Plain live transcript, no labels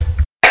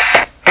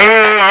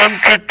Have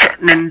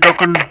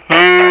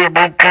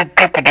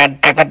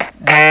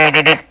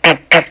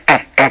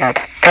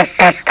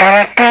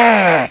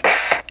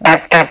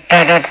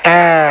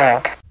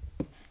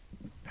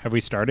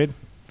we started?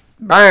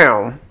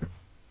 Bam!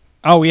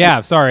 Oh,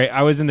 yeah. Sorry.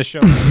 I was in the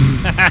show.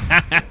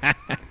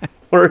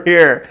 We're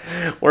here.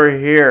 We're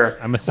here.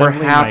 I'm assembling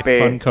We're my happy.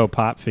 Funko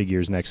Pop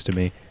figures next to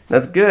me.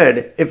 That's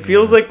good. It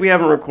feels like we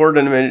haven't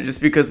recorded in a minute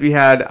just because we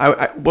had,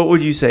 what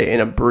would you say,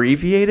 an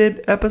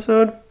abbreviated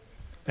episode?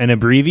 An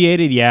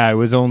abbreviated? Yeah, it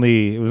was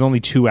only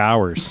 2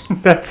 hours.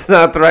 That's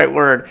not the right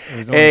word.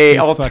 A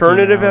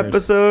alternative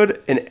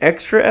episode, an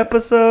extra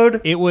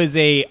episode. It was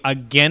a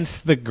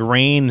against the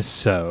grain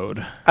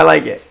sode. I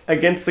like it.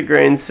 Against the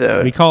grain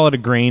sode. We call it a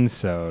grain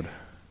sode.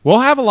 We'll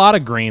have a lot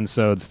of grain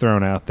sods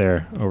thrown out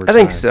there over time. I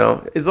think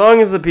so. As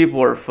long as the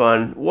people are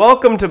fun.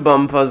 Welcome to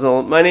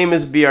Bumfuzzle. My name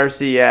is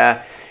BRC,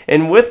 yeah.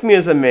 And with me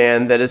is a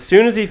man that as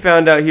soon as he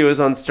found out he was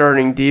on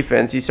starting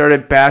defense, he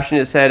started bashing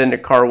his head into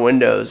car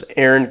windows.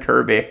 Aaron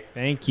Kirby.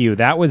 Thank you.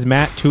 That was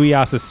Matt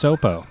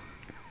Tuiasosopo.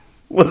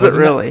 Was it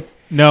really?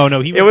 No.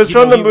 It was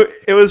from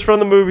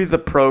the movie The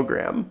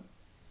Program.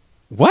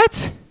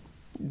 What?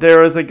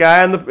 There was a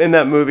guy in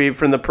that movie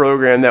from The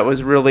Program that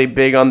was really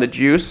big on the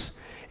juice,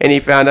 and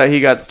he found out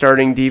he got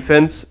starting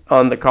defense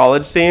on the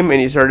college team, and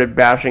he started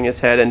bashing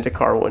his head into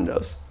car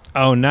windows.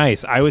 Oh,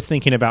 nice. I was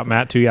thinking about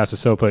Matt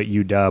Tuiasosopo at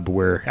UW,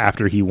 where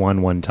after he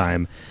won one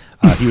time,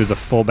 he was a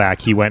fullback.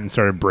 He went and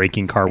started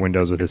breaking car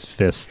windows with his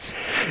fists.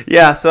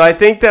 Yeah, so I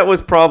think that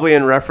was probably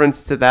in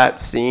reference to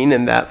that scene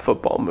in that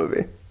football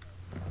movie.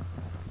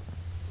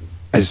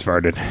 I just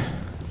farted.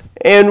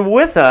 And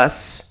with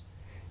us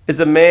is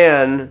a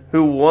man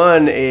who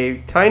won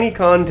a tiny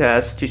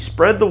contest to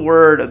spread the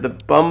word of the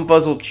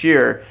Bumfuzzle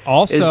cheer.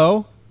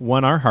 Also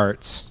won our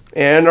hearts.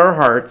 And our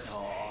hearts.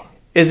 Aww.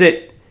 Is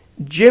it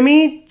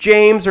Jimmy,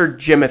 James, or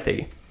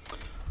Jimothy?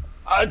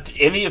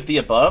 Any of the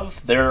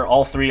above.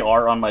 All three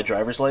are on my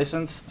driver's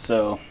license,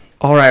 so...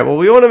 All right, well,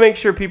 we want to make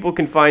sure people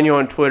can find you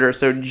on Twitter,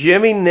 so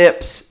Jimmy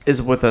Nips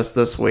is with us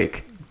this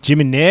week.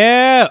 Jimmy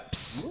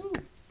Nips!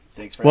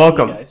 Thanks for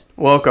having me, guys.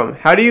 Welcome.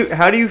 How do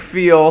you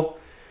feel?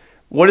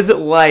 What is it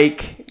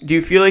like? Do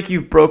you feel like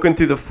you've broken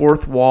through the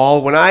fourth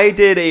wall? When I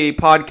did a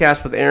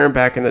podcast with Aaron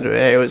back in the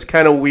day, it was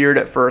kind of weird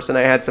at first, and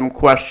I had some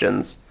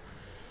questions.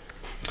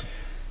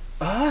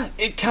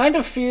 It kind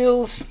of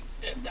feels...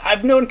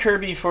 I've known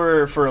Kirby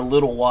for a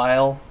little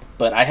while,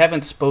 but I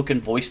haven't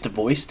spoken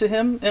voice-to-voice to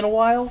him in a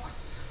while.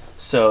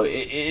 So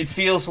it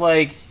feels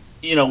like,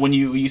 when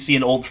you see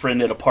an old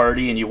friend at a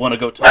party and you want to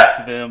go talk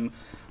to them,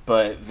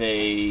 but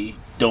they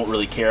don't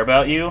really care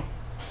about you.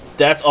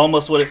 That's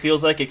almost what it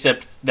feels like,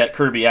 except that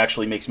Kirby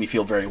actually makes me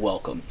feel very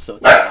welcome. So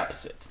it's the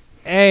opposite.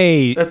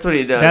 Hey. That's what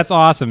he does. That's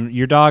awesome.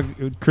 Your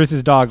dog,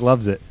 Chris's dog,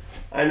 loves it.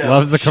 I know.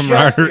 Loves the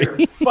camaraderie. Shut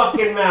your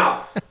fucking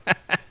mouth.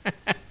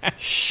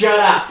 Shut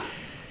up.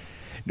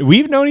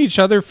 We've known each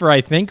other for, I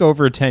think,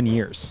 over 10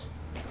 years.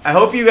 I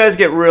hope you guys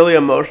get really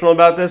emotional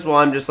about this while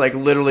I'm just,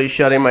 literally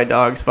shutting my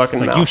dog's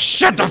fucking mouth. You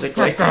shut the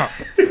fuck up.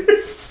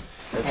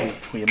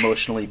 As we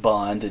emotionally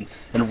bond and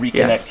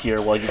reconnect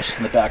here while you're just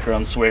in the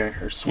background swearing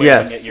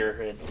yes.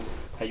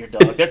 at your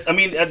dog. That's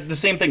the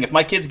same thing. If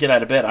my kids get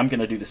out of bed, I'm going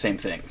to do the same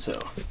thing. So.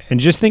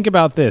 And just think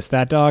about this.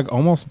 That dog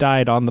almost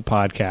died on the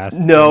podcast.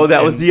 No,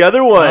 that was the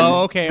other one.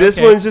 Oh, okay. This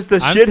one's just a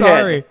shithead.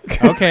 Sorry.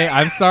 Okay,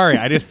 I'm sorry.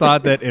 I just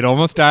thought that it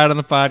almost died on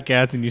the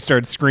podcast and you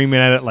started screaming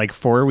at it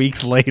 4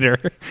 weeks later.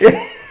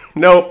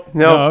 Nope.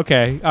 Oh,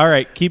 okay. All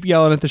right. Keep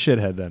yelling at the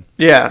shithead then.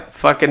 Yeah,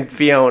 fucking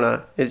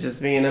Fiona is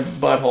just being a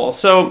butthole.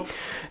 So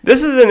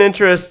this is an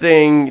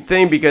interesting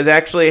thing because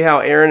actually how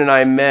Aaron and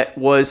I met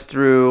was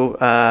through,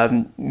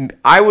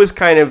 I was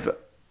kind of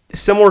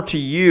similar to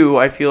you.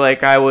 I feel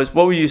like I was,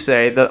 what would you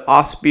say, the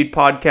Off-Speed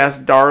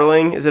Podcast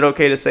darling? Is it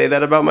okay to say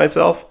that about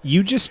myself?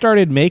 You just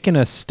started making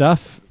us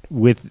stuff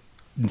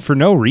for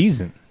no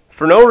reason.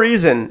 For no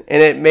reason.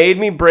 And it made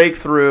me break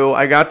through.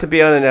 I got to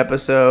be on an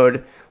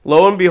episode.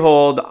 Lo and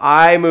behold,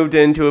 I moved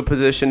into a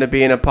position to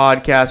be in a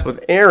podcast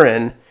with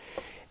Aaron,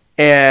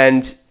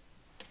 and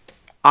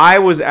I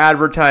was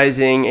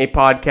advertising a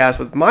podcast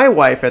with my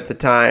wife at the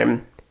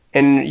time,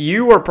 and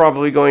you are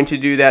probably going to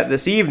do that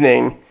this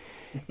evening,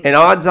 and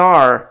odds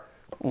are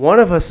one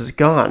of us is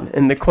gone,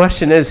 and the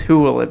question is,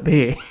 who will it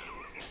be?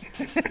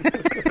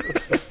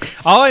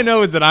 All I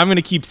know is that I'm going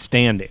to keep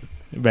standing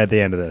at the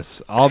end of this.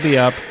 I'll be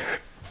up,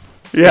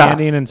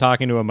 standing and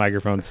talking to a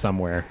microphone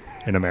somewhere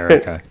in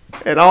America.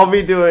 And I'll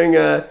be doing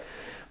a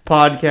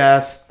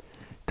podcast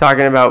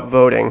talking about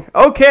voting.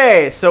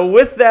 Okay, so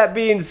with that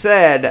being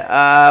said,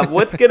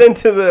 let's get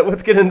into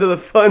the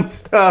fun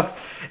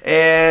stuff.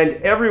 And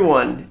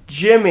everyone,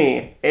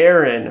 Jimmy,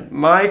 Aaron,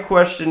 my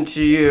question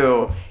to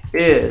you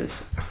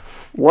is,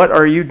 what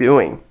are you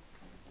doing?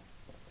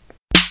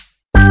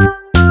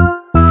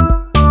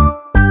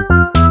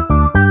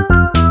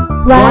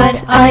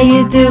 What are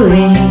you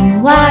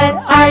doing? What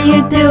are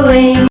you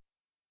doing?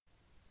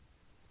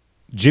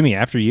 Jimmy,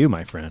 after you,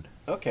 my friend.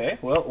 Okay,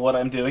 well, what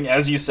I'm doing,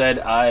 as you said,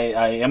 I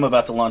am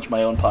about to launch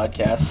my own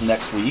podcast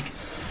next week.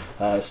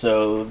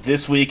 So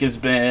this week has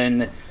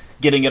been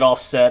getting it all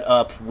set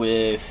up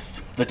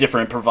with the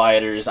different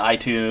providers,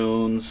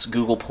 iTunes,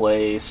 Google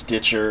Play,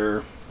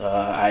 Stitcher.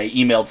 I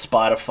emailed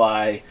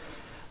Spotify.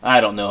 I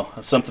don't know.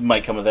 Something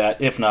might come of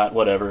that. If not,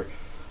 whatever.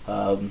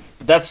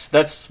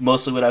 That's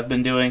mostly what I've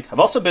been doing. I've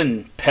also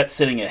been pet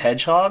sitting a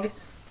hedgehog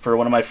for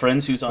one of my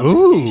friends who's on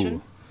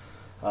vacation.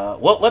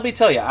 Well, let me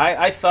tell you,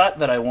 I thought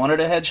that I wanted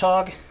a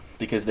hedgehog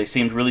because they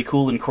seemed really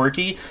cool and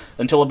quirky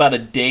until about a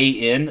day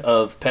in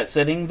of pet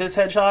sitting this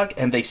hedgehog,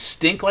 and they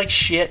stink like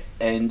shit,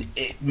 and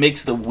it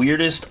makes the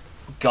weirdest,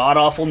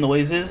 god-awful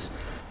noises.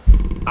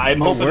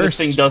 I'm hoping this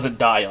thing doesn't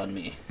die on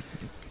me.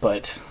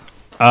 But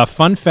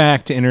fun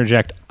fact to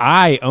interject,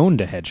 I owned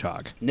a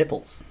hedgehog.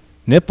 Nipples,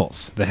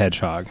 the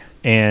hedgehog.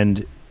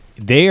 And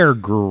they are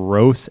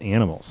gross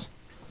animals.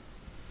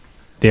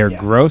 They're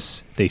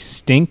gross. They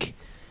stink.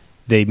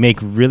 They make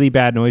really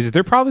bad noises.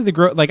 They're probably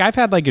the like I've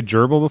had like a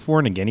gerbil before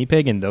and a guinea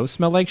pig, and those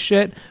smell like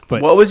shit.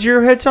 But what was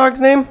your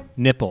hedgehog's name?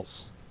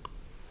 Nipples.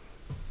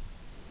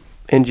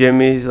 And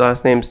Jimmy's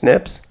last name's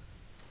Nips?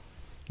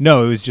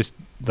 No, it was just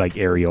like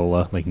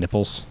areola, like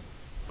nipples.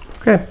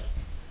 Okay.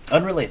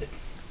 unrelated.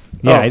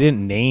 Yeah, I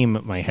didn't name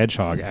my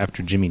hedgehog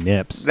after Jimmy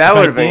Nips. That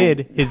would have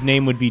been. His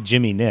name would be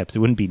Jimmy Nips. It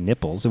wouldn't be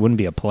Nipples. It wouldn't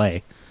be a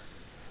play.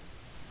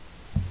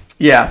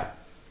 Yeah.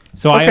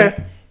 So I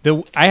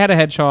had a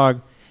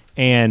hedgehog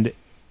and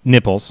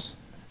Nipples.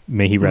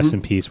 May he rest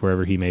in peace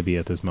wherever he may be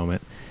at this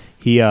moment.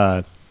 He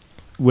had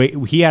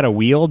a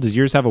wheel. Does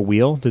yours have a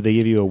wheel? Did they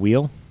give you a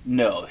wheel?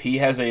 No, he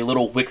has a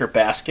little wicker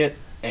basket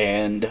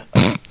and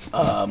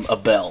a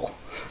bell.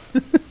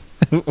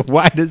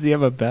 Why does he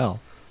have a bell?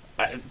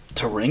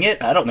 To ring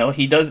it? I don't know.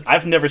 He does.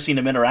 I've never seen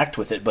him interact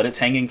with it, but it's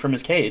hanging from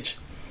his cage.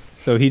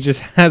 So he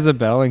just has a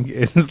bell and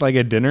it's like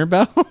a dinner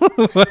bell?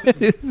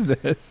 What is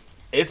this?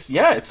 It's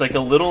like a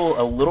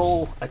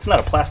little. It's not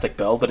a plastic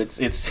bell, but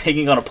it's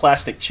hanging on a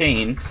plastic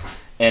chain,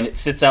 and it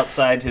sits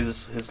outside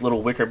his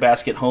little wicker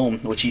basket home,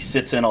 which he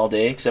sits in all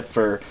day, except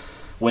for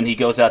when he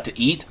goes out to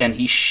eat, and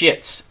he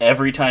shits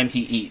every time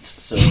he eats.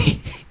 So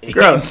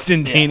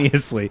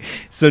instantaneously. Yeah.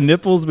 So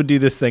Nipples would do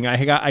this thing.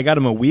 I got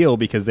him a wheel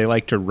because they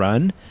like to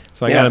run.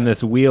 So I got him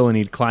this wheel, and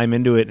he'd climb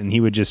into it, and he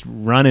would just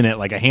run in it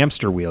like a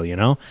hamster wheel, you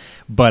know?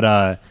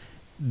 But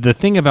the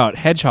thing about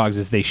hedgehogs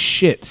is they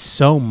shit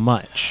so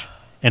much.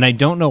 And I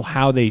don't know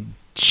how they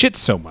shit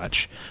so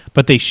much,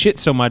 but they shit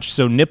so much,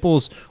 so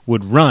Nipples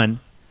would run,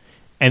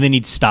 and then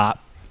he'd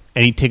stop,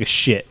 and he'd take a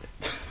shit,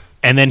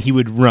 and then he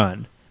would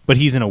run, but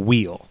he's in a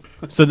wheel.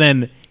 So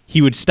then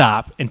he would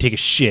stop and take a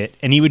shit,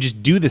 and he would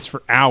just do this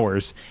for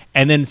hours,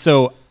 and then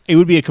so it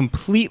would be a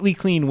completely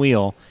clean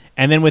wheel,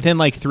 and then within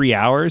like 3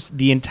 hours,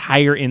 the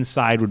entire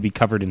inside would be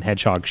covered in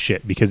hedgehog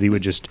shit because he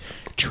would just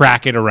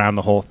track it around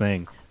the whole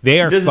thing. They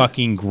are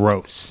fucking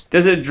gross.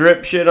 Does it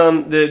drip shit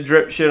on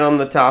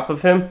the top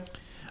of him?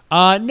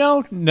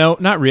 No,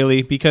 not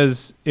really,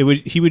 because he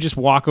would just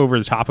walk over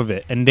the top of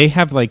it, and they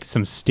have like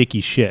some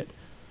sticky shit.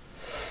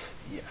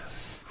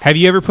 Yes. Have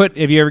you ever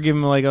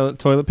given them like a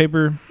toilet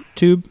paper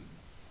tube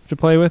to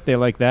play with? They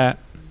like that.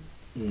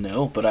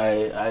 No, but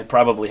I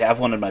probably have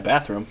one in my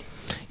bathroom.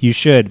 You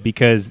should,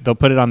 because they'll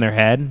put it on their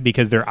head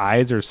because their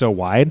eyes are so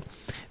wide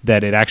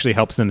that it actually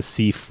helps them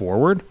see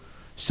forward.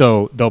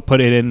 So they'll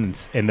put it in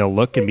and they'll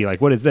look and be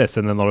like, what is this?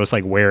 And then they'll just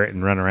like wear it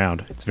and run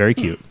around. It's very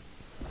cute.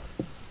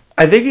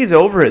 I think he's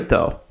over it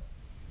though.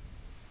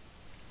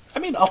 I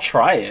mean, I'll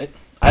try it.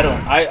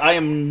 I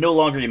am no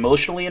longer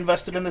emotionally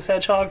invested in this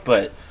hedgehog,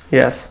 but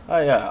yes,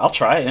 I'll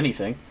try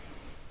anything.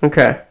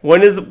 Okay. When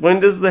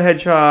does the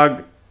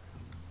hedgehog?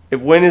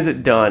 When is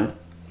it done?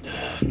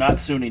 Not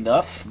soon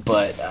enough,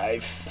 but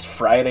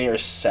Friday or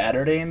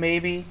Saturday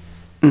maybe.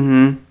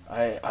 Mm-hmm.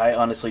 I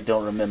honestly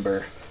don't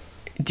remember.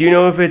 Do you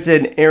know if it's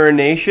an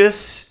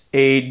Erinaceus,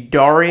 a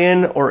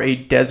Darien, or a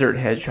desert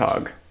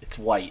hedgehog? It's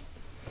white.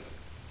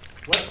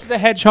 What's the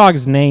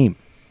hedgehog's name?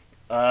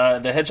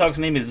 The hedgehog's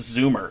name is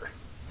Zoomer.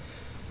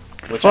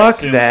 Which Fuck I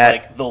assume that.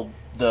 is like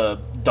the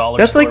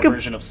dollar store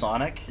version of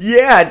Sonic.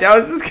 Yeah, I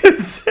was just gonna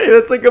say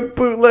that's like a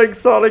bootleg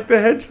Sonic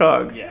the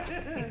Hedgehog. Yeah.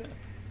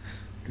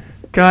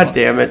 God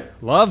damn it.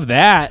 Love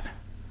that.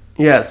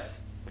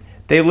 Yes.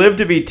 They live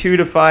to be 2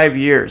 to 5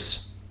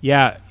 years.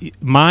 Yeah,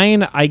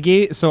 mine,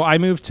 I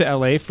moved to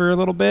LA for a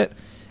little bit,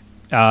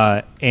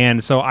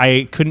 and so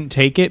I couldn't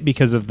take it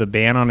because of the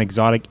ban on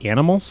exotic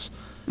animals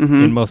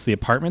in most of the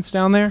apartments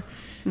down there.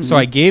 Mm-hmm. So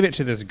I gave it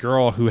to this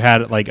girl who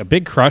had like a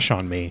big crush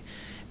on me,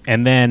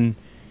 and then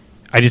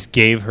I just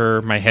gave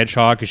her my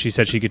hedgehog because she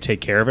said she could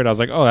take care of it. I was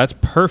like, oh, that's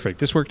perfect.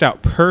 This worked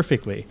out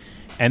perfectly.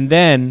 And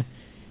then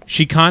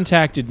she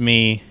contacted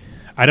me,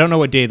 I don't know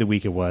what day of the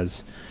week it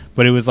was,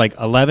 but it was like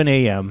 11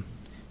 a.m.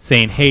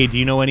 saying, hey, do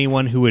you know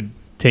anyone who would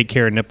take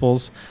care of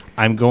Nipples?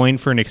 I'm going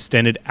for an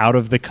extended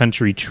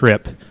out-of-the-country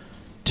trip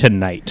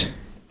tonight.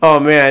 Oh,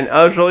 man.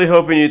 I was really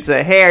hoping you'd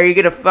say, hey, are you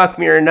going to fuck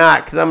me or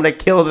not? Because I'm going to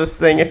kill this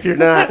thing if you're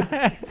not.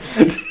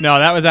 No,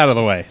 that was out of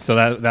the way,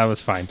 so that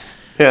was fine.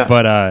 Yeah.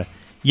 But,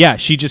 yeah,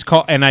 she just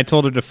called, and I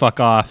told her to fuck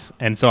off,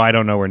 and so I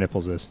don't know where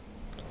Nipples is.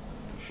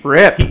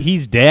 Rip.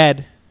 He's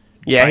dead.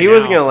 Yeah, he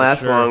wasn't going to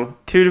last long.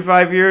 2 to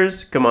 5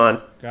 years? Come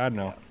on. God,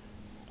 no.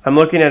 I'm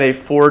looking at a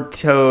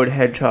four-toed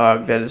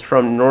hedgehog that is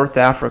from North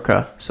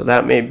Africa. So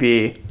that may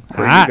be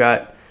where you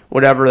got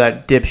whatever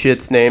that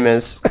dipshit's name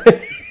is.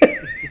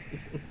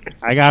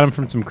 I got him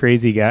from some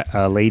crazy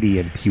lady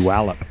in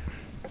Puyallup.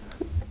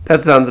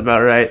 That sounds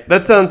about right.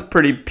 That sounds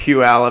pretty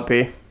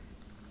Puyallup-y.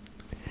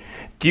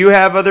 Do you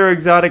have other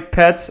exotic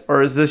pets,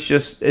 or is this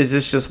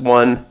just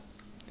one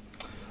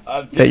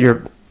that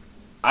you're?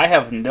 I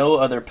have no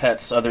other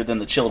pets other than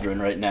the children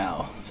right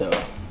now. So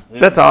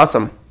that's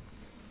awesome.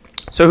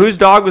 So whose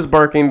dog was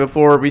barking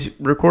before we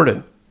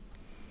recorded?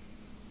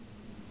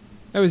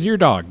 That was your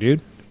dog,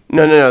 dude.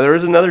 No. There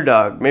was another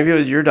dog. Maybe it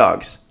was your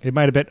dog's. It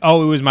might have been.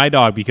 Oh, it was my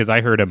dog because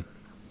I heard him.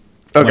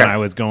 Okay. When I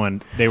was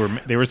going, they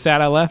were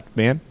sad I left,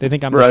 man. They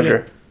think I'm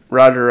Roger.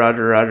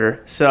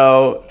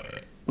 So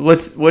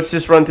let's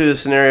just run through the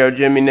scenario.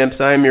 Jimmy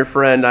Nips, I am your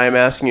friend. I am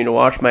asking you to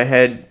watch my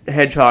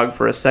hedgehog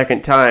for a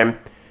second time.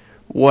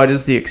 What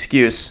is the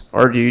excuse?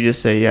 Or do you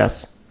just say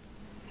yes?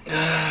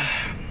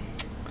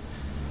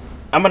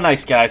 I'm a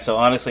nice guy, so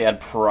honestly,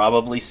 I'd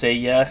probably say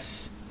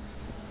yes.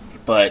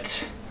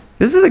 But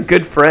this is a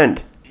good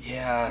friend.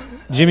 Yeah.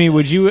 Jimmy,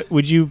 would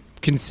you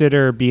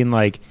consider being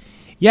like,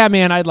 yeah,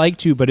 man, I'd like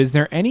to, but is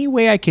there any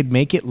way I could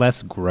make it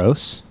less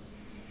gross?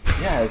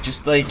 Yeah,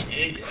 just like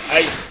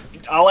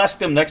I'll ask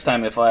them next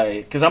time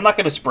because I'm not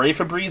going to spray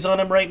Febreze on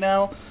him right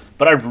now,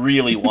 but I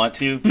really want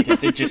to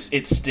because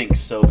it stinks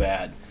so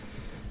bad.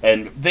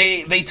 And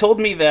they told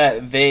me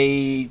that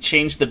they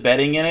changed the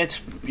bedding in it,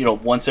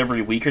 once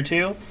every week or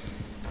two.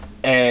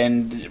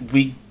 And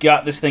we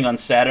got this thing on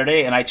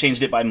Saturday, and I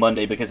changed it by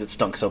Monday because it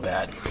stunk so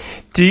bad.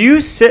 Do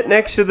you sit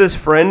next to this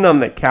friend on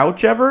the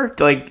couch ever?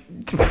 Like,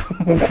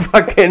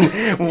 fucking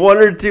 1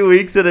 or 2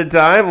 weeks at a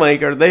time? Like,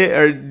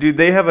 do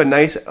they have a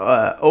nice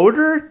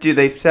odor? Do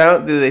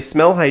they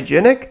smell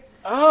hygienic?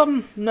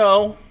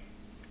 No.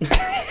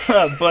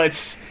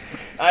 But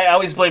I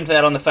always blamed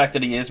that on the fact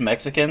that he is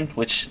Mexican,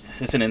 which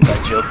is an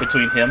inside joke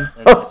between him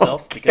and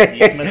myself because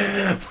he is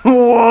Mexican.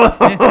 Whoa.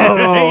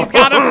 He's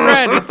got a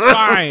friend. It's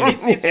fine.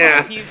 It's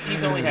fine.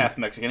 He's only half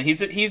Mexican.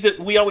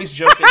 We always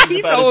joke that he's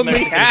about as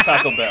Mexican as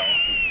Taco Bell.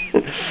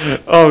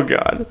 Oh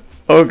God.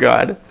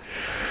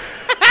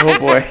 Oh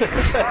boy.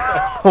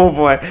 Oh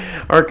boy.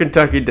 Our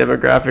Kentucky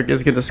demographic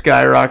is going to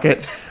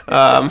skyrocket.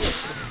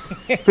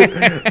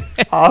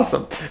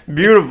 Awesome.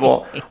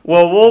 Beautiful.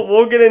 Well,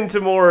 we'll get into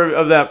more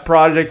of that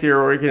project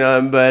you're working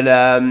on, but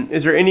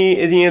is there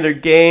any other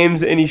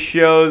games, any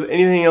shows,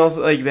 anything else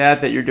like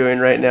that you're doing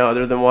right now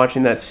other than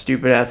watching that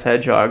stupid ass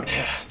hedgehog?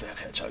 That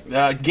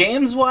hedgehog.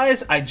 Games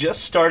wise, I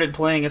just started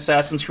playing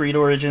Assassin's Creed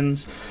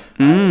Origins.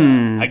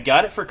 I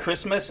got it for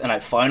Christmas and I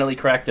finally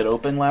cracked it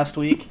open last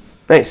week.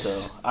 Nice.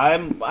 So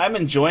I'm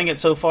enjoying it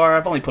so far.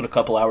 I've only put a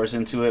couple hours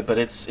into it, but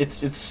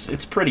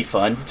it's pretty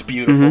fun. It's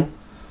beautiful. Mm-hmm.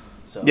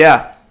 So.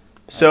 Yeah.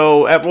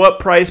 So at what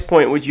price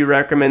point would you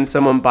recommend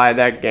someone buy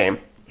that game?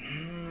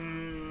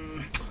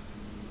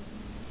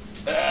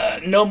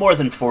 No more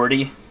than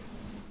 40.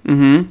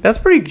 Mm-hmm. That's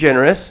pretty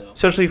generous,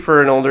 especially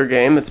for an older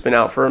game that's been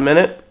out for a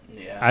minute.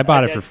 Yeah. I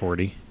bought it for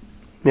 40.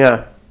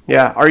 Yeah.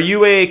 Yeah. Are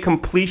you a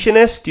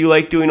completionist? Do you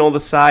like doing all the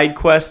side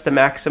quests to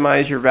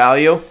maximize your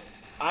value?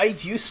 I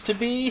used to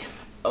be.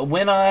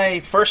 When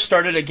I first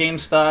started at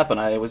GameStop and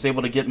I was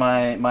able to get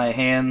my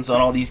hands on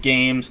all these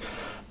games,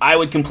 I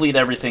would complete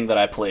everything that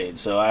I played.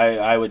 So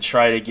I would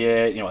try to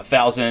get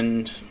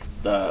 1,000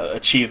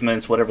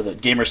 achievements, whatever the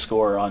gamer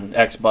score on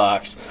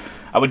Xbox.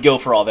 I would go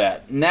for all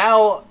that.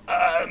 Now,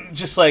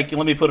 just like,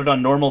 let me put it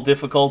on normal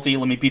difficulty.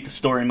 Let me beat the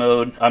story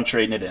mode. I'm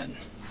trading it in.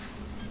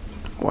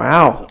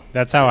 Wow. So,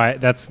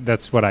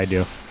 that's what I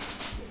do.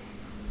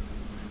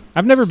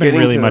 I've never been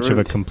really much of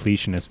a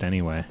completionist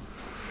anyway.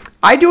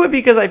 I do it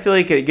because I feel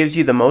like it gives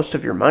you the most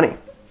of your money.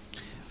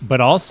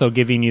 But also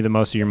giving you the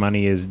most of your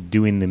money is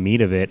doing the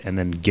meat of it and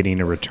then getting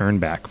a return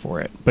back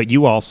for it. But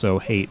you also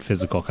hate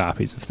physical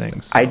copies of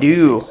things. So I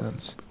do. Makes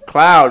sense.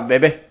 Cloud,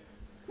 baby.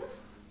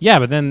 Yeah,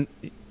 but then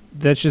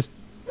that's just,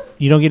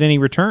 you don't get any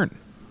return.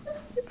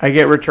 I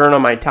get return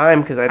on my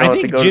time because I don't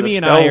have to go Jimmy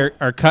to the and I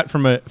are cut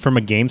from a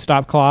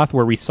GameStop cloth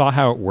where we saw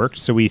how it worked,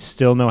 so we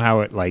still know how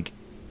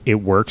it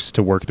works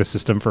to work the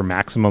system for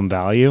maximum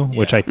value,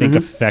 which I think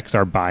affects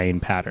our buying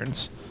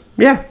patterns.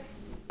 Yeah.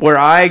 Where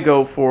I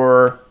go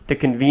for the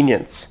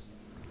convenience.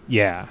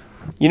 Yeah.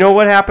 You know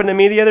what happened to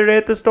me the other day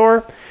at the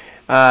store?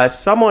 I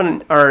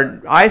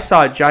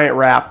saw a giant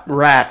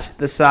rat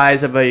the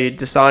size of a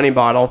Dasani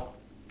bottle,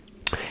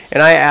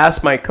 and I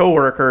asked my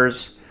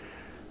coworkers,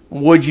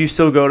 would you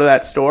still go to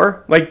that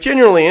store? Like,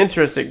 genuinely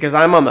interested, because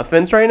I'm on the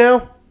fence right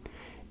now.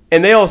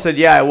 And they all said,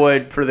 yeah, I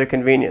would for the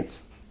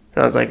convenience.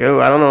 And I was like, oh,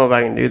 I don't know if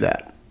I can do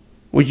that.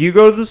 Would you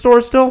go to the store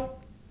still?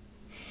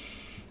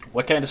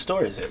 what kind of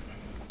store is it?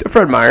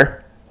 Fred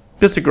Meyer.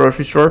 Just a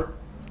grocery store.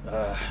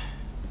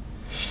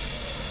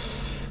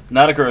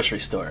 Not a grocery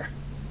store.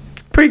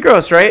 Pretty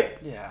gross, right?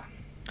 Yeah.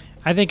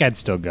 I think I'd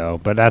still go,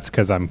 but that's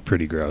because I'm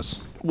pretty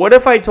gross. What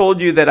if I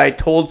told you that I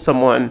told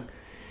someone,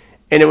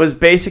 and it was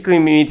basically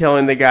me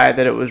telling the guy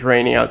that it was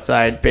raining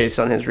outside based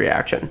on his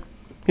reaction?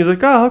 He's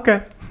like, oh,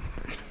 okay.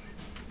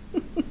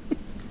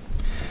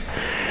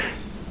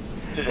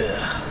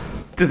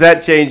 Does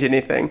that change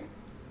anything?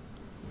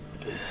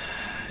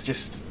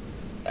 Just,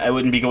 I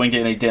wouldn't be going to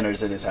any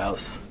dinners at his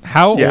house.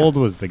 How Yeah. old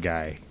was the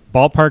guy?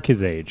 Ballpark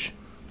his age.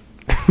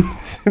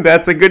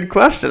 That's a good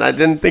question. I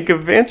didn't think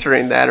of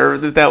answering that or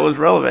that was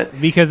relevant.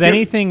 Because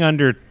anything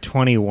under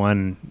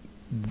 21,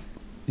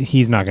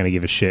 he's not going to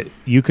give a shit.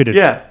 You could have.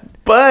 Yeah,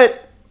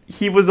 but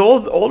he was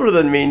older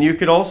than me, and you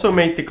could also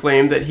make the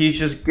claim that he's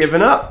just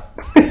given up.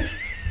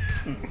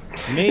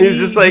 He's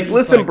just like,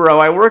 listen, bro,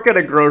 I work at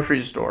a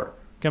grocery store.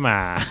 Come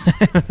on.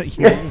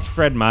 This is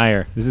Fred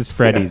Meyer. This is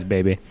Freddy's,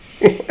 baby.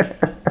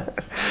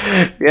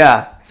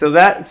 Yeah, so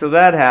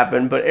that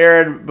happened. But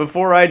Aaron,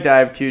 before I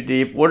dive too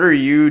deep, what are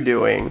you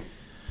doing?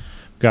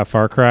 Got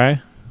Far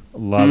Cry.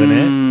 Loving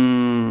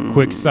it.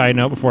 Quick side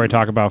note before I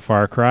talk about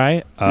Far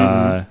Cry.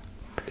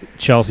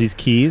 Chelsea's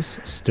keys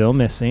still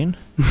missing.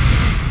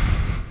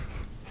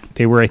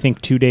 They were, I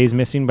think, 2 days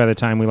missing by the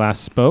time we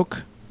last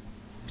spoke.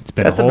 It's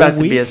been That's a whole about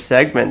week. to be a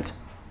segment.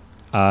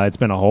 It's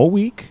been a whole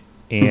week,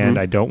 and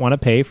I don't want to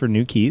pay for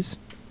new keys.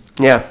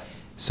 Yeah.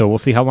 So we'll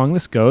see how long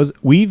this goes.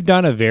 We've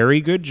done a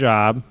very good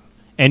job,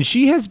 and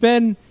she has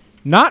been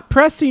not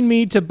pressing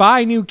me to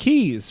buy new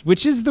keys,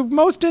 which is the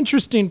most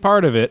interesting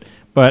part of it,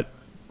 but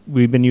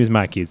we've been using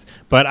my keys.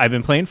 But I've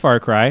been playing Far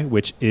Cry,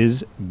 which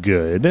is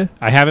good.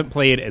 I haven't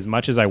played as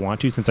much as I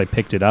want to since I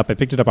picked it up. I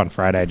picked it up on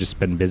Friday. I've just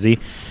been busy.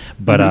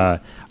 But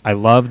I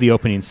love the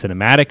opening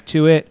cinematic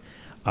to it.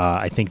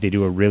 I think they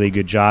do a really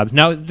good job.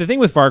 Now, the thing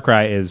with Far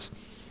Cry is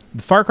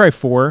Far Cry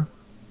 4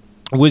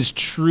 was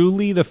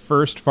truly the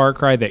first Far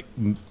Cry that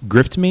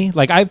gripped me.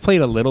 Like, I've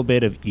played a little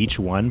bit of each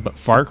one, but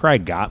Far Cry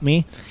got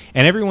me.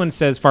 And everyone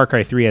says Far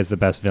Cry 3 has the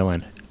best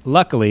villain.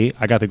 Luckily,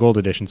 I got the gold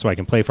edition, so I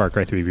can play Far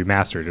Cry 3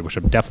 Remastered, which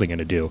I'm definitely going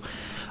to do.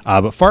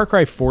 But Far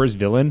Cry 4's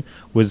villain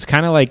was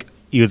kind of like,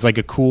 he was like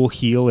a cool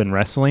heel in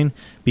wrestling.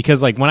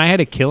 Because, like, when I had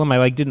to kill him, I,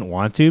 like, didn't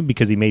want to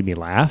because he made me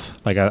laugh.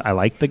 Like, I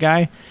liked the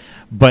guy.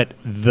 But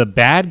the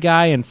bad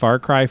guy in Far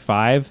Cry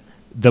 5,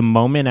 the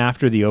moment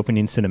after the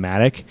opening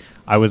cinematic,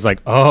 I was like,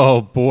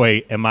 oh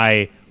boy, am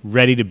I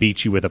ready to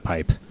beat you with a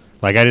pipe.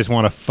 Like, I just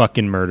want to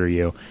fucking murder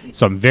you.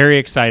 So I'm very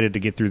excited to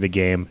get through the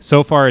game.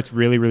 So far, it's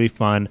really, really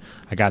fun.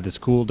 I got this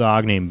cool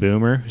dog named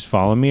Boomer who's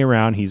following me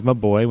around. He's my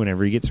boy.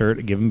 Whenever he gets hurt,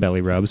 I give him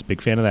belly rubs.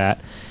 Big fan of that.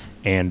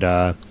 And,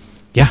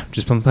 yeah,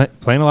 just been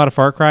playing a lot of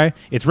Far Cry.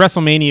 It's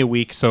WrestleMania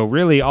week, so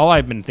really all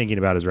I've been thinking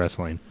about is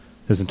wrestling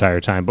this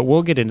entire time. But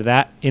we'll get into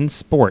that in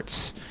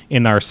sports,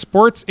 in our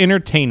sports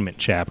entertainment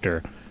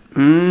chapter.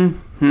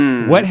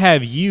 What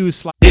have you...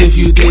 If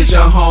you did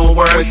your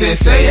homework, then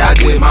say I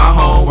did my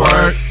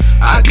homework.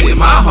 I did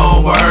my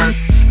homework.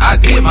 I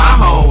did my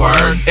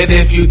homework. And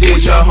if you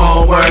did your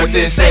homework,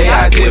 then say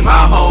I did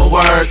my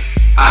homework.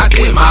 I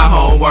did my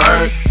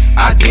homework.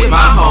 I did my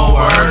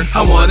homework.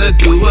 I want to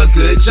do a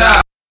good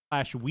job.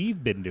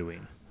 We've been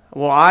doing.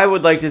 Well, I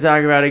would like to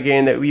talk about a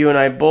game that you and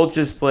I both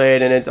just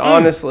played, and it's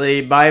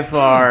honestly, by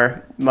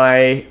far,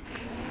 my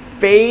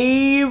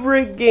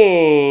favorite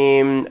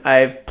game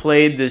I've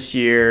played this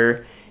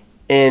year,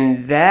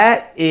 and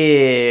that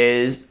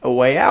is A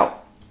Way Out.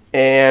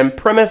 And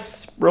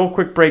premise, real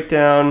quick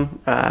breakdown,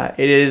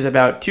 it is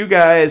about two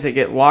guys that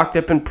get locked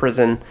up in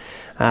prison.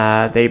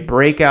 They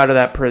break out of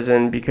that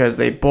prison because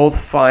they both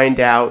find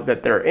out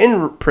that they're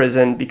in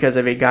prison because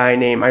of a guy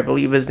named, I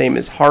believe his name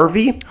is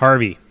Harvey.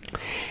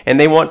 And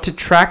they want to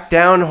track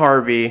down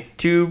Harvey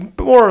to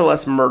more or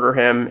less murder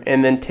him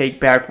and then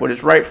take back what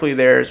is rightfully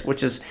theirs,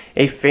 which is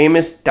a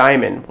famous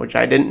diamond, which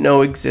I didn't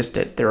know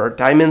existed. There are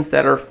diamonds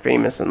that are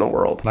famous in the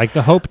world. Like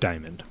the Hope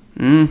Diamond.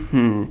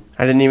 I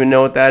didn't even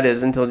know what that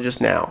is until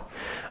just now.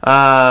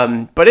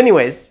 But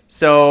anyways,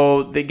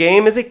 so the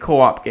game is a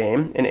co-op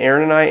game, and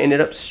Aaron and I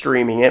ended up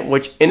streaming it,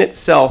 which in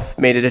itself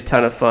made it a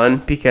ton of fun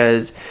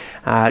because,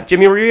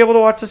 Jimmy, were you able to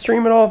watch the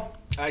stream at all?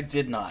 I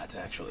did not,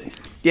 actually.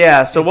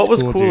 Yeah, so what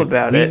was Cool, cool dude.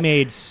 about it? We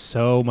made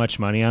so much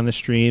money on the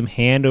stream,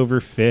 hand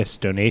over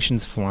fist,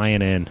 donations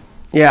flying in.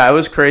 Yeah, it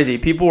was crazy.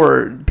 People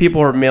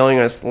were mailing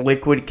us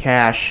liquid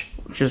cash,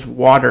 just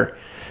water.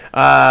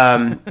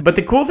 But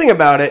the cool thing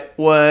about it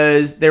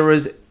was there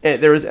was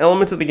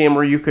elements of the game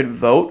where you could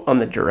vote on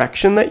the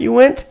direction that you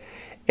went,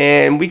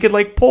 and we could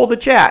like poll the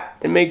chat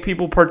and make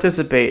people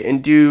participate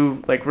and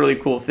do like really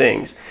cool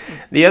things.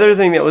 The other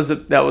thing that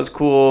was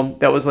cool,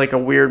 that was like a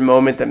weird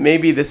moment that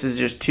maybe this is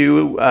just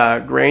too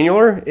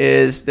granular,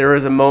 is there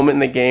was a moment in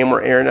the game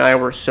where Aaron and I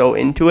were so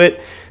into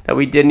it that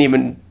we didn't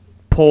even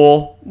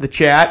poll the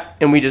chat,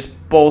 and we just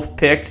both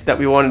picked that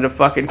we wanted to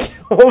fucking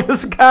kill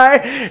this guy,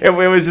 and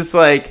it was just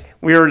like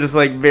we were just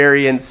like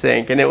very in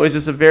sync, and it was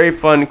just a very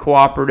fun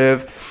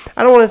cooperative.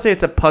 I don't want to say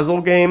it's a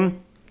puzzle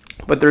game,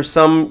 but there's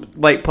some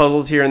light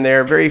puzzles here and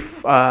there.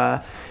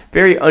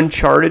 Very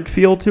Uncharted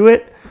feel to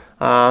it.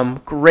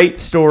 Great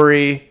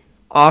story,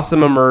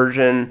 awesome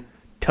immersion,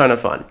 ton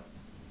of fun.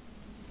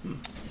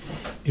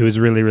 It was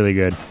really, really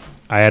good.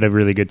 I had a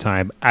really good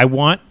time. I don't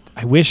want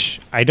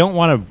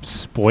to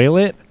spoil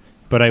it,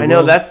 But I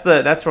know that's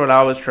what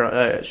I was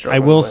struggling I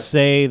will with.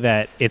 say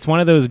that it's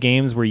one of those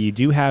games where you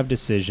do have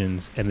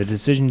decisions, and the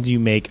decisions you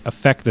make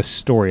affect the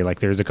story. Like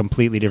there's a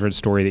completely different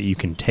story that you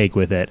can take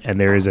with it, and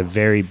there is a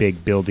very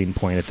big building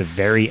point at the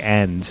very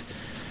end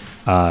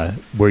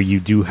where you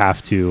do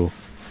have to.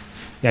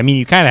 I mean,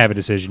 you kind of have a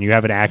decision. You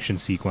have an action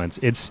sequence.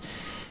 It's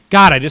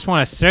God. I just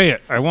want to say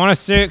it. I want to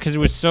say it because it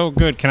was so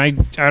good. Can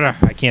I?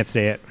 I can't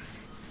say it.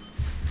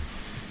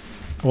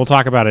 We'll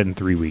talk about it in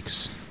 3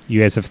 weeks.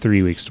 You guys have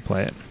 3 weeks to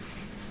play it.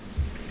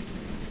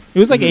 It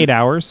was like 8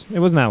 hours. It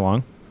wasn't that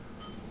long.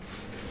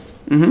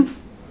 Mm-hmm.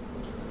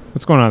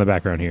 What's going on in the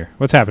background here?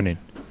 What's happening?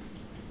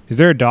 Is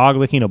there a dog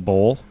licking a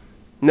bowl?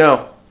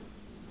 No.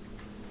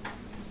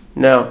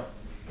 Are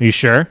you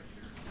sure?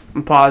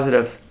 I'm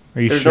positive.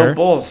 Are you There's sure? no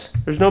bulls.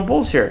 There's no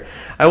bulls here.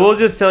 I will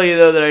just tell you,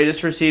 though, that I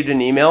just received an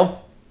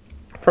email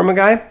from a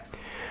guy.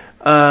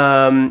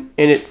 And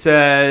it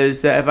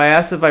says that if I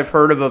ask if I've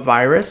heard of a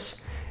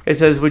virus, it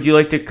says,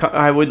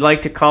 I would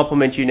like to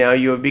compliment you now.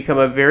 You have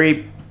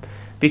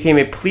became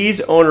a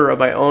pleased owner of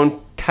my own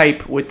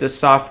type with this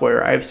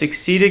software. I've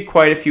succeeded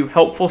quite a few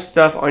helpful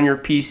stuff on your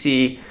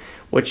PC,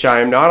 which I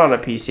am not on a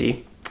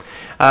PC.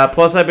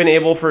 Plus, I've been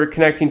able for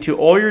connecting to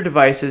all your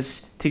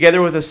devices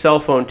together with a cell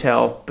phone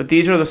tel, but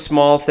these are the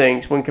small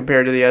things when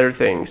compared to the other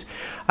things.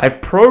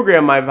 I've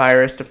programmed my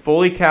virus to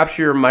fully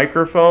capture your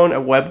microphone, a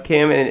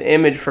webcam, and an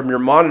image from your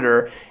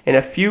monitor in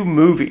a few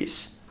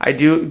movies. I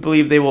do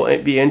believe they will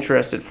be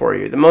interested for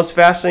you. The most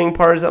fascinating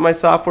part is that my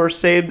software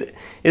saved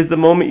is the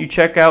moment you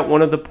check out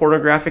one of the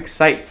pornographic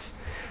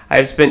sites. I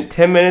have spent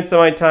 10 minutes of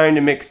my time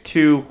to mix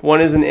two.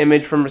 One is an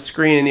image from a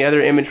screen and the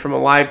other image from a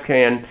live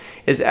cam.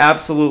 It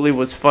absolutely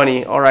was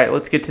funny. All right,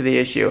 let's get to the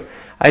issue.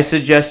 I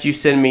suggest you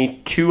send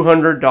me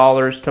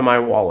 $200 to my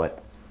wallet.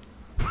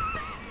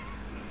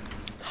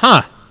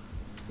 Huh.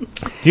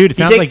 Dude,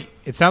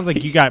 it sounds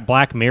like you got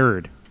Black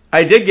Mirrored.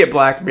 I did get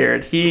Black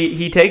Mirrored.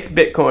 He takes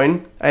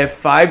Bitcoin. I have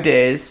 5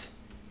 days.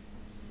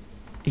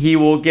 He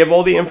will give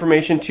all the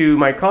information to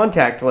my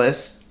contact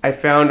list I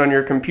found on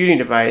your computing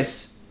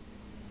device.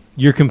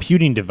 Your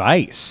computing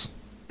device?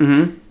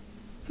 Mm-hmm.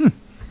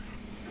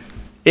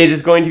 It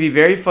is going to be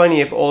very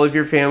funny if all of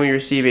your family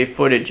receive a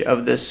footage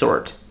of this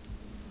sort.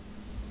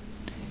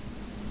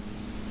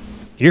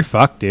 You're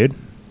fucked, dude.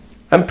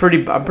 I'm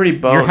pretty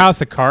boned. Your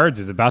house of cards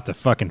is about to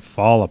fucking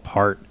fall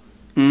apart.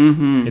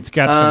 Mm-hmm. It's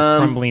got to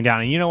come crumbling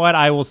down. And you know what?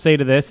 I will say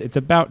to this, it's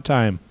about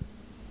time.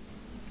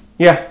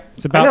 Yeah.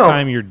 It's about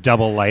time your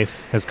double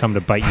life has come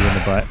to bite you in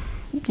the butt.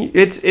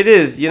 It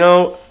is. You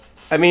know,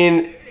 I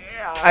mean,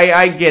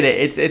 I get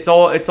it. It's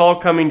all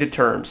coming to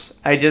terms.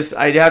 I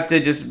have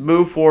to just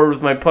move forward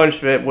with my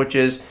punishment, which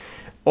is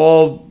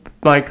all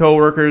my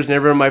coworkers and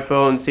everyone on my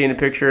phone seeing a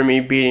picture of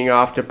me beating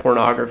off to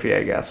pornography,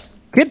 I guess.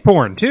 Kid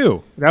porn,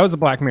 too. That was the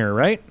Black Mirror,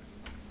 right?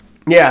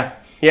 Yeah.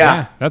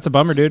 That's a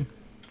bummer, dude.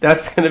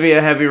 That's going to be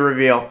a heavy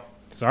reveal.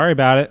 Sorry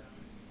about it.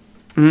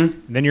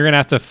 Mm-hmm. Then you're going to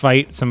have to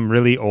fight some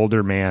really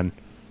older man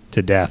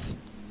to death.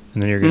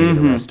 And then you're going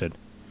to get arrested.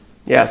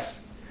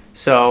 Yes.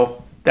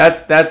 So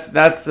that's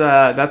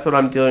what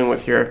I'm dealing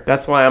with here.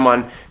 That's why I'm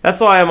on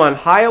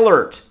high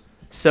alert.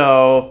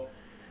 So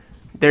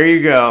there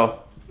you go.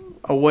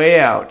 A Way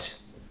Out.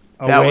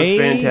 That was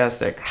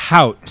fantastic.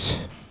 Out.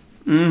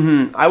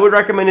 I would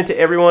recommend it to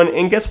everyone.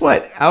 And guess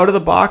what? Out of the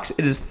box,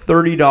 it is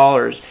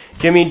 $30.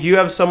 Jimmy, do you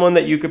have someone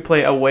that you could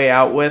play A Way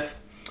Out with?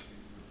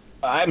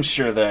 I'm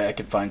sure that I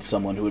could find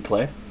someone who would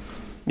play.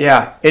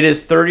 Yeah, it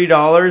is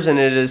 $30, and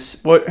it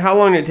is what? How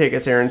long did it take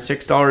us, Aaron?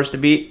 $6 to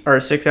beat,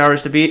 or 6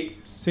 hours to beat?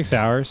 6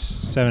 hours,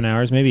 7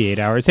 hours, maybe 8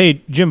 hours.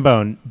 Hey, Jim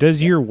Bone,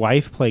 does your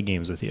wife play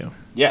games with you?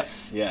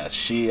 Yes.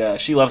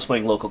 She loves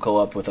playing local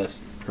co-op with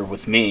us or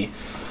with me.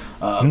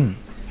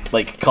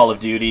 Like Call of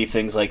Duty,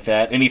 things like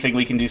that. Anything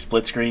we can do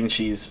split screen,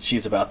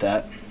 she's about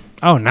that.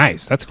 Oh,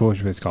 nice. That's cool.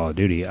 It's Call of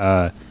Duty.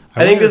 I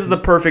think this is the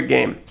perfect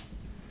game.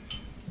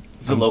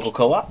 Is it local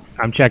co-op?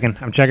 I'm checking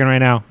right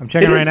now.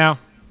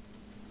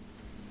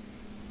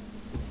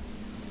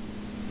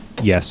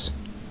 Yes.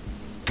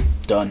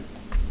 Done.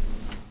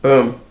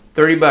 Boom.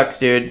 $30,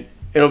 dude.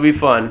 It'll be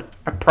fun.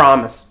 I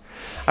promise.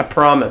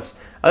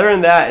 Other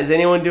than that, is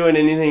anyone doing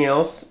anything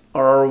else?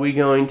 Or are we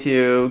going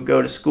to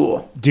go to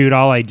school? Dude,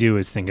 all I do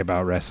is think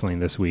about wrestling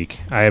this week.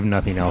 I have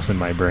nothing else in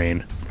my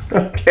brain.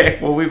 Okay,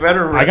 well, we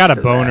better... I got a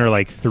boner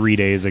like 3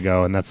 days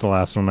ago, and that's the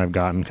last one I've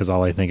gotten because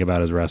all I think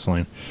about is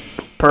wrestling.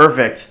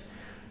 Perfect.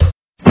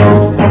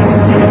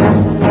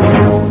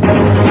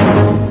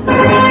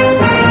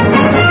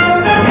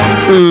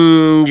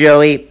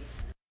 Joey.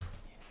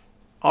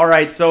 All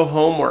right, so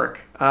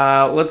homework.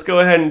 Let's go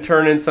ahead and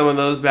turn in some of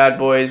those bad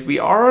boys. We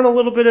are on a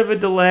little bit of a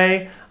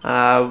delay.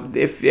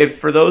 If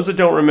for those that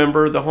don't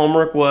remember, the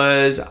homework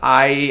was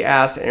I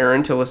asked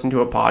Aaron to listen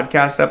to a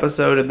podcast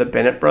episode of the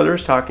Bennett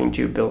Brothers talking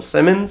to Bill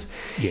Simmons.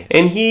 Yes.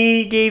 And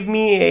he gave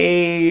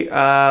me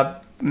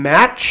a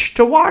match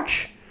to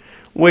watch,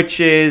 which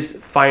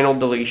is Final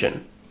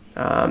Deletion.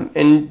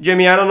 And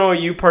Jimmy, I don't know what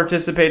you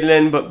participated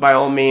in, but by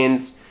all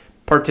means,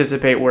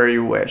 participate where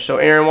you wish. So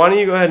Aaron, why don't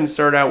you go ahead and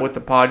start out with the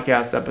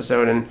podcast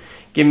episode and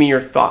Give me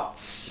your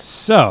thoughts.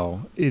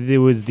 So it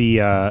was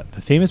the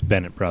famous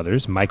Bennett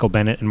brothers, Michael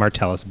Bennett and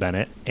Martellus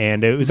Bennett,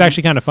 and it was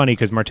actually kind of funny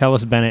because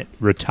Martellus Bennett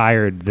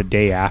retired the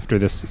day after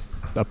this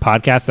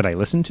podcast that I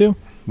listened to,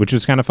 which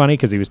was kind of funny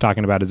because he was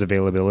talking about his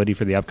availability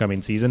for the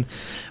upcoming season.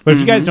 But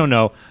if you guys don't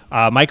know,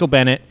 Michael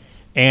Bennett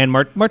and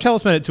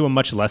Martellus Bennett to a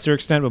much lesser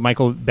extent, but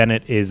Michael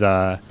Bennett is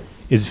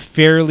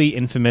fairly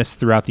infamous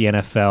throughout the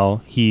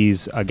NFL.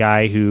 He's a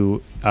guy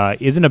who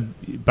he's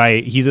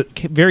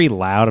very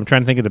loud. I'm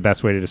trying to think of the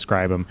best way to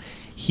describe him.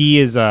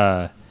 He's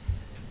a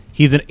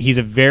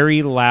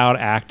very loud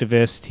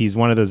activist. He's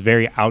one of those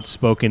very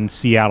outspoken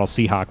Seattle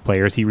Seahawks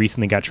players. He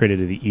recently got traded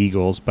to the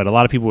Eagles, but a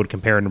lot of people would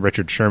compare him to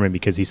Richard Sherman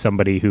because he's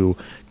somebody who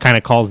kind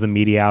of calls the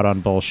media out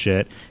on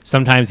bullshit.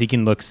 Sometimes he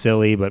can look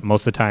silly, but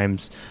most of the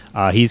times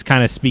he's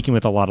kind of speaking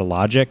with a lot of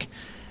logic.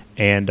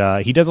 And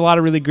he does a lot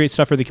of really great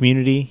stuff for the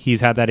community. He's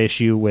had that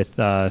issue with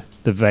the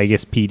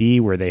Vegas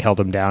PD where they held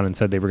him down and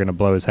said they were going to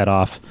blow his head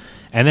off.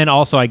 And then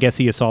also, I guess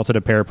he assaulted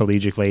a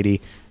paraplegic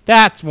lady.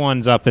 That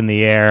one's up in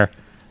the air.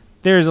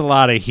 There's a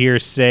lot of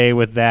hearsay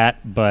with that,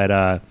 but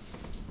I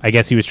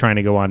guess he was trying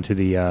to go onto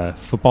the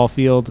football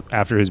field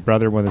after his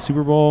brother won the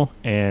Super Bowl,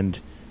 and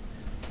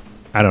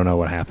I don't know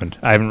what happened.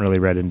 I haven't really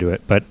read into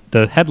it, but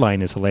the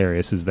headline is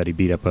hilarious, is that he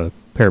beat up a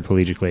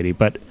paraplegic lady,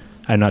 but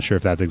I'm not sure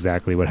if that's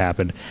exactly what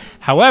happened.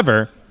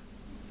 However,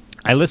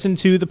 I listened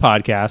to the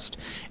podcast,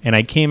 and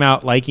I came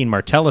out liking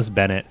Martellus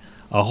Bennett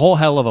a whole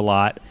hell of a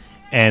lot,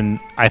 and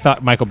I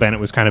thought Michael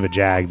Bennett was kind of a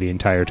jag the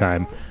entire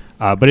time.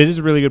 But it is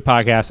a really good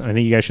podcast, and I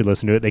think you guys should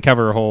listen to it. They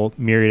cover a whole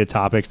myriad of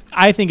topics.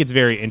 I think it's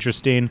very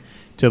interesting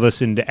to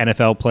listen to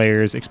NFL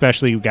players,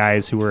 especially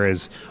guys who are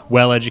as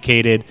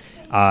well-educated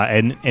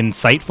and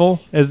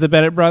insightful as the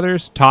Bennett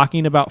brothers,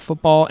 talking about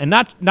football, and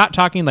not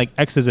talking like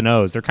X's and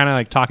O's. They're kind of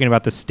like talking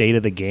about the state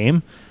of the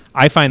game.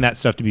 I find that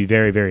stuff to be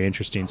very, very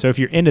interesting. So if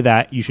you're into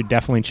that, you should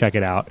definitely check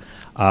it out.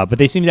 But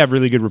they seem to have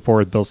really good rapport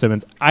with Bill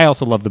Simmons. I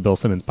also love the Bill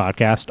Simmons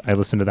podcast. I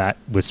listen to that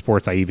with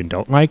sports I even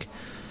don't like.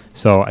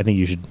 So I think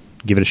you should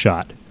give it a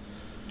shot.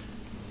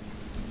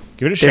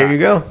 Give it a shot. There you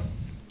go.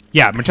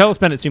 Yeah, Martellus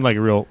Bennett seemed like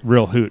a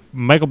real hoot.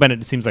 Michael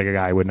Bennett seems like a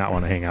guy I would not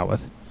want to hang out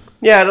with.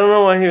 Yeah, I don't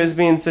know why he was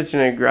being such an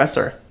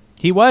aggressor.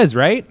 He was,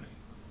 right?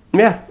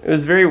 Yeah, it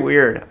was very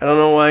weird. I don't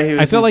know why he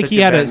was. I felt like such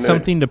he a had bad mood.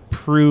 something to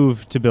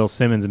prove to Bill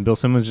Simmons, and Bill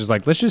Simmons was just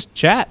like, let's just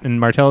chat. And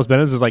Martellus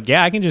Bennett was like,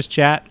 yeah, I can just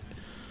chat.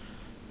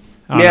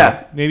 I don't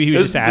know. Maybe he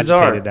was just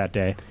bizarre. agitated that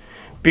day.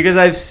 Because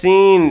I've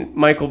seen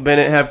Michael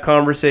Bennett have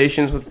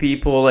conversations with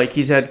people, like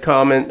he's had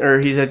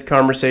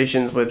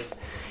conversations with,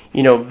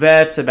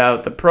 vets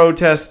about the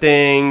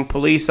protesting,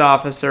 police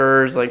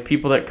officers, like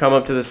people that come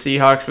up to the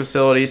Seahawks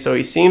facility. So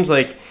he seems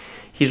like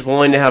he's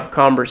willing to have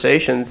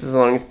conversations as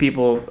long as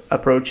people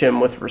approach him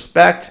with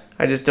respect.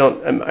 I just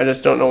don't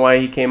know why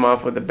he came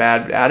off with a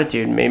bad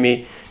attitude.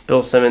 Maybe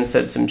Bill Simmons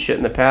said some shit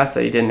in the past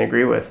that he didn't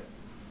agree with.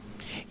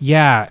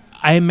 Yeah,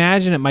 I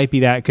imagine it might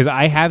be that, because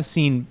I have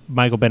seen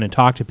Michael Bennett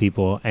talk to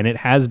people, and it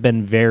has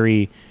been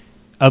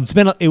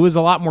it was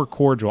a lot more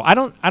cordial. I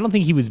don't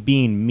think he was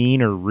being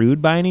mean or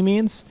rude by any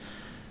means,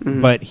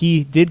 but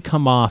he did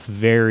come off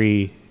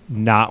very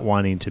not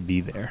wanting to be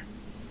there.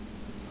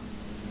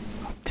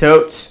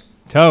 Totes.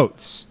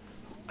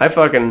 I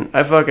fucking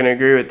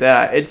agree with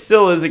that. It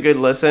still is a good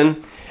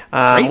listen.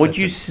 Would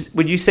you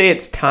say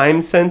it's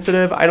time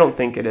sensitive? I don't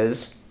think it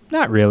is.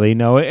 Not really.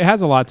 No, it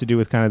has a lot to do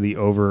with kind of the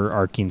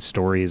overarching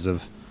stories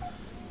of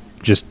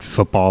just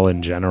football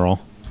in general.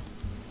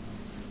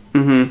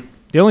 Mm-hmm.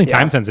 The only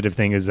time-sensitive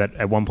thing is that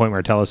at one point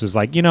Martellus was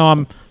like,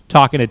 I'm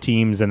talking to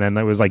teams, and then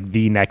it was like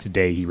the next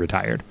day he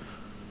retired.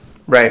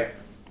 Right.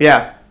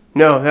 Yeah.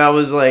 No, that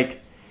was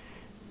like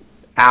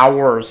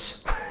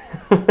hours.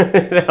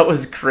 That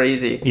was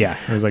crazy. Yeah,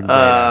 it was like right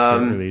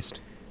after it released.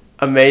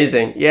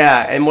 Amazing.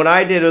 Yeah, and what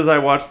I did was I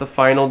watched the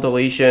final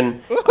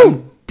deletion.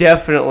 I'm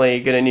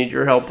definitely going to need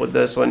your help with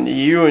this one.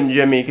 You and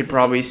Jimmy could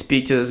probably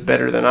speak to this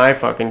better than I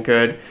fucking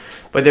could.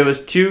 But there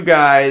was two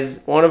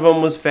guys. One of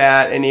them was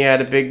fat, and he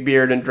had a big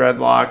beard and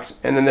dreadlocks.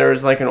 And then there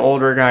was like an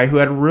older guy who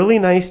had really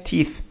nice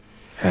teeth.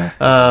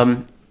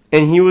 And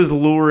he was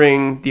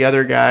luring the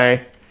other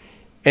guy.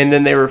 And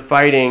then they were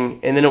fighting,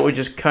 and then it would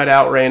just cut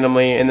out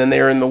randomly. And then they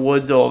were in the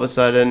woods all of a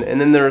sudden.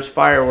 And then there was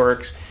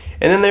fireworks.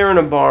 And then they were in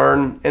a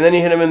barn. And then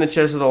he hit him in the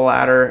chest with a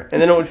ladder.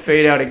 And then it would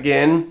fade out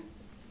again.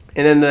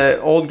 And then the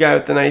old guy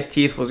with the nice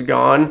teeth was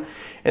gone.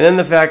 And then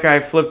the fat guy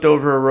flipped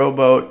over a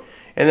rowboat.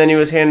 And then he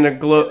was handed a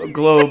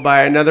globe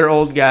by another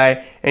old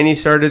guy. And he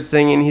started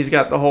singing, He's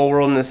Got the Whole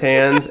World in His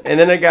Hands. And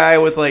then a guy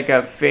with like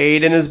a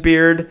fade in his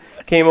beard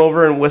came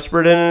over and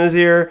whispered in his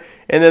ear.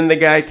 And then the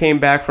guy came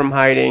back from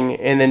hiding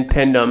and then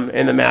pinned him.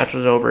 And the match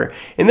was over.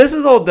 And this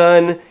is all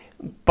done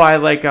by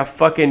like a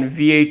fucking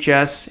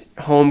VHS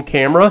home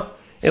camera.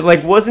 It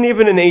like wasn't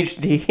even in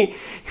HD.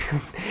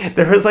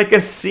 There was like a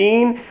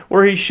scene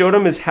where he showed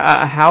him his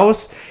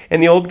house,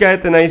 and the old guy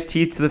with the nice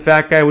teeth to the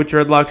fat guy with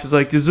dreadlocks was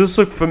like, does this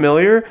look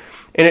familiar?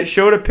 And it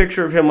showed a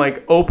picture of him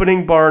like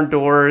opening barn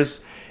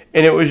doors,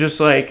 and it was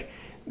just like,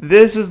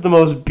 this is the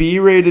most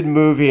B-rated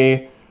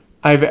movie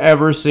I've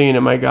ever seen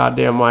in my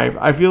goddamn life.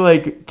 I feel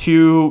like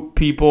two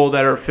people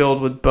that are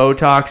filled with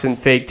Botox and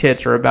fake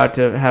tits are about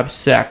to have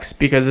sex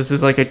because this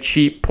is like a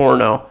cheap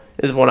porno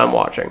is what I'm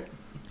watching.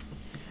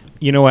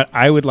 You know what?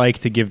 I would like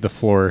to give the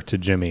floor to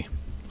Jimmy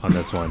on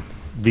this one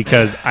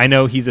because I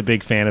know he's a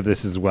big fan of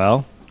this as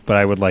well, but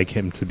I would like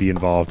him to be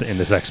involved in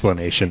this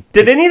explanation.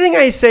 Did anything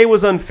I say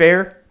was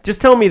unfair? Just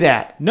tell me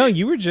that. No,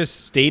 you were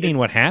just stating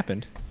what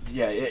happened.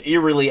 Yeah,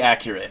 eerily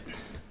accurate.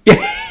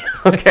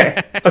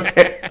 Okay.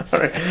 All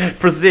right.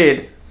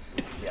 Proceed.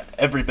 Yeah,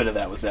 every bit of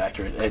that was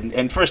accurate.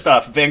 And first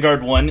off,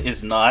 Vanguard 1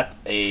 is not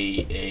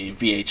a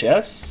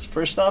VHS,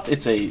 first off.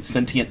 It's a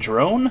sentient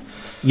drone.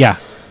 Yeah.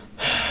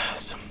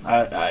 So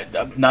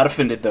I'm not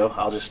offended, though.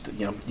 I'll just,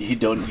 you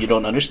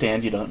don't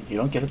understand. You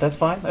don't get it. That's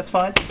fine.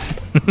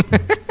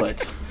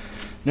 But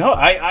no,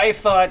 I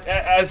thought,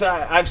 as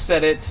I've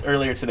said it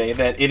earlier today,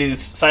 that it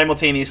is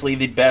simultaneously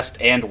the best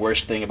and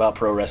worst thing about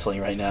pro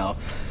wrestling right now.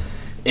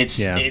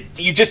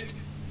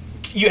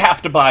 You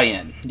have to buy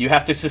in. You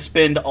have to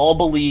suspend all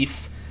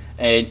belief,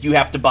 and you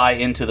have to buy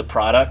into the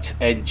product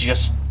and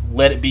just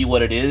let it be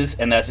what it is,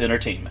 and that's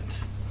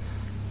entertainment.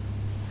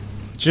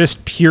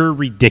 Just pure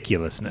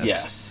ridiculousness.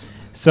 Yes.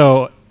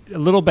 So a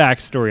little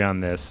backstory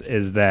on this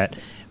is that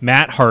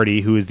Matt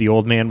Hardy, who is the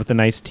old man with the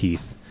nice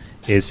teeth,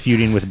 is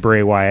feuding with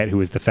Bray Wyatt,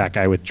 who is the fat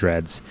guy with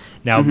dreads.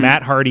 Now,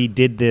 Matt Hardy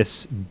did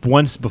this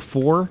once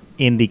before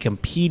in the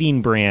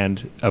competing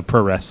brand of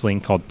pro wrestling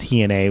called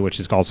TNA, which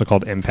is also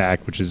called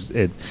Impact, which is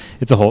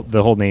the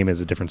whole name is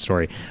a different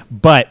story.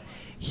 But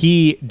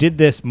he did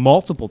this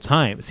multiple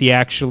times.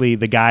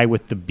 The guy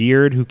with the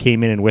beard who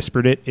came in and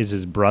whispered it is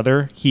his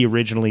brother. He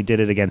originally did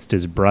it against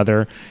his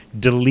brother,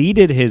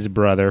 deleted his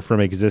brother from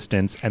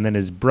existence, and then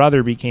his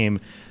brother became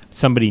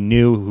somebody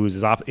new who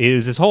was it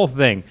was this whole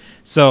thing.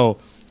 So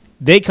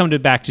they come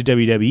back to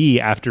WWE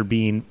after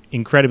being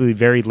incredibly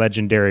very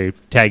legendary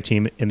tag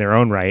team in their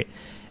own right,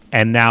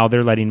 and now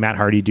they're letting Matt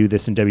Hardy do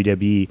this in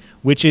WWE,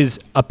 which is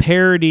a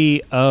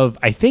parody of,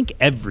 I think,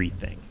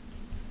 everything.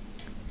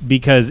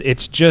 Because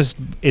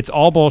it's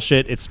all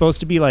bullshit. It's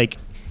supposed to be like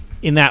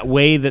in that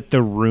way that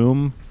The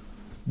Room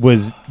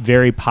was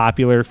very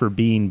popular for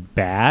being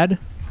bad.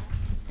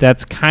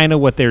 That's kind of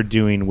what they're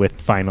doing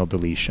with Final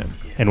Deletion,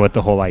 and what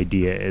the whole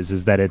idea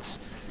is that it's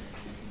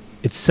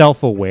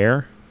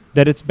self-aware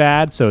that it's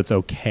bad, so it's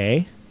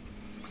okay.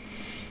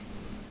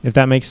 If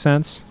that makes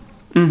sense.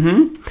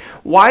 Mm-hmm.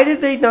 Why did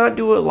they not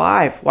do it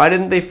live? Why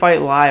didn't they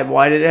fight live?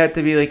 Why did it have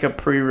to be like a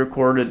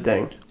pre-recorded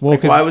thing? Well,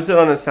 why was it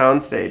on a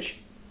soundstage?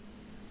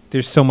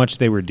 There's so much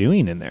they were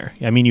doing in there.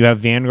 I mean, you have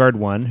Vanguard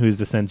 1, who's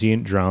the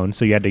sentient drone,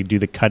 so you had to do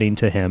the cutting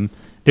to him.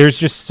 There's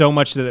just so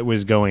much that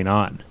was going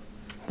on.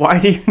 Why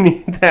do you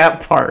need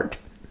that part?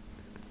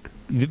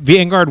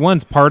 Vanguard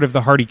 1's part of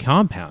the Hardy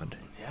compound.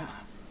 Yeah.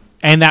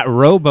 And that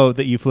rowboat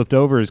that you flipped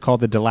over is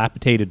called the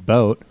Dilapidated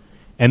Boat.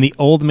 And the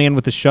old man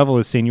with the shovel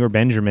is Senor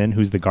Benjamin,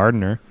 who's the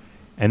gardener.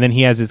 And then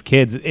he has his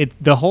kids.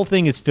 The whole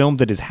thing is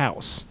filmed at his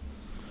house.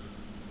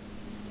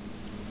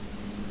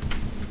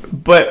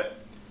 But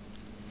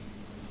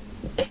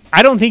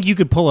I don't think you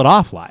could pull it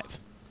off live.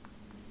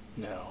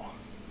 No.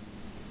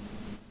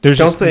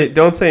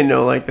 Don't say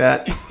no like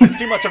that. It's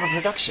too much of a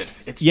production.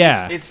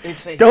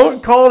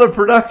 Don't call it a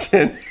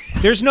production.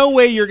 There's no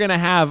way you're going to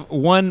have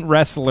one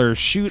wrestler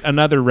shoot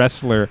another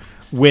wrestler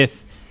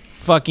with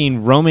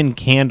fucking Roman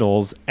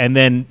candles and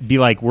then be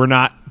like, we're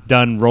not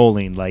done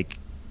rolling. Like,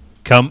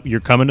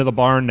 you're coming to the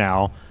barn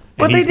now.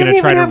 But and he's they going didn't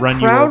to try even to have run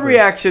you crowd over.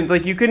 reactions.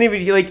 Like, you couldn't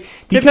even, like...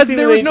 Because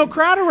there was no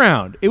crowd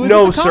around. It was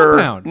no, the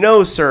compound.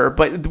 No, sir.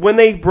 But when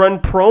they run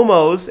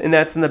promos and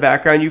that's in the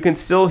background, you can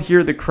still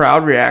hear the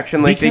crowd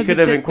reaction. Like, because they could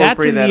have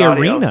incorporated that audio. That's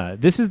in the arena.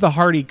 This is the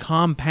Hardy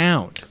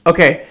compound.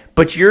 Okay,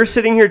 but you're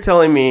sitting here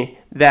telling me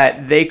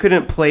that they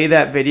couldn't play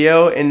that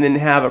video and then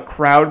have a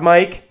crowd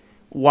mic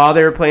while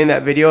they were playing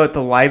that video at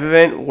the live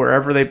event,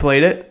 wherever they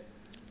played it?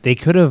 They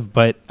could have,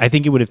 but I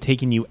think it would have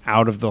taken you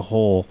out of the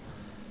whole...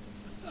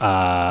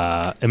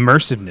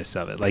 immersiveness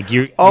of it. Like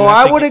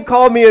I wouldn't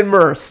call me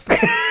immersed.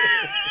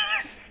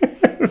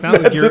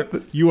 Sounds like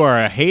you are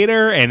a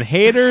hater, and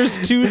haters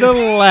to the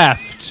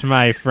left,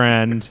 my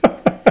friend.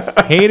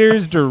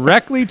 Haters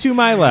directly to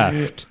my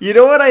left. You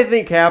know what I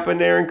think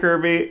happened, Aaron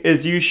Kirby,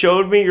 is you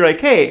showed me, you're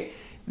like, hey,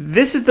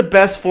 this is the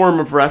best form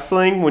of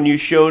wrestling. When you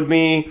showed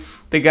me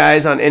the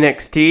guys on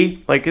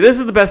NXT, like, this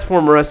is the best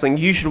form of wrestling.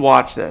 You should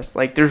watch this.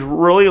 Like, there's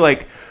really,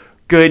 like,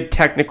 good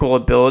technical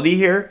ability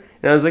here.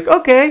 And I was like,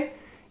 okay.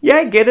 Yeah,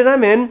 I get it,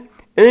 I'm in. And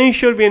then he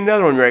showed me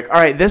another one. You're like,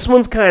 all right, this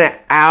one's kind of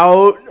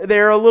out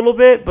there a little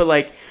bit, but,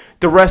 like,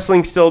 the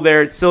wrestling's still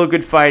there. It's still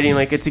good fighting.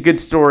 Like, it's a good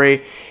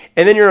story.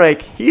 And then you're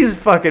like, he's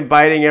fucking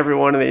biting every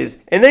one of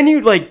these. And then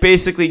you, like,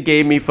 basically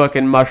gave me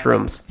fucking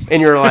mushrooms.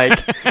 And you're like,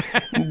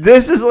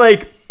 this is,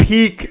 like,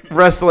 peak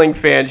wrestling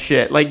fan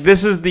shit. Like,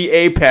 this is the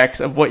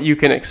apex of what you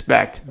can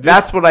expect.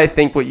 That's what I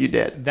think what you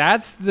did.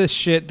 That's the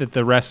shit that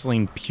the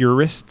wrestling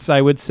purists,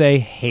 I would say,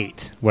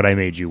 hate what I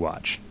made you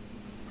watch.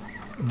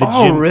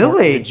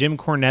 Really? The Jim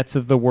Cornettes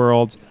of the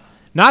world.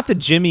 Not the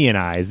Jimmy and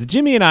I's. The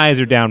Jimmy and I's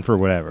are down for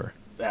whatever.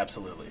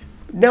 Absolutely.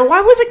 Now,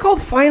 why was it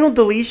called Final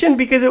Deletion?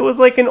 Because it was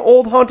like an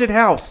old haunted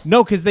house.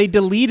 No, because they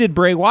deleted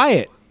Bray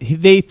Wyatt.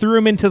 They threw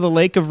him into the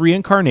lake of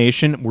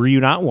reincarnation. Were you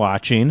not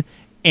watching?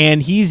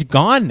 And he's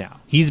gone now.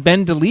 He's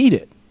been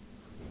deleted.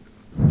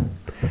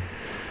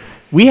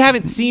 We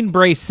haven't seen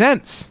Bray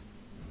since.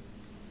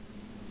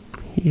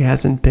 He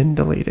hasn't been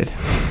deleted.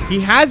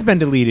 He has been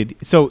deleted.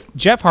 So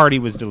Jeff Hardy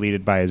was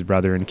deleted by his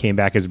brother and came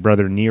back as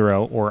Brother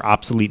Nero or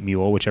Obsolete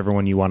Mule, whichever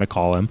one you want to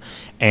call him.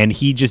 And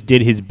he just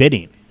did his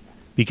bidding.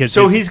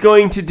 So he's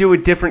going to do a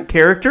different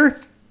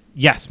character?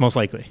 Yes, most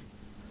likely.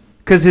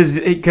 Because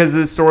the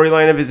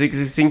storyline of his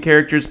existing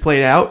characters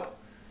played out?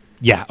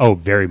 Yeah. Oh,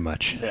 very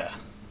much. Yeah.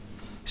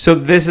 So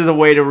this is a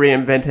way to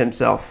reinvent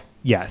himself.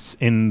 Yes,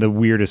 in the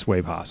weirdest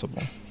way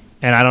possible.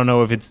 And I don't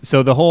know if it's...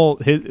 So the whole...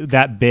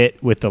 that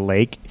bit with the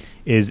lake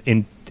is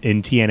in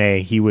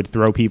TNA, he would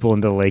throw people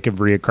into the lake of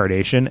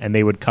reincarnation and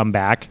they would come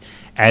back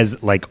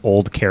as like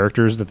old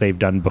characters that they've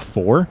done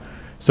before.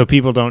 So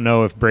people don't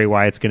know if Bray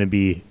Wyatt's going to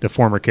be the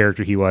former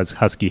character he was,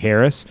 Husky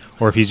Harris,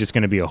 or if he's just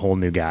going to be a whole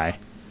new guy.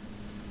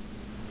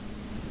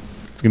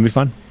 It's going to be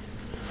fun.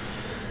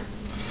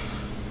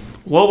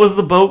 What was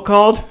the boat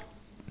called?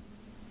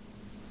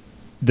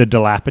 The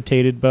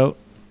dilapidated boat.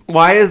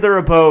 Why is there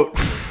a boat?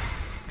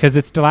 Because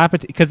it's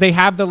dilapidated. Because they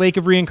have the Lake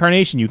of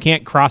Reincarnation. You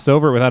can't cross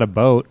over it without a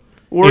boat.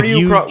 What are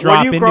you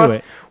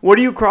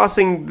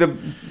crossing the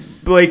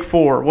lake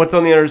for? What's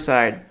on the other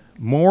side?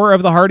 More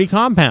of the Hardy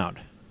compound.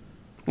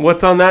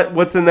 What's on that?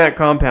 What's in that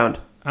compound?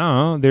 I don't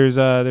know. There's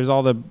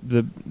all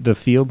the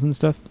fields and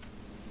stuff.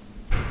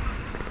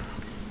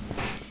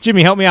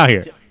 Jimmy, help me out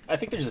here. I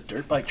think there's a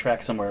dirt bike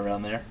track somewhere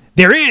around there.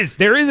 There is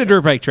a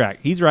dirt bike track.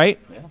 He's right.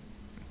 Yeah.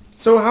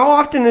 So how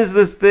often is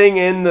this thing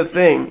in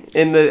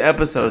the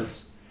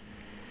episodes?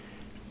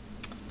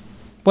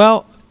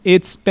 Well,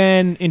 it's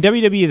been in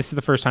WWE. This is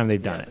the first time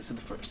they've done it. This is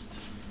the first.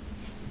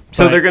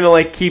 So they're gonna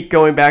like keep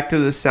going back to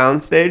the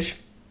sound stage?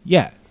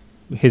 Yeah,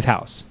 his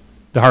house,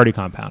 the Hardy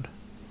compound.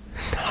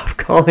 Stop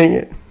calling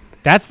it.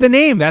 That's the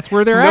name. That's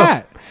where they're No,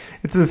 at.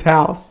 It's his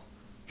house.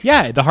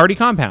 Yeah, the Hardy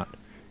compound.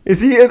 Is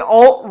he an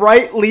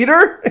alt-right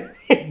leader?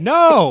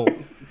 No,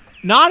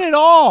 not at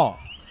all.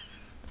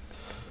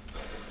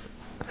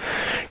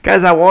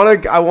 Guys, I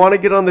want to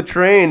get on the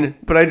train,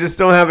 but I just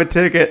don't have a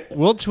ticket.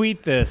 We'll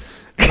tweet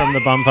this from the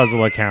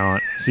Bumfuzzle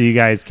account so you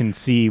guys can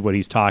see what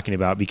he's talking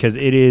about, because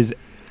it is,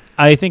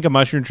 I think a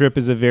mushroom trip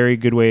is a very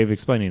good way of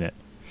explaining it.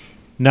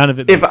 None of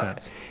it makes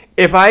sense.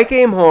 If I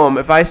came home,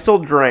 if I still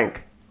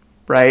drank,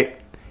 right,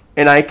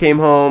 and I came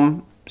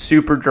home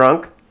super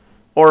drunk,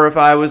 or if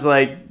I was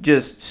like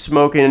just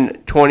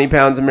smoking 20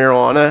 pounds of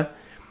marijuana,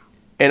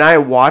 and I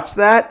watched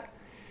that,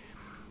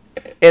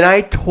 and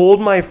I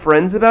told my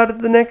friends about it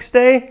the next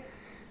day,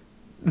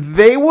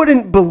 they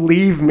wouldn't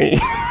believe me.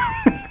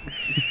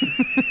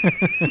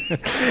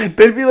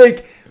 They'd be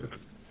like,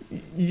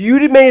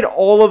 "You made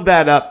all of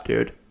that up,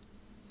 dude."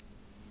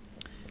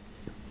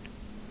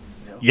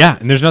 Yeah,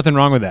 and there's nothing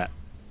wrong with that.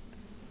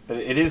 But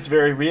it is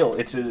very real.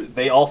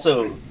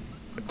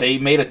 They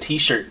made a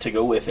T-shirt to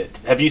go with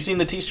it. Have you seen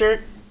the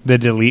T-shirt? The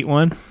delete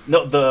one?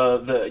 No,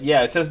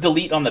 it says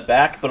delete on the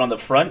back, but on the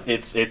front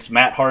it's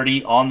Matt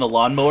Hardy on the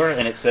lawnmower,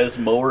 and it says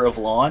mower of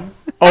lawn.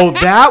 Oh,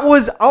 that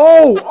was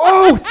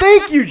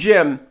thank you,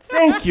 Jim.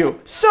 Thank you.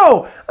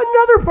 So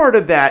another part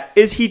of that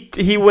is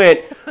he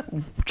went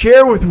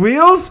chair with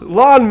wheels,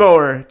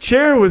 lawnmower,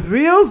 chair with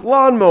wheels,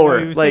 lawnmower.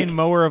 He was saying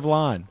mower of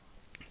lawn.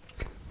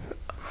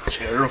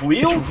 Chair of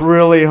wheels. It's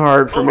really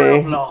hard for mower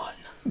of me lawn.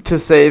 to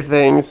say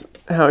things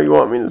how you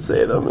want me to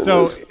say them.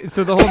 So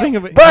the whole thing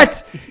of it.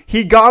 But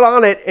he got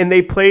on it and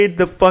they played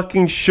the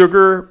fucking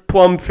Sugar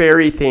Plum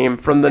Fairy theme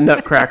from the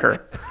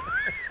Nutcracker.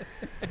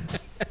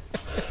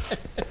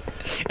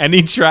 And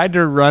he tried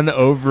to run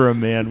over a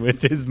man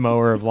with his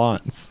mower of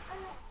lawns.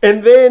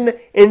 And then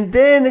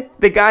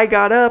the guy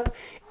got up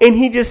and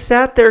he just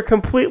sat there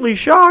completely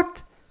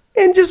shocked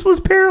and just was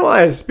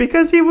paralyzed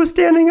because he was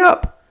standing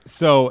up.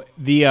 So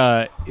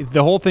the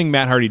whole thing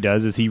Matt Hardy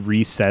does is he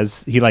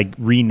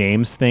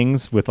renames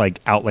things with like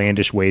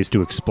outlandish ways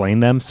to explain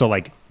them. So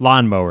like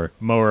lawnmower,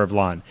 mower of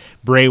lawn.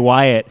 Bray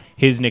Wyatt,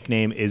 his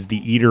nickname is the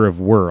Eater of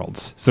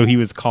Worlds. So he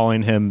was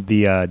calling him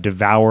the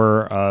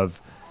Devourer of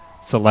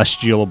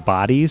Celestial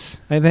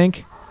Bodies, I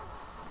think.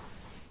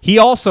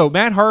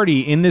 Matt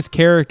Hardy in this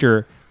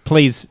character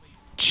plays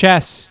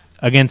chess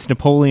against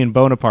Napoleon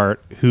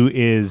Bonaparte, who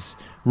is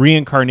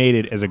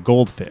reincarnated as a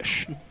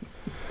goldfish.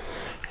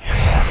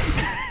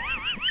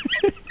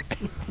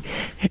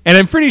 And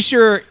I'm pretty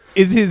sure,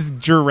 is his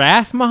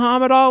giraffe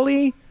Muhammad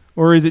Ali?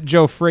 Or is it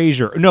Joe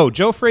Frazier? No,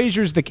 Joe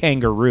Frazier's the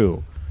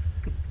kangaroo.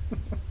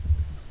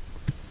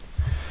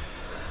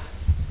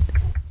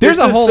 There's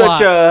a whole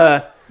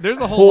lot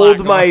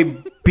hold my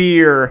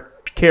beer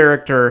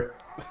character.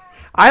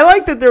 I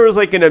like that there was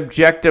like an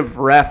objective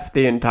ref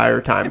the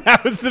entire time.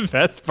 That was the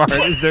best part,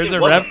 is there's a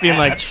ref being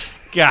like,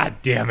 God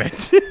damn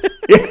it.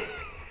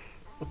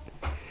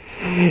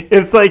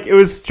 It's like it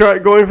was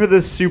going for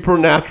this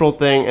supernatural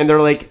thing, and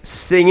they're like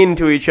singing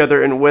to each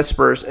other in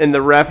whispers, and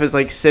the ref is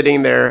like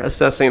sitting there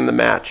assessing the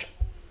match.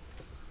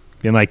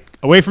 being like,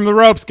 away from the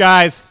ropes,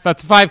 guys.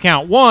 That's a 5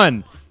 count.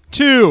 1,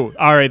 2.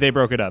 All right, they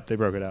broke it up.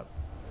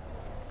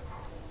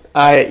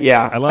 I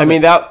love mean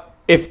it. that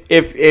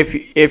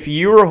if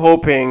you were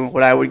hoping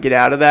what I would get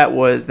out of that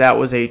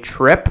was a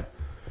trip,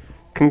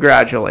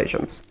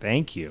 congratulations.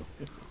 Thank you.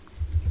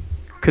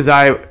 Because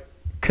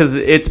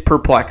it's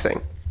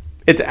perplexing.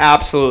 It's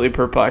absolutely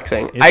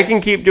perplexing. I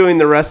can keep doing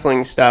the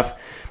wrestling stuff,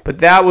 but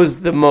that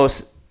was the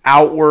most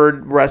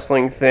outward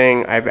wrestling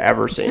thing I've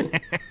ever seen.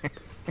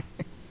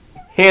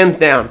 Hands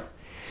down.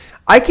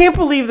 I can't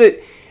believe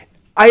that.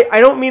 I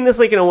don't mean this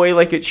like in a way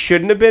like it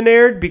shouldn't have been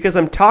aired because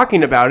I'm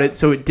talking about it,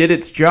 so it did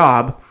its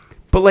job.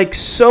 But like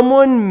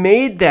someone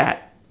made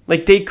that.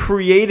 Like they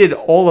created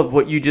all of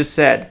what you just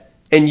said.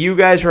 And you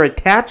guys are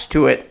attached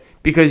to it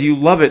because you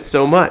love it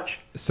so much.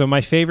 So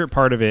my favorite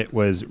part of it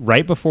was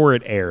right before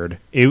it aired,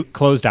 it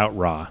closed out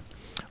Raw.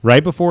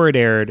 Right before it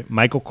aired,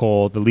 Michael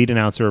Cole, the lead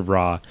announcer of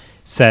Raw,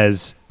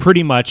 says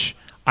pretty much,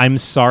 I'm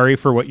sorry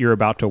for what you're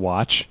about to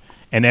watch.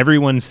 And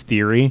everyone's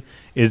theory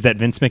is that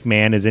Vince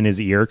McMahon is in his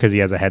ear because he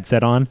has a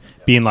headset on,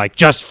 being like,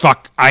 just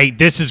fuck,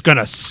 this is going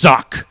to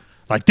suck.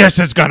 Like, this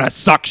is going to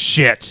suck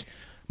shit.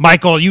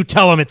 Michael, you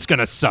tell him it's going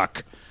to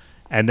suck.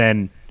 And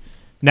then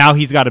now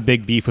he's got a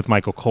big beef with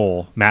Michael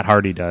Cole. Matt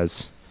Hardy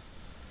does.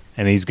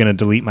 And he's going to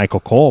delete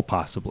Michael Cole,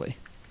 possibly.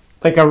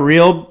 Like a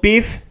real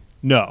beef?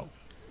 No.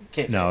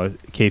 Kayfabe. No,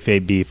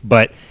 kayfabe beef.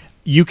 But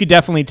you could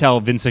definitely tell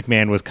Vince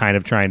McMahon was kind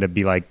of trying to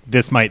be like,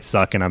 this might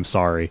suck and I'm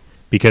sorry.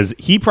 Because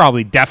he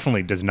probably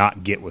definitely does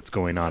not get what's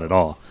going on at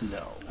all.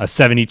 No. A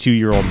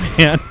 72-year-old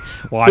man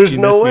watching There's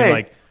no this way. being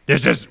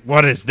like,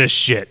 what is this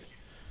shit?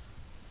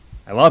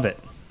 I love it.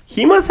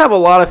 He must have a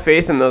lot of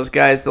faith in those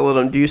guys to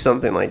let him do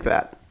something like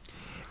that.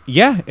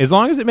 Yeah, as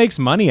long as it makes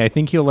money, I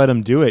think he'll let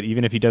him do it,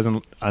 even if he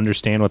doesn't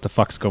understand what the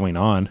fuck's going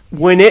on.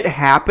 When it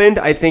happened,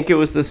 I think it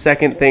was the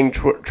second thing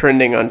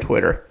trending on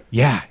Twitter.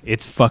 Yeah,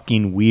 it's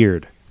fucking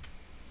weird.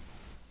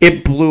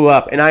 It blew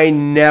up, and I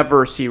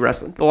never see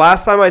wrestling. The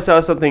last time I saw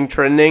something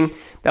trending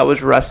that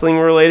was wrestling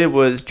related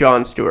was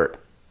Jon Stewart.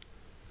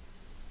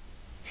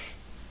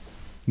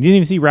 You didn't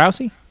even see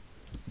Rousey?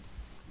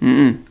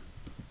 Mm-mm.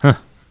 Huh.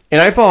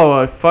 And I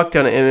follow a fuck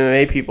ton of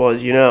MMA people,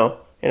 as you know,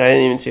 and I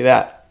didn't even see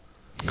that.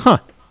 Huh.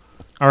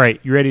 All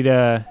right, you ready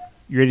to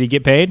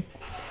get paid?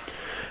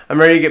 I'm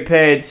ready to get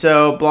paid.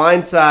 So,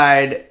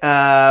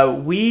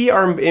 Blindside, we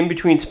are in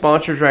between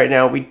sponsors right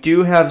now. We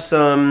do have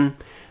some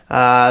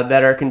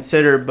that are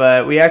considered,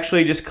 but we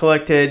actually just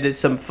collected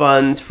some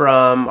funds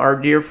from our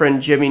dear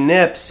friend Jimmy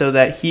Nips so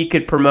that he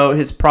could promote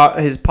his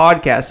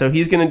podcast. So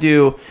he's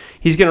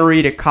gonna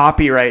read a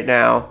copy right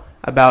now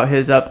about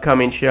his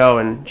upcoming show.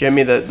 And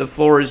Jimmy, the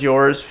floor is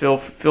yours. Feel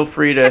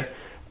free to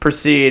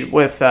proceed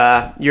with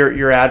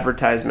your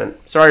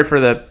advertisement. Sorry for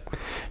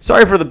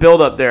the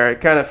build up there. I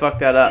kind of fucked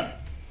that up.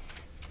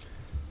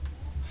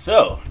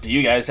 So, do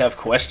you guys have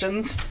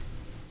questions?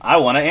 I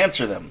want to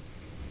answer them.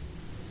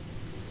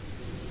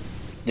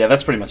 Yeah,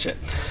 that's pretty much it.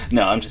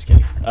 No, I'm just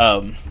kidding.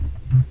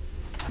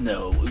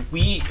 No,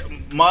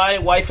 my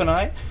wife and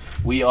I,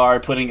 we are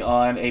putting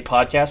on a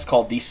podcast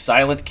called The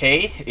Silent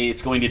K.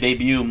 It's going to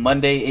debut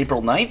Monday,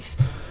 April 9th,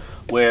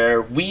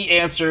 where we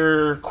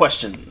answer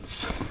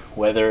questions.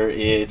 Whether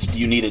it's, do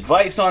you need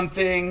advice on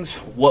things?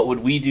 What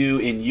would we do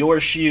in your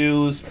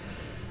shoes?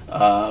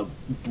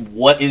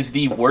 What is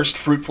the worst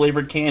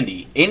fruit-flavored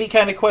candy? Any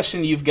kind of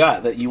question you've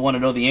got that you want to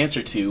know the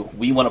answer to,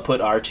 we want to put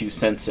our 2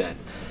 cents in.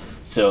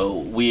 So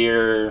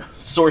we're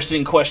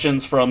sourcing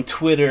questions from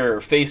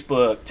Twitter,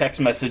 Facebook, text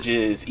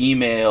messages,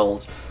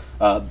 emails,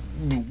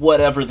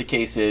 whatever the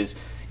case is.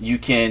 You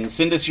can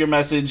send us your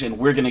message and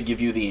we're going to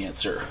give you the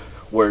answer.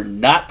 We're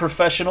not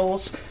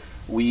professionals.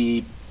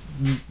 We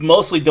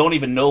mostly don't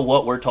even know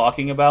what we're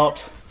talking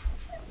about,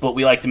 but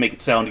we like to make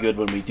it sound good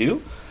when we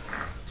do.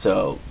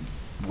 So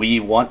we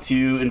want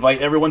to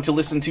invite everyone to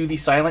listen to the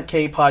Silent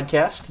K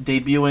podcast,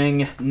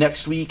 debuting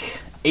next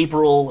week,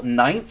 April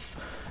 9th.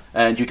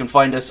 And you can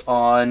find us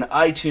on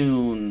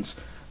iTunes,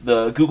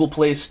 the Google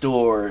Play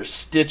Store,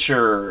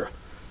 Stitcher.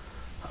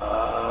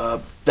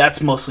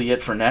 That's mostly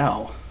it for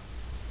now.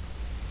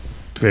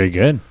 Very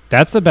good.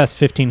 That's the best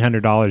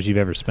 $1,500 you've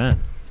ever spent.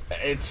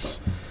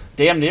 It's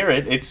damn near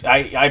it.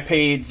 I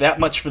paid that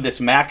much for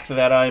this Mac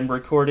that I'm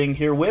recording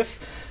here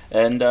with,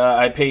 and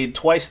I paid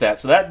twice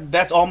that. So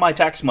that's all my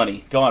tax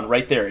money gone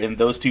right there in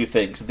those 2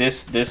 things.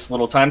 This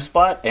little time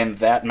spot and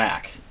that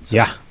Mac. So.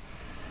 Yeah.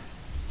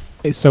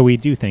 So we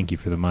do thank you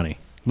for the money.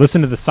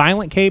 Listen to the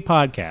Silent K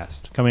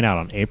podcast coming out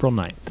on April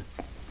 9th.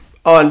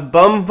 On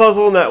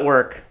Bumfuzzle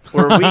Network,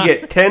 where we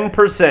get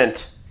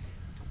 10%.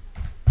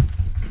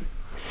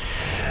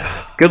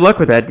 Good luck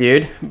with that,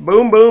 dude.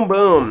 Boom, boom,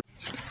 boom.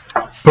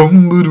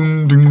 Boom,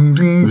 boom, doom,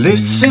 doom.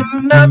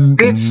 Listen up,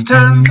 it's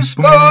time for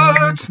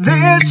sports.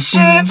 This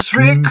shit's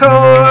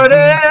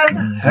recorded.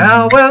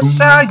 How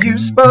else are you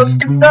supposed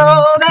to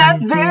know that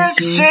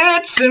this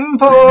shit's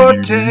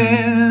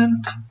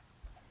important?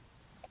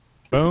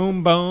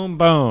 Boom, boom,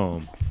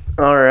 boom.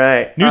 All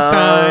right. News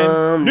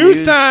time.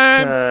 News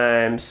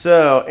time.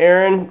 So,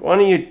 Aaron, why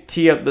don't you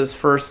tee up this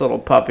first little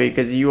puppy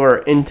because you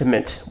are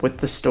intimate with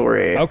the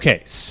story.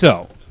 Okay,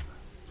 so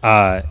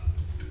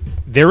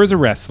there was a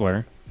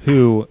wrestler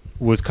who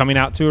was coming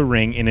out to a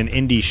ring in an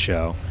indie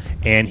show,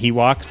 and he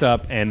walks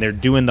up, and they're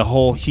doing the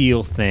whole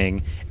heel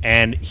thing,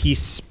 and he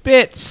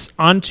spits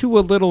onto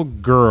a little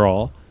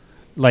girl,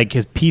 like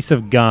his piece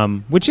of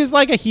gum, which is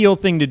like a heel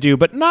thing to do,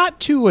 but not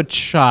to a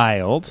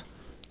child.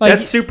 Like,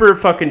 That's super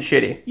fucking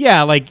shitty.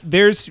 yeah, like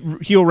there's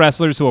heel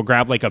wrestlers who will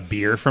grab like a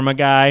beer from a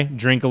guy,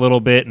 drink a little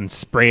bit, and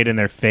spray it in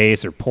their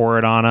face or pour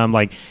it on them.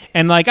 Like,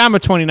 and like I'm a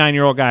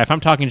 29-year-old guy. If I'm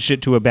talking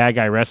shit to a bad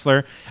guy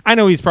wrestler, I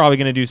know he's probably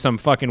gonna do some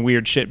fucking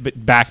weird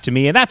shit back to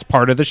me, and that's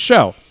part of the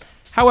show.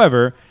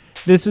 However,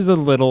 this is a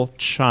little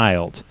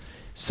child,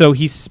 so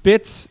he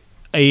spits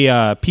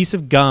a piece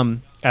of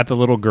gum at the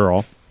little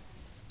girl,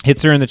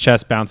 hits her in the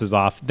chest, bounces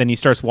off. Then he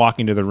starts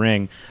walking to the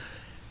ring.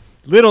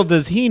 Little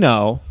does he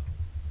know,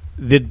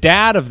 the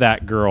dad of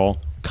that girl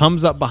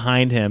comes up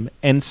behind him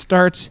and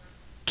starts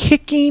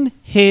kicking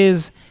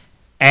his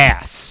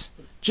ass.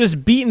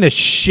 Just beating the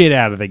shit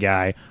out of the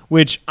guy,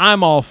 which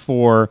I'm all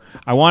for.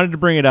 I wanted to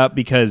bring it up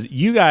because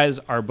you guys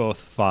are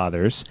both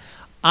fathers.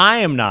 I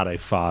am not a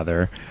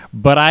father,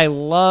 but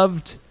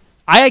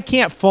I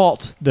can't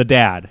fault the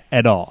dad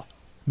at all.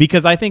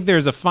 Because I think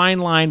there's a fine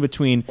line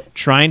between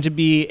trying to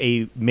be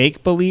a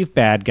make-believe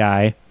bad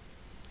guy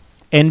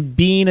and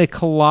being a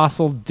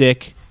colossal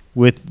dick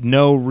with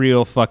no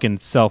real fucking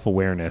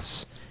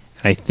self-awareness.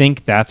 And I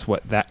think that's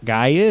what that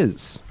guy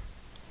is.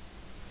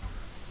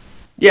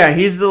 Yeah,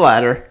 he's the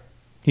latter.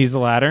 He's the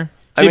latter?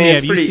 I Jimmy, mean, it's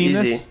have you pretty seen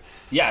easy. this?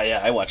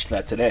 Yeah, I watched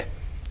that today.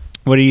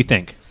 What do you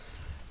think?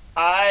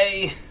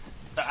 I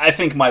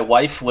think my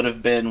wife would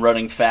have been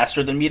running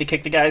faster than me to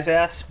kick the guy's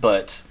ass,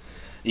 but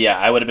yeah,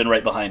 I would have been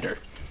right behind her.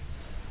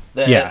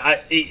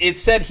 It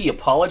said he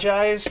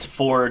apologized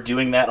for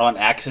doing that on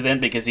accident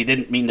because he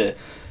didn't mean to,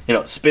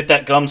 spit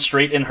that gum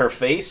straight in her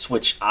face,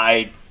 which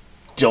I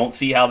don't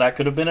see how that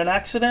could have been an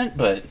accident,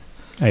 but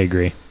I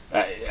agree.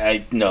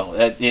 I know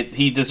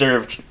he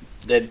deserved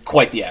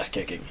quite the ass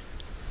kicking.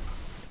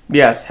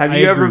 Yes. Have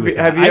you ever seen,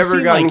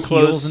 gotten like,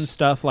 close heels and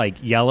stuff like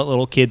yell at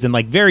little kids in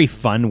like very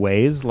fun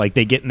ways? Like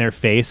they get in their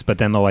face, but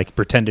then they'll like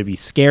pretend to be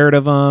scared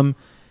of them,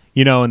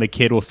 and the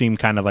kid will seem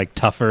kind of like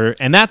tougher,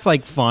 and that's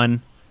like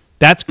fun.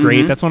 That's great.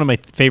 Mm-hmm. That's one of my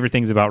favorite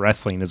things about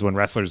wrestling is when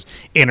wrestlers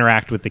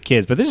interact with the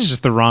kids. But this is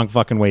just the wrong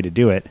fucking way to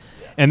do it.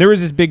 Yeah. And there was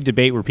this big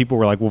debate where people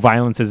were like, well,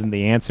 violence isn't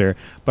the answer.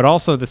 But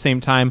also at the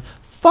same time,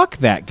 fuck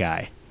that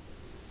guy.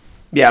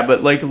 Yeah,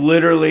 but like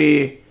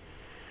literally...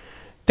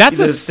 That's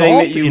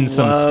assault in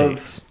some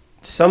states.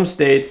 Some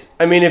states.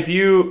 I mean,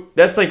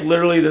 that's like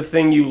literally the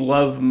thing you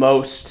love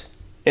most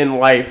in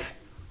life,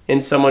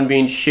 in someone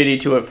being shitty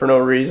to it for no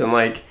reason.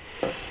 Like...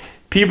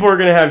 people are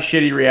going to have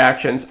shitty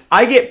reactions.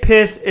 I get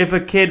pissed if a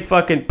kid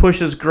fucking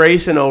pushes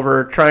Grayson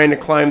over trying to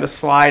climb the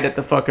slide at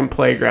the fucking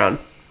playground.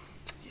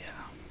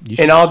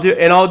 Yeah. And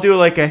I'll do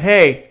like a,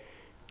 hey,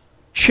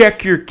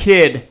 check your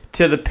kid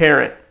to the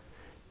parent.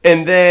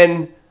 And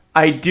then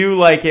I do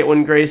like it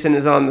when Grayson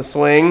is on the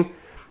swing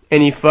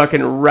and he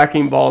fucking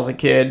wrecking balls a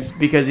kid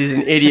because he's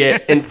an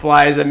idiot and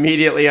flies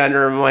immediately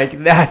under him.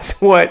 Like,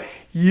 that's what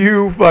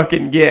you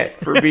fucking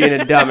get for being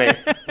a dummy.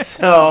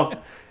 So...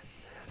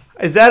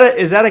 Is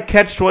that a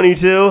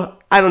catch-22?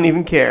 I don't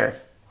even care.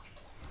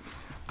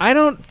 I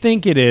don't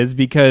think it is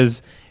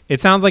because it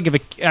sounds like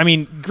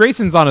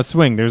Grayson's on a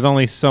swing. There's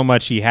only so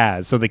much he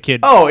has. So the kid.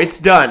 Oh, it's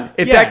done.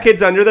 If that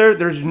kid's under there,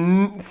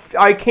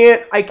 I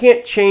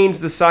can't change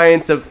the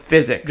science of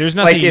physics. There's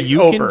nothing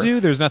can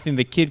do. There's nothing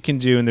the kid can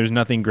do, and there's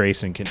nothing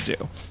Grayson can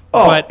do.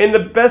 Oh, and the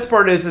best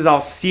part is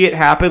I'll see it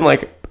happen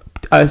like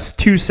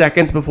 2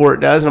 seconds before it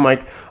does, and I'm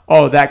like,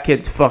 oh, that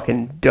kid's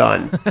fucking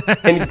done.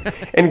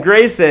 and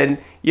Grayson,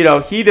 he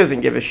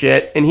doesn't give a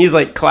shit, and he's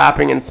like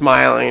clapping and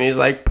smiling, and he's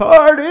like,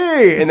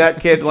 party, and that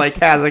kid like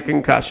has a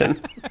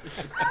concussion.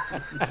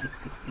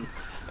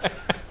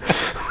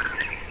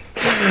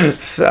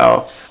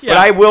 So, yeah. But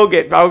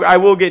I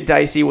will get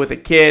dicey with a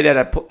kid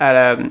at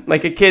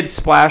a kid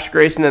splashed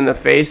Grayson in the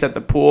face at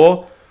the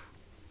pool,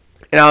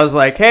 and I was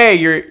like,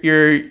 hey,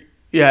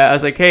 I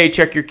was like, hey,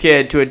 check your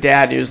kid to a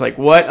dad. And he was like,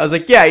 what? I was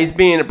like, yeah, he's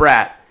being a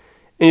brat.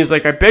 And he was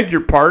like, I beg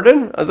your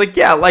pardon? I was like,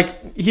 yeah,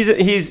 like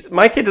he's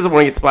my kid doesn't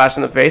want to get splashed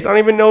in the face. I don't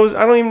even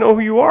know who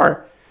you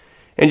are.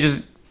 And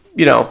just,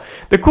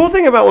 the cool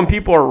thing about when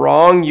people are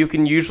wrong, you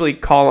can usually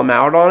call them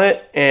out on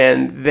it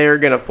and they're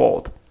going to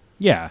fold.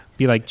 Yeah.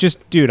 Be like,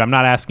 dude, I'm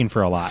not asking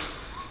for a lot.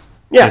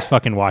 Yeah. Just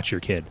fucking watch your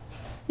kid.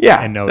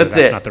 Yeah. And know that's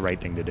not the right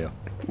thing to do.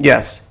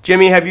 Yes.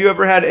 Jimmy, have you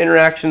ever had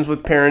interactions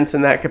with parents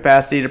in that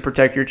capacity to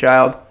protect your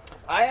child?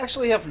 I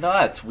actually have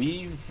not.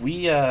 We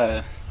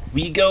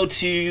go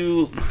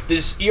to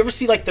this. You ever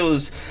see like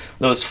those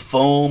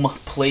foam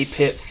play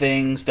pit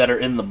things that are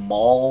in the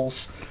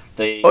malls?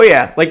 Oh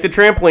yeah, like the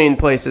trampoline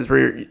places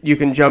where you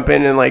can jump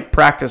in and like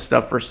practice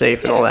stuff for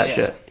safe and all that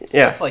shit.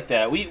 Stuff like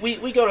that.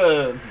 We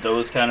go to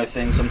those kind of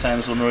things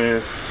sometimes when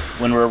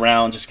we're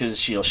around, just because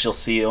she'll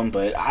see them.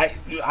 But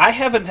I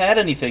haven't had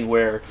anything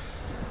where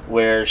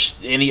where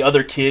any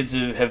other kids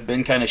who have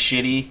been kind of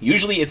shitty,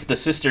 usually it's the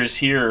sisters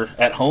here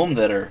at home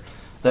that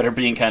are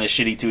being kind of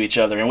shitty to each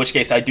other. In which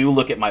case, I do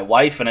look at my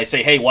wife and I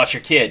say, "Hey, watch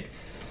your kid,"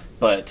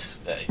 but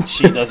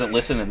she doesn't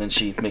listen, and then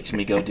she makes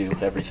me go do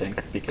everything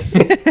because,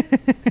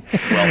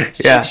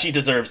 well, she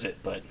deserves it,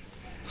 but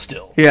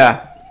still.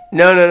 Yeah.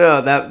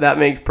 No. That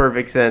makes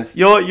perfect sense.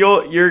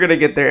 You're gonna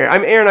get there.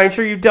 Aaron. I'm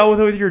sure you've dealt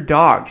with your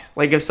dogs.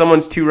 Like if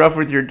someone's too rough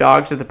with your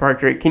dogs at the park,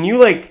 can you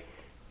like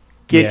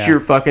get your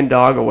fucking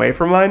dog away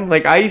from mine?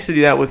 Like I used to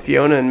do that with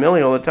Fiona and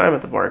Millie all the time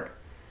at the park.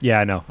 Yeah,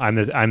 I know.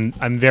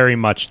 I'm very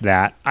much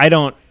that. I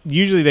don't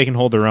usually they can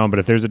hold their own, but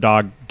if there's a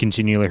dog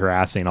continually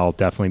harassing, I'll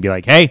definitely be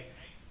like, "Hey,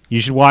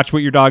 you should watch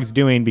what your dog's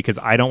doing because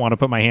I don't want to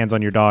put my hands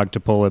on your dog to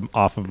pull him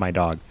off of my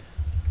dog.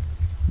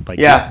 Like,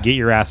 get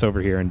your ass over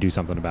here and do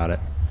something about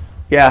it."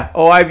 Yeah.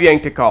 Oh, I've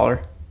yanked a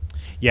collar.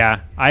 Yeah,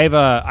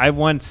 I've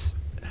once.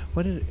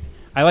 What did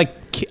I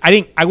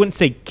wouldn't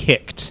say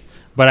kicked,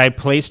 but I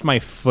placed my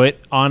foot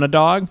on a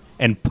dog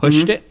and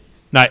pushed it.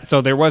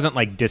 So there wasn't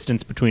like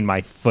distance between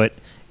my foot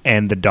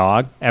and the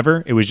dog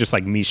ever. It was just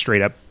like me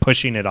straight up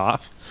pushing it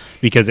off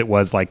because it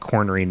was like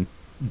cornering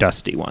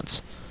Dusty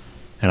once.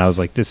 And I was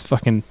like,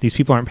 these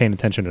people aren't paying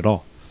attention at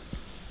all.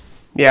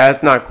 Yeah,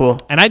 that's not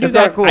cool. And I do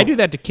that. Cool. I do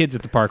that to kids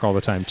at the park all the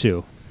time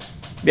too.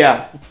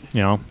 Yeah.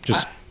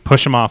 Just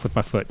push them off with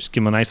my foot. Just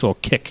give them a nice little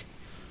kick.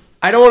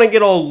 I don't want to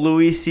get all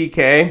Louis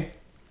C.K.,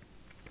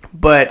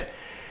 but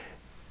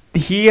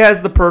he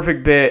has the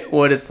perfect bit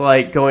what it's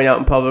like going out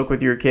in public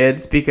with your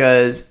kids,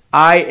 because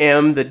I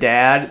am the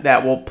dad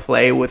that will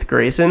play with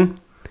Grayson.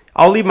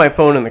 I'll leave my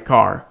phone in the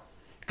car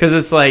because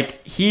it's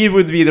like he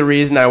would be the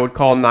reason I would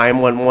call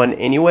 911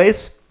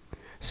 anyways.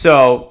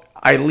 So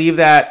I leave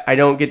that. I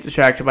don't get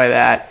distracted by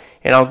that,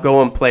 and I'll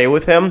go and play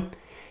with him.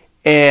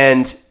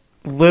 And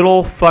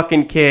little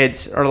fucking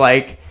kids are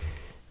like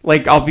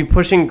I'll be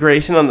pushing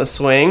Grayson on the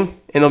swing,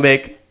 and they'll be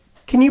like,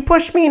 "Can you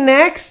push me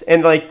next?"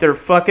 And like their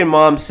fucking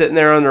mom's sitting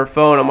there on their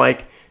phone. I'm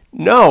like,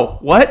 "No,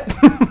 what?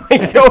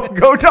 Like,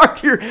 go talk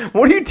to your.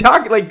 What are you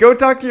talking? Like, go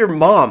talk to your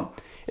mom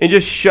and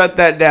just shut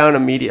that down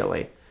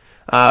immediately."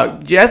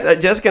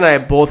 Jessica and I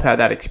have both had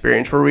that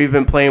experience where we've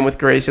been playing with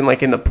Grayson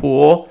like in the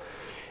pool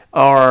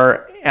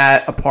or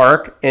at a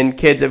park, and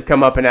kids have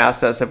come up and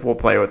asked us if we'll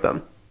play with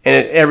them,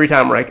 and every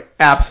time we're like,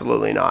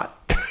 "Absolutely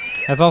not."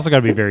 That's also got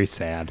to be very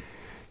sad.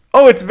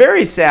 Oh, it's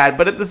very sad,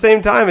 but at the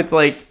same time, it's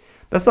like,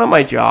 that's not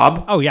my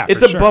job. Oh, yeah,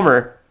 it's a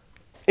bummer.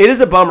 It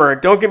is a bummer.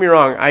 Don't get me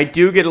wrong. I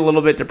do get a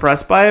little bit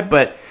depressed by it,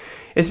 but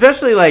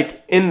especially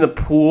like in the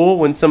pool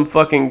when some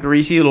fucking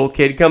greasy little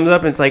kid comes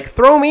up and it's like,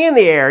 "Throw me in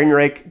the air," and you're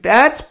like,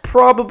 that's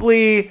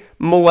probably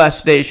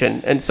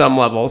molestation at some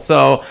level.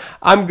 So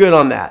I'm good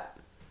on that.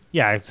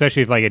 Yeah,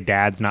 especially if like a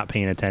dad's not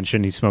paying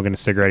attention. He's smoking a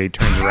cigarette. He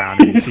turns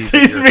around and he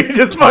sees me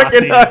just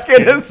fucking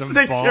knocking a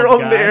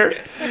 6-year-old in the air.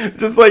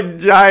 Just like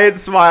giant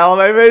smile on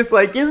my face.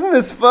 Like, "Isn't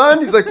this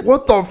fun?" He's like,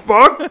 "What the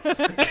fuck?"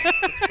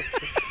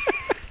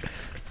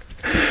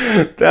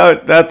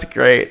 That's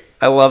great.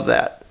 I love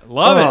that.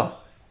 Love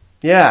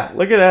it. Yeah,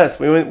 look at us.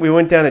 We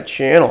went down a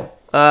channel.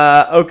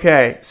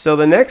 Okay, so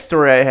the next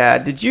story I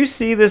had. Did you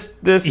see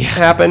this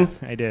happen?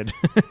 I did.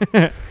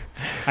 I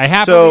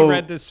happily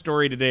read this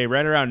story today,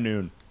 right around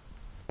noon.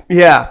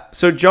 Yeah,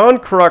 so John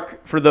Kruk,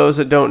 for those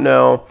that don't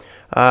know,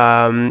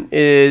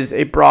 is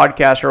a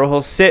broadcaster.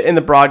 He'll sit in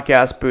the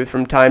broadcast booth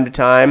from time to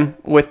time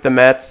with the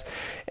Mets,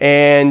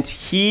 and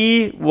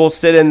he will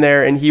sit in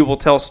there and he will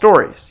tell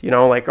stories,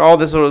 like, "Oh,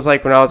 this is what it was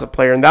like when I was a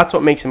player," and that's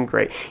what makes him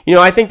great.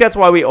 I think that's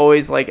why we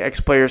always like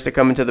ex-players to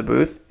come into the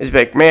booth, is be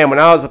like, "Man, when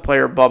I was a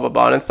player, blah, blah,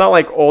 blah," and it's not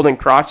like old and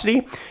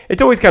crotchety.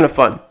 It's always kind of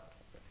fun.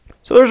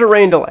 So there's a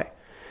rain delay.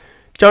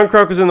 John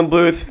Kruk was in the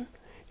booth,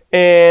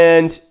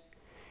 and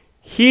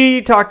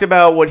he talked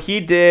about what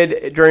he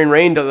did during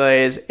rain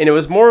delays, and it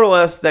was more or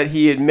less that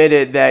he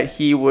admitted that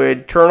he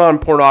would turn on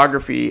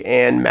pornography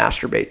and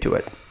masturbate to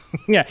it.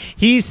 Yeah,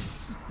 he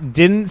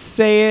didn't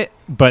say it,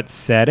 but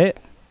said it.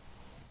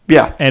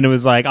 Yeah. And it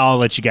was like, "I'll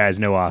let you guys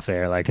know off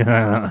air." Like,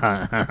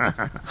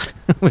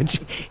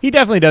 which he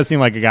definitely does seem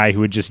like a guy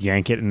who would just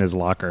yank it in his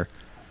locker.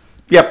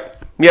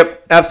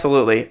 Yep,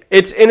 absolutely.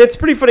 It's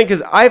pretty funny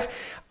because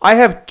I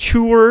have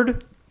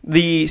toured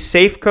the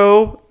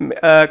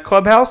Safeco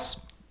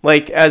clubhouse,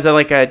 like as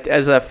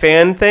a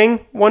fan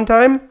thing one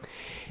time.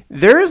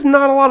 There is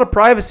not a lot of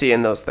privacy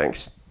in those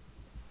things.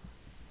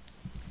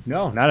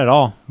 No, not at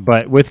all.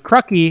 But with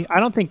Crucky, I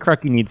don't think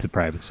Crucky needs the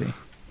privacy.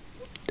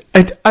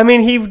 I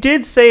mean, he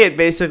did say it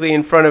basically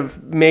in front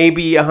of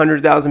maybe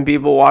 100,000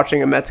 people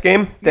watching a Mets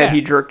game that he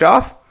jerked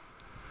off.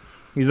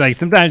 He's like,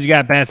 "Sometimes you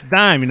got to pass the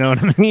time, you know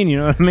what I mean? You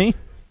know what I mean?"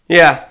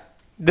 Yeah.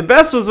 The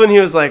best was when he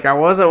was like, "I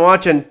wasn't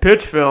watching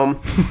pitch film."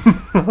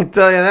 I'll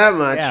tell you that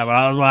much. Yeah, but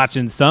I was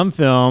watching some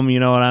film, you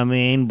know what I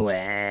mean?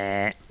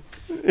 Blah.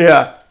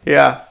 Yeah.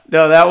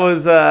 No, that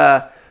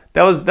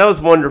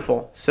was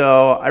wonderful.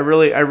 So I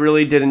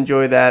really did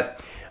enjoy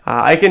that.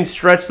 I can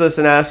stretch this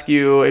and ask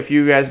you if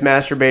you guys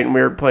masturbate in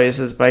weird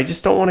places, but I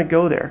just don't want to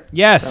go there.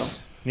 Yes.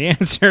 So. The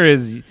answer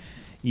is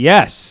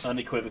yes.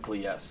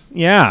 Unequivocally yes.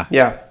 Yeah.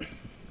 Yeah.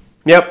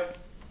 Yep.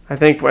 I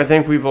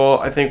think we've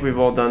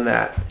all done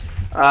that.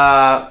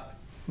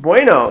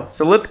 Bueno.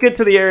 So let's get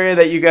to the area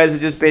that you guys have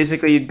just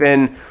basically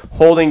been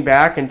holding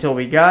back until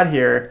we got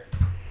here.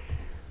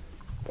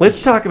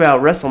 Let's talk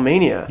about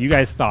WrestleMania. You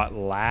guys thought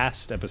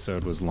last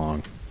episode was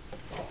long.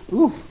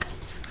 Ooh.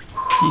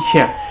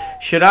 Yeah.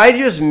 Should I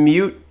just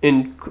mute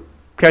and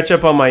catch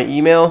up on my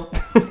email?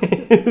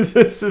 Is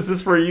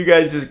this where you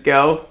guys just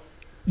go?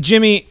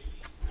 Jimmy,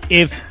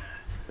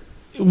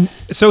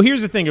 so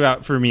here's the thing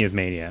for me with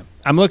Mania.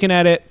 I'm looking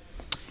at it,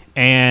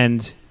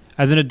 and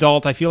as an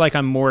adult, I feel like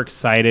I'm more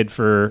excited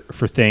for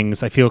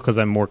things. I feel because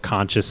I'm more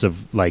conscious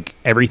of like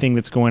everything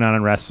that's going on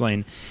in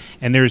wrestling.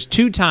 And there's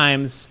 2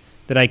 times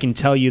that I can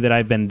tell you that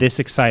I've been this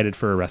excited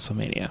for a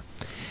WrestleMania.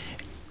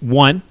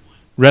 1,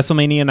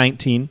 WrestleMania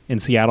 19 in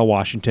Seattle,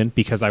 Washington,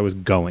 because I was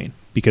going.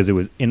 Because it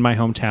was in my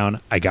hometown,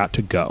 I got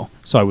to go.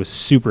 So I was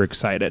super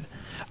excited.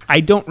 I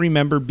don't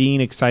remember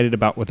being excited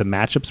about what the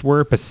matchups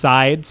were,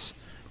 besides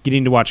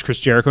getting to watch Chris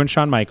Jericho and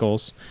Shawn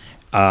Michaels,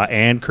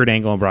 and Kurt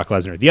Angle and Brock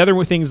Lesnar. The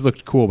other things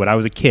looked cool, but I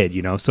was a kid,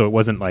 so it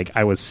wasn't like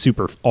I was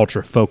super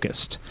ultra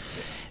focused.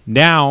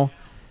 Now,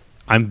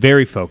 I'm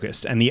very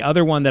focused. And the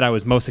other one that I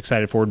was most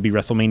excited for would be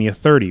WrestleMania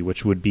 30,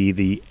 which would be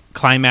the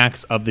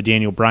climax of the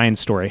Daniel Bryan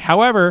story.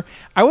 However,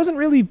 I wasn't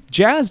really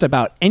jazzed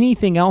about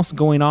anything else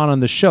going on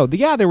the show.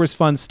 Yeah, there was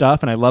fun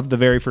stuff, and I loved the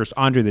very first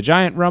Andre the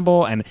Giant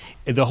Rumble, and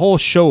the whole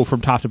show from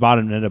top to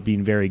bottom ended up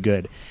being very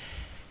good.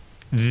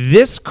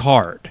 This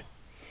card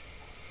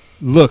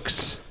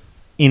looks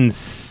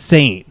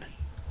insane.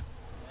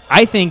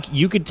 I think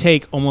you could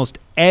take almost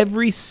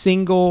every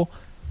single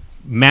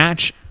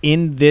match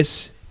in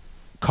this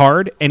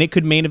card, and it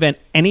could main event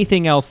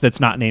anything else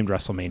that's not named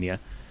WrestleMania.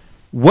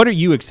 What are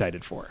you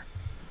excited for?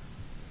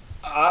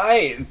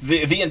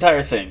 The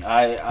entire thing.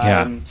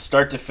 I'm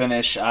start to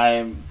finish.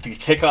 I'm the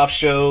kickoff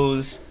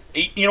shows.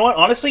 You know what?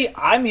 Honestly,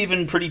 I'm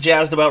even pretty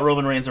jazzed about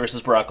Roman Reigns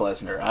versus Brock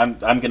Lesnar.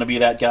 I'm going to be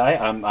that guy.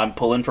 I'm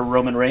pulling for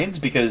Roman Reigns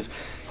because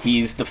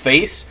he's the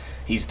face.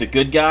 He's the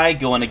good guy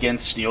going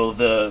against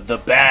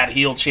the bad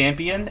heel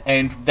champion,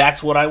 and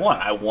that's what I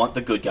want. I want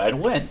the good guy to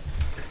win.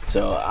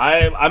 So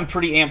I'm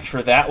pretty amped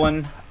for that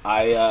one.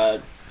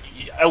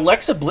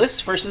 Alexa Bliss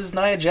versus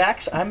Nia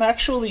Jax. I'm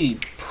actually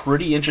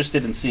pretty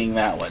interested in seeing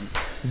that one.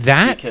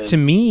 That to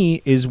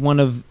me is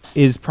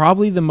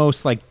probably the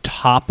most like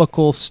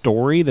topical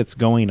story that's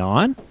going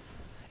on.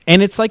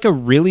 And it's like a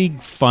really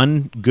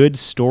fun, good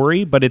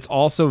story, but it's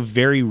also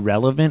very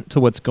relevant to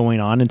what's going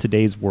on in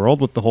today's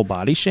world with the whole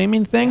body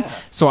shaming thing. Yeah.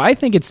 So I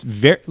think it's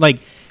very like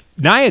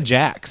Nia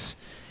Jax.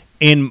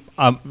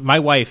 My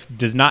wife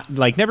does not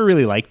never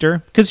really liked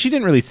her because she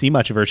didn't really see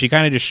much of her. She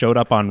kind of just showed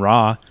up on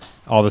Raw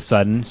all of a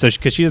sudden. So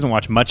because she doesn't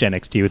watch much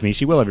NXT with me,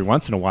 she will every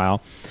once in a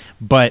while.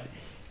 But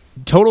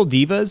Total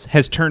Divas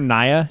has turned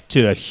Nia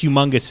to a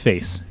humongous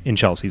face in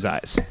Chelsea's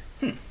eyes.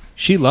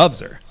 She loves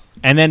her.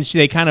 And then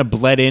they kind of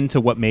bled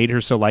into what made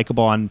her so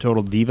likable on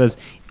Total Divas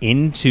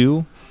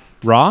into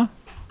Raw.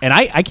 And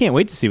I can't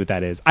wait to see what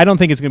that is. I don't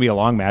think it's going to be a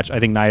long match. I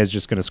think Nia's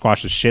just going to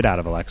squash the shit out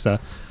of Alexa,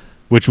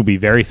 which will be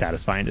very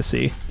satisfying to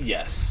see.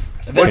 Yes.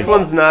 Which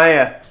one's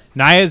Nia?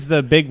 Nia's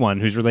the big one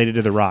who's related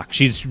to The Rock.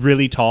 She's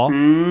really tall.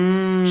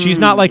 She's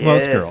not like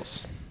most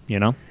girls,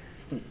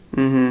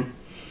 Mm-hmm.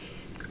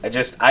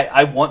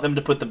 I want them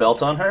to put the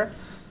belt on her.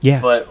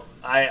 Yeah. But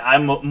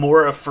I'm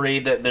more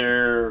afraid that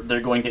they're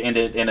going to end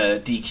it in a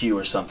DQ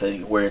or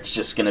something where it's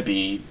just going to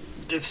be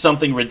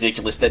something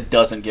ridiculous that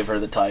doesn't give her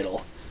the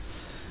title.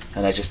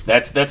 And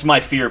that's my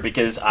fear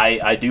because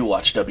I do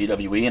watch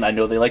WWE and I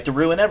know they like to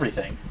ruin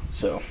everything.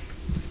 So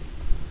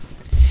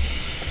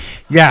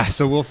yeah,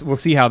 so we'll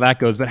see how that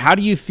goes. But how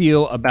do you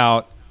feel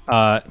about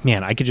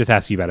I could just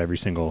ask you about every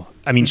single.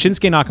 I mean,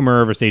 Shinsuke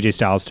Nakamura versus AJ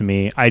Styles to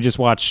me. I just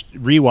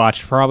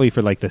rewatched probably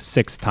for like the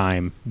 6th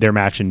time their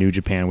match in New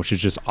Japan, which is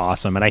just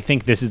awesome. And I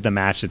think this is the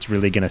match that's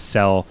really going to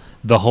sell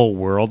the whole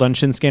world on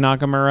Shinsuke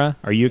Nakamura.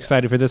 Are you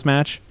excited for this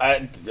match?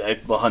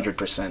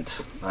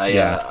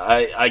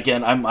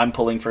 100%. I'm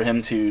pulling for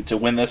him to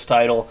win this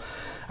title.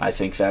 I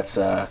think that's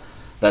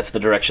the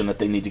direction that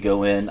they need to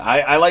go in.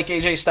 I like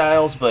AJ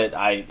Styles, but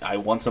I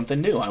want something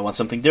new. I want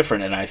something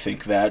different, and I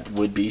think that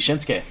would be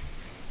Shinsuke.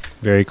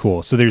 Very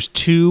cool. So there's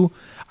 2,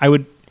 I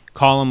would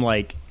call them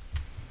like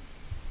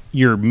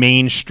your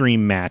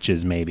mainstream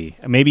matches, maybe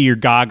your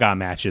Gaga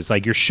matches,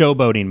 like your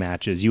showboating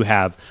matches. You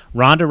have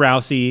Ronda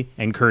Rousey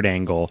and Kurt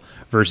Angle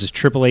versus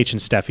Triple H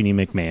and Stephanie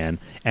McMahon.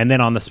 And then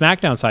on the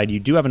SmackDown side,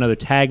 you do have another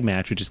tag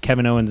match, which is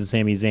Kevin Owens and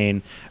Sami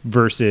Zayn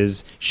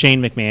versus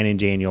Shane McMahon and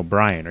Daniel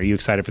Bryan. Are you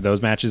excited for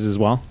those matches as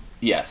well?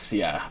 Yes,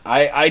 yeah.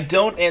 I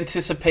don't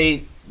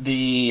anticipate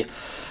the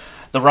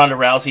Ronda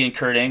Rousey and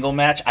Kurt Angle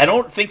match. I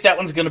don't think that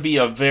one's going to be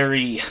a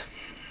very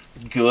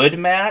good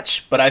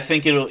match, but I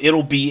think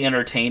it'll be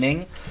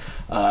entertaining.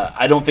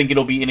 I don't think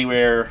it'll be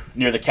anywhere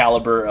near the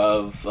caliber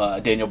of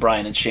Daniel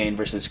Bryan and Shane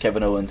versus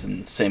Kevin Owens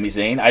and Sami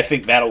Zayn. I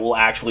think that will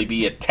actually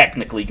be a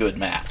technically good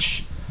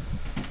match.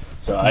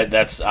 So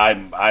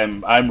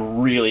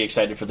I'm really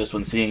excited for this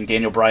one. Seeing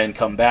Daniel Bryan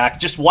come back,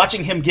 just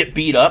watching him get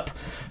beat up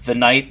the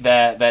night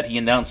that he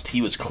announced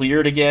he was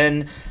cleared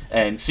again,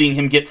 and seeing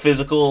him get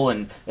physical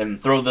and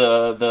throw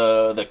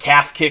the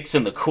calf kicks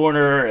in the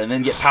corner and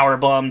then get power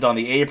bombed on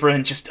the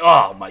apron. Just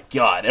oh my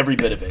god, every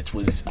bit of it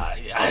was.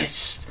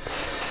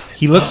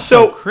 He looked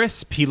so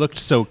crisp. He looked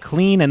so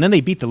clean, and then they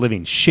beat the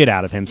living shit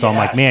out of him. So I'm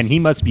like, man, he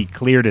must be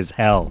cleared as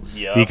hell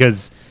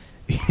because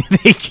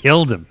they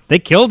killed him. They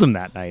killed him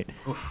that night.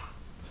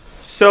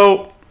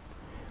 So,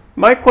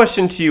 my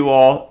question to you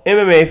all,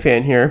 MMA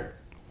fan here,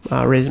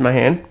 raising my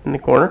hand in the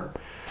corner.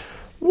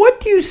 What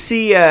do you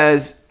see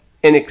as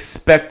an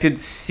expected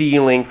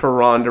ceiling for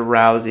Ronda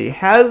Rousey?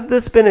 Has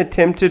this been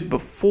attempted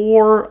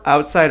before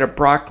outside of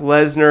Brock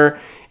Lesnar?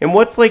 And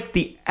what's like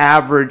the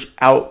average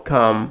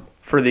outcome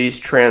for these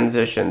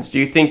transitions? Do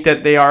you think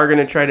that they are going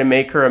to try to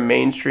make her a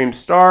mainstream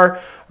star?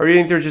 Or do you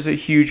think there's just a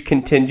huge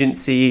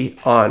contingency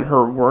on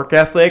her work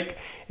ethic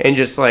and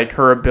just like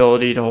her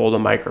ability to hold a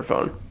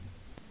microphone?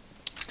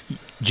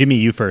 Jimmy,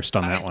 you first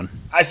on that one.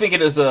 I think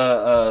it is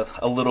a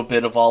little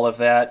bit of all of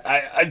that.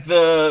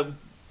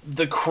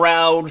 The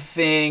crowd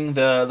thing,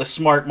 the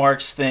smart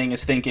marks thing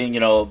is thinking,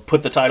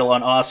 put the title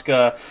on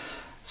Asuka,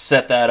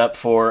 set that up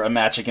for a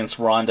match against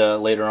Ronda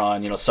later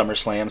on,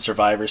 SummerSlam,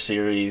 Survivor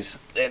Series.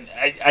 And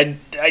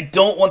I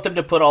don't want them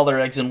to put all their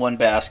eggs in one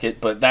basket,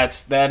 but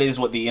that is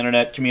what the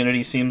internet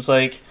community seems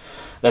like.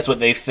 That's what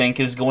they think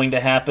is going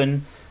to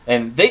happen.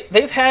 And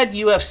they've had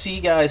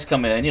UFC guys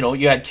come in.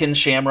 You had Ken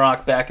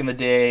Shamrock back in the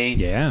day,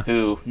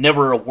 who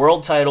never a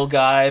world title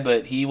guy,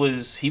 but he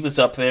was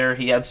up there.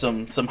 He had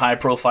some high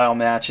profile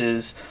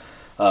matches.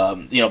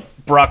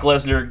 Brock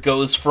Lesnar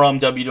goes from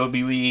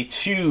WWE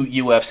to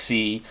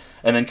UFC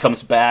and then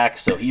comes back,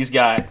 so he's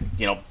got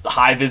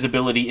high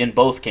visibility in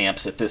both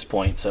camps at this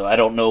point. So I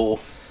don't know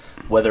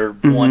whether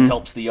one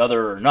helps the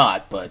other or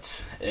not,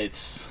 but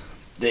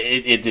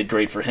it did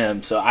great for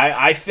him. So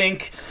I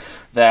think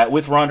that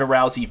with Ronda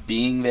Rousey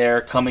being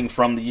there, coming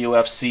from the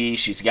UFC,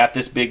 she's got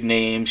this big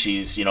name.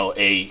 She's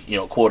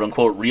a quote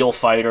unquote real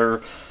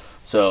fighter,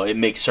 so it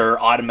makes her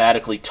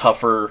automatically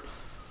tougher.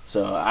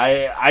 So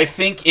I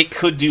think it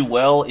could do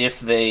well if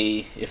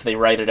they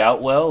write it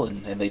out well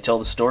and they tell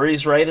the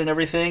stories right and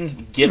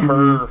everything. Get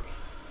her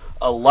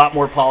a lot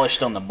more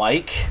polished on the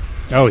mic.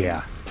 Oh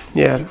yeah.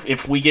 Yeah.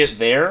 If we get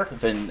there,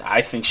 then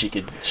I think she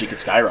could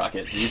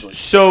skyrocket easily.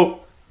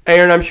 So,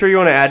 Aaron, I'm sure you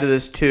want to add to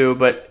this too,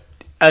 but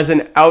as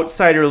an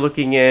outsider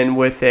looking in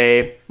with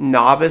a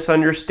novice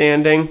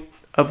understanding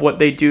of what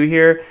they do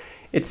here,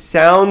 it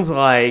sounds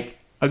like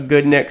a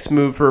good next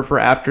move for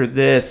after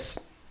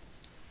this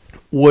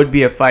would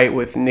be a fight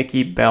with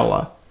Nikki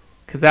Bella,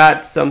 because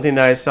that's something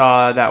that I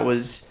saw that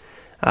was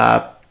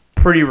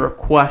pretty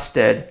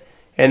requested,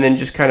 and then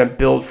just kind of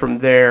build from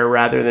there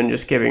rather than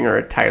just giving her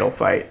a title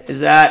fight.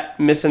 Is that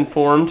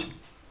misinformed?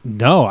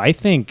 No, I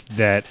think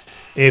that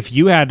if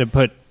you had to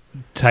put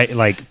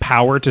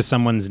power to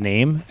someone's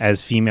name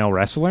as female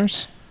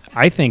wrestlers,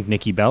 I think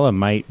Nikki Bella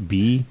might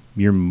be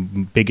your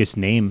biggest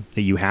name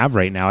that you have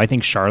right now. I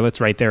think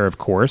Charlotte's right there, of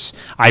course.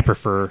 I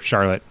prefer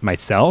Charlotte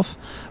myself,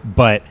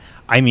 but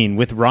I mean,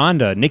 with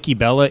Ronda, Nikki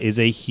Bella is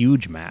a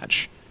huge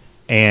match,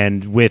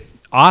 and with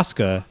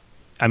Asuka,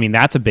 I mean,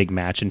 that's a big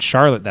match, and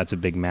Charlotte, that's a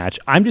big match.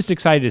 I'm just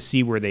excited to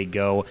see where they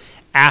go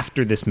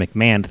after this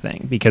McMahon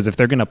thing, because if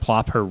they're going to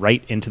plop her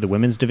right into the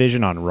women's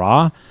division on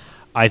Raw,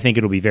 I think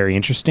it'll be very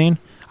interesting.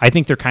 I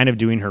think they're kind of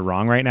doing her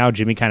wrong right now.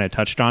 Jimmy kind of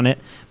touched on it,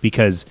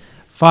 because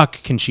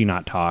fuck, can she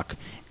not talk?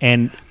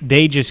 And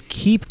they just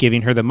keep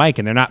giving her the mic,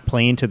 and they're not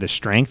playing to the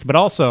strength. But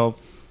also,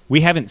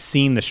 we haven't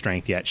seen the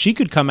strength yet. She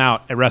could come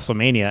out at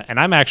WrestleMania, and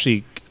I'm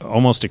actually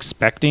almost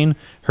expecting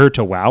her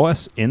to wow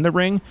us in the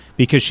ring,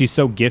 because she's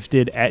so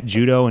gifted at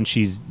judo, and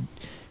she's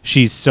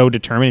so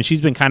determined.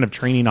 She's been kind of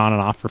training on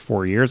and off for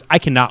 4 years. I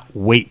cannot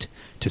wait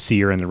to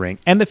see her in the ring.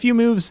 And the few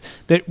moves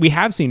that we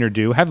have seen her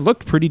do have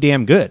looked pretty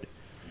damn good.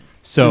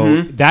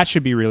 So that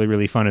should be really,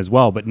 really fun as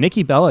well. But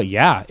Nikki Bella,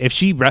 yeah, if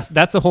she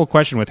that's the whole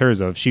question with her, is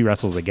if she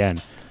wrestles again.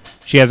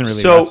 She hasn't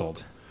really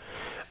wrestled.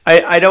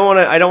 I don't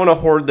want to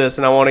hoard this,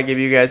 and I want to give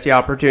you guys the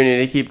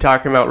opportunity to keep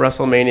talking about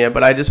WrestleMania,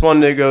 but I just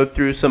wanted to go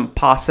through some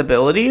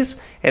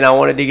possibilities, and I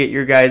wanted to get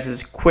your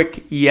guys'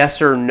 quick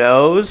yes or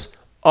no's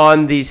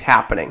on these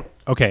happening.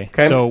 Okay.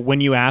 So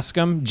when you ask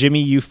them,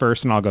 Jimmy, you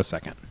first, and I'll go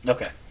second.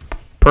 Okay.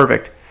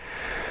 Perfect.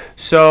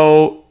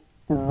 So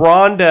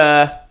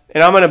Ronda,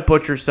 and I'm going to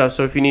butcher stuff,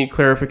 so if you need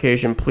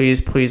clarification,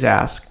 please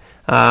ask.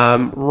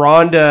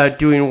 Ronda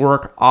doing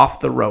work off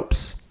the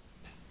ropes.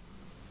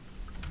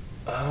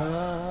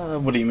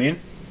 What do you mean?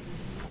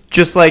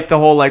 Just like the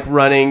whole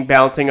running,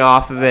 bouncing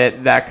off of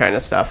it, that kind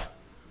of stuff.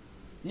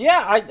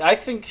 Yeah, I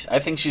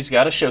think she's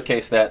got to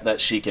showcase that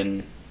she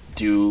can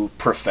do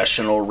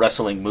professional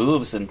wrestling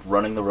moves, and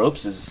running the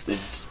ropes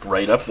is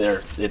right up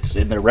there. It's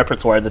in their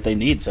repertoire that they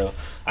need, so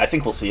I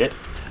think we'll see it.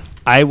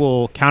 I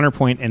will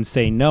counterpoint and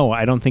say no,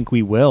 I don't think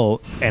we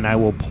will, and I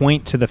will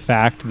point to the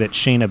fact that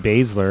Shayna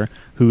Baszler,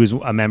 who is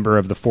a member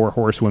of the Four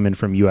Horsewomen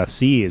from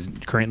UFC, is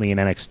currently in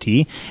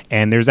NXT,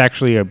 and there's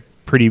actually a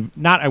pretty,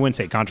 not, I wouldn't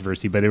say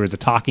controversy, but there was a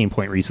talking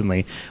point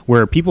recently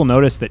where people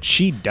noticed that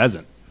she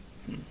doesn't.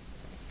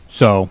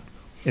 So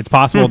it's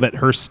possible that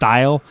her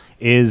style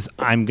is,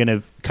 I'm going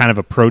to kind of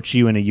approach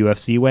you in a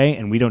UFC way,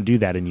 and we don't do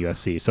that in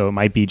UFC. So it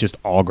might be just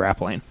all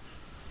grappling.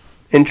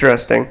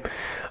 Interesting.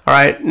 All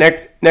right,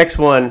 next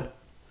one.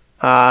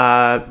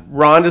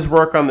 Ronda's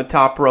work on the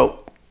top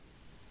rope.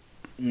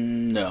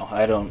 No,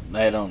 I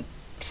don't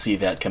see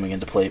that coming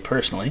into play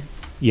personally.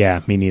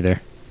 Yeah, me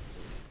neither.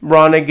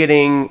 Ronda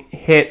getting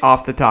hit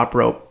off the top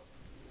rope.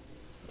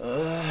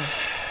 Kind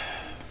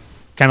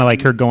of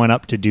like her going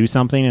up to do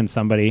something and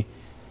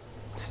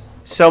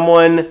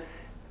someone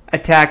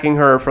attacking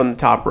her from the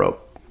top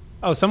rope.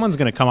 Oh, someone's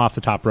going to come off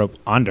the top rope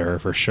onto her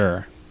for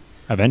sure,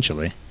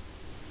 eventually.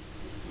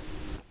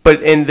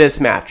 But in this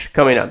match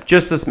coming up,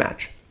 just this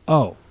match.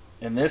 Oh.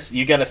 In this,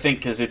 you got to think,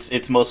 because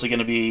it's mostly going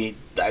to be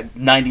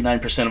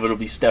 99% of it will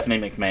be Stephanie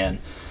McMahon.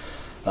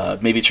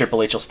 Maybe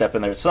Triple H will step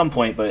in there at some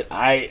point, but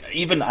I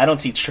don't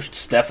see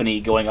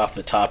Stephanie going off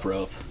the top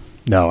rope.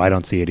 No, I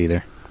don't see it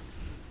either.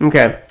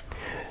 Okay.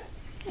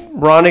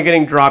 Ronda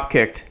getting drop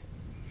kicked.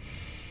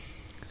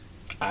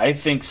 I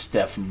think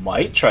Steph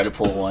might try to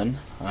pull one.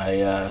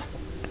 I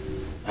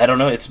don't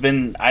know.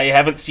 I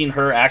haven't seen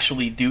her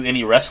actually do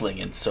any wrestling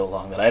in so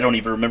long that I don't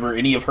even remember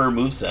any of her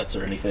movesets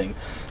or anything.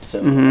 So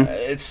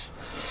it's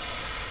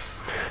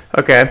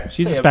okay.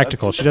 She's a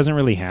spectacle. She doesn't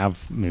really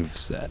have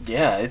moveset.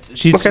 Yeah,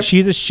 she's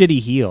a shitty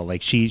heel.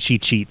 Like she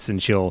cheats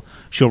and she'll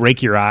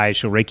rake your eyes,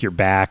 she'll rake your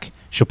back,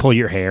 she'll pull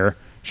your hair,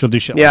 she'll do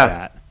shit like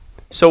that.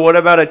 So what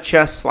about a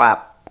chest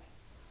slap?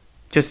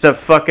 Just a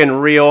fucking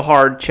real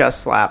hard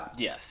chest slap.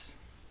 Yes.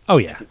 Oh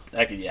yeah.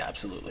 Yeah,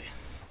 absolutely.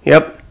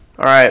 Yep.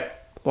 All right.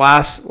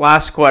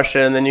 Last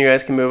question, and then you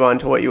guys can move on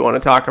to what you want to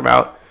talk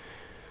about.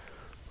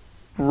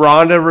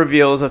 Ronda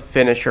reveals a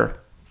finisher.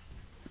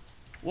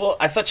 Well,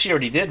 I thought she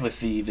already did with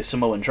the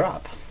Samoan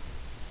drop.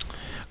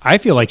 I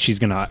feel like she's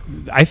gonna.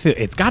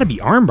 It's got to be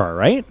armbar,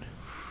 right?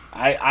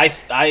 I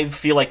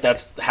feel like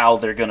that's how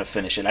they're gonna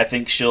finish it. I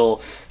think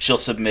she'll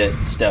submit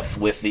Steph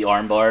with the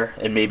armbar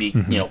and maybe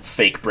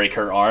fake break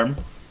her arm.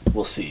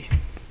 We'll see,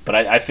 but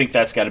I think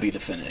that's got to be the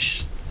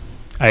finish.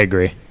 I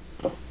agree.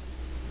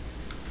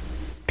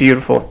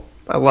 Beautiful.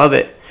 I love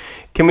it.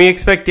 Can we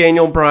expect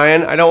Daniel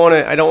Bryan? I don't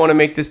want to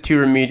make this too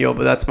remedial,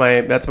 but that's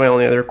my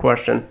only other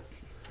question.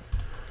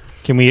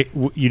 Can we?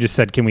 You just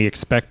said, can we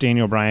expect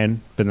Daniel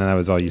Bryan? But then that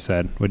was all you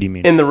said. What do you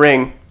mean? In the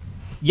ring.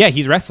 Yeah,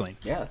 he's wrestling.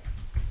 Yeah.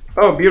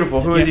 Oh,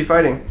 beautiful. Who is he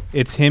fighting?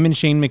 It's him and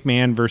Shane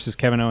McMahon versus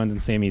Kevin Owens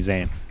and Sami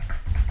Zayn.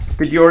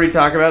 Did you already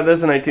talk about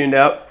this and I tuned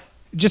out?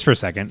 Just for a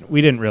second.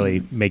 We didn't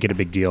really make it a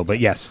big deal, but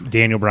yes,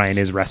 Daniel Bryan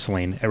is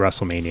wrestling at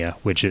WrestleMania,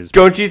 which is...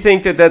 Don't you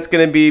think that that's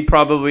going to be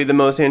probably the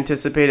most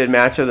anticipated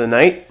match of the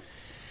night?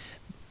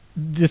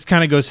 This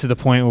kind of goes to the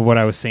point of what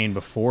I was saying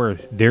before.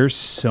 There's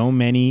so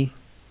many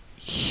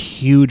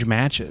huge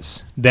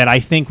matches that I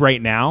think right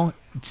now,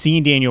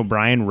 seeing Daniel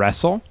Bryan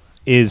wrestle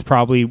is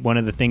probably one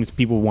of the things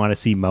people want to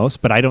see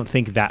most, but I don't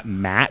think that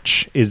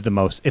match is the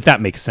most, if that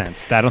makes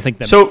sense. I don't think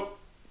that... So...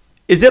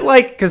 Is it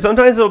like, because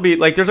sometimes it'll be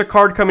like, there's a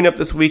card coming up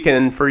this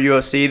weekend for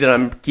UFC that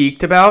I'm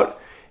geeked about,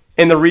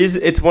 and the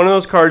reason it's one of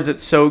those cards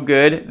that's so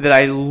good that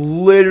I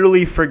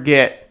literally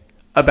forget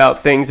about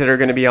things that are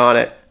going to be on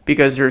it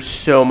because there's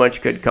so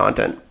much good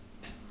content.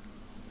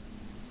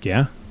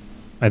 Yeah,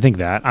 I think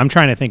that. I'm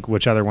trying to think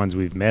which other ones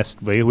we've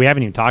missed. We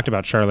haven't even talked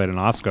about Charlotte and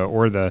Asuka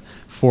or the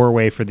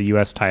 4-way for the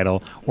U.S.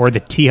 title or the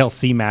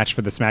TLC match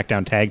for the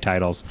SmackDown tag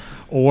titles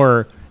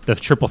or the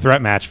triple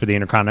threat match for the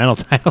Intercontinental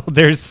title.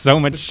 There's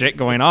so much shit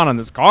going on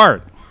this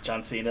card.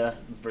 John Cena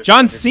versus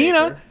John Undertaker,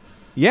 Cena?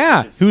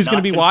 Yeah. Who's going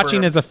to be not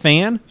watching confirmed. as a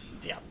fan?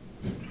 Yeah.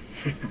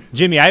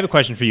 Jimmy, I have a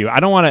question for you. I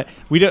don't want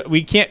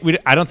to,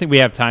 I don't think we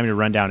have time to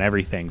run down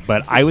everything,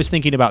 but I was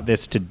thinking about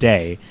this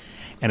today,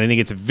 and I think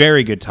it's a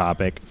very good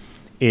topic,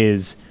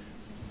 is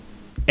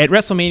at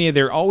WrestleMania,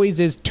 there always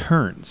is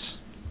turns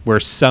where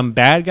some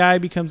bad guy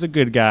becomes a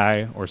good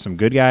guy or some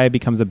good guy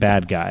becomes a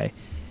bad guy.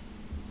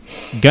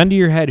 Gun to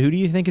your head, who do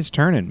you think is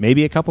turning?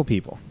 Maybe a couple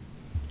people.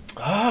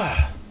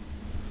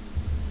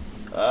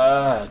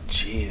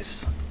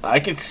 Jeez. I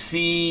could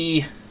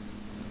see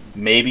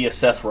maybe a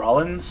Seth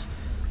Rollins,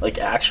 like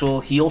actual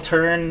heel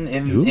turn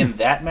in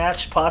that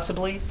match,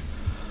 possibly.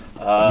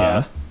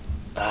 Yeah.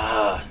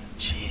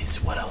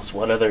 Jeez. What else?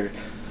 What other?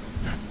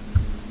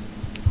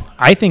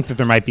 I think that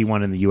there might be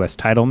one in the U.S.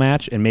 title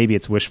match, and maybe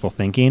it's wishful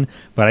thinking,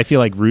 but I feel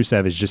like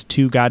Rusev is just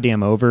too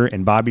goddamn over,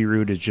 and Bobby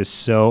Roode is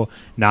just so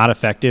not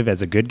effective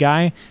as a good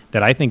guy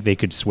that I think they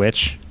could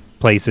switch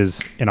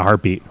places in a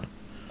heartbeat.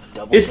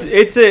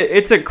 It's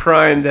a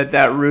crime that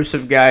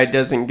Rusev guy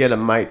doesn't get a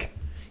mic.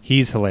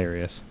 He's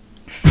hilarious.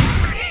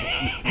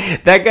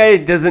 That guy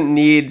doesn't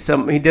need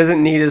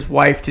his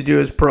wife to do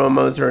his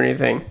promos or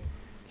anything.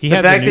 The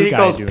fact that he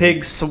calls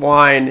pigs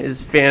swine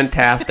is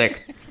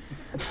fantastic.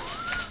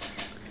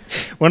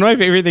 One of my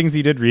favorite things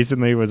he did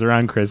recently was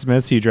around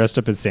Christmas. He dressed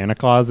up as Santa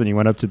Claus and he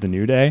went up to the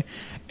New Day,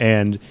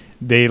 and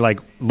they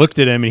looked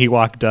at him and he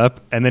walked up,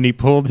 and then he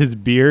pulled his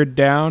beard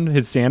down,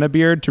 his Santa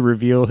beard, to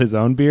reveal his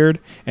own beard,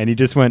 and he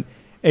just went,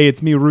 hey,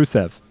 it's me,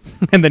 Rusev.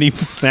 And then he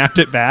snapped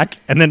it back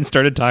and then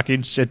started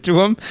talking shit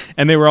to him.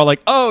 And they were all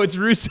like, oh, it's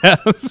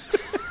Rusev.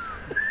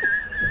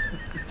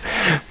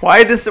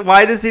 Why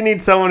does he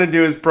need someone to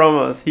do his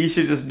promos? He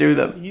should just do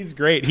them. He's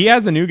great. He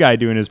has a new guy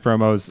doing his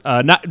promos.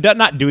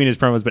 Not doing his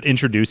promos, but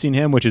introducing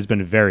him, which has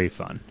been very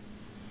fun.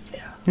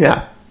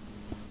 Yeah.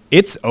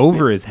 It's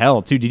over as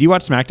hell, too. Did you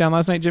watch SmackDown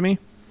last night, Jimmy?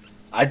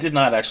 I did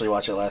not actually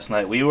watch it last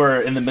night. We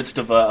were in the midst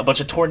of a bunch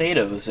of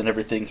tornadoes and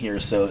everything here,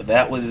 so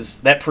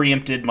that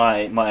preempted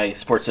my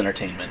sports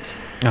entertainment.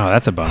 Oh,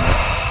 that's a bummer.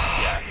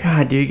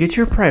 God, dude, get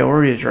your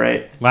priorities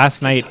right.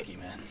 Last night, Kentucky,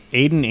 man.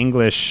 Aiden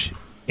English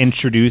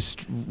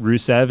introduced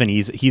Rusev, and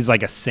he's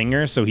like a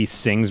singer, so he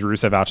sings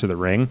Rusev out to the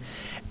ring.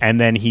 And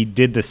then he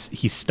did this.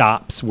 He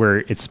stops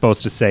where it's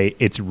supposed to say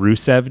it's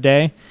Rusev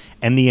Day,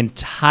 and the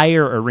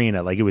entire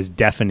arena, like it was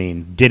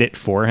deafening, did it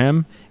for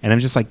him. And I'm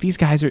just like, these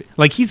guys are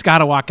like, he's got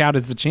to walk out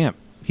as the champ.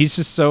 He's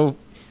just so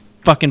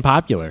fucking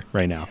popular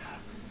right now.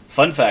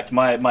 Fun fact: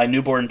 my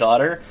newborn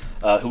daughter,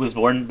 who was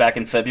born back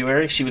in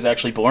February, she was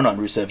actually born on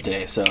Rusev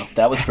Day, so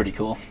that was pretty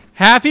cool.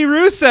 Happy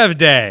Rusev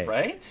Day!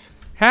 Right?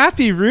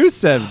 Happy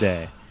Rusev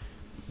Day!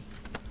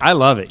 I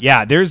love it.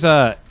 Yeah, there's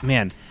a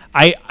man.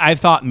 I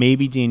thought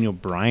maybe Daniel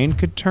Bryan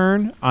could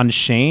turn on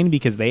Shane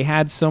because they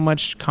had so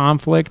much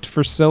conflict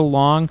for so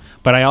long,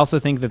 but I also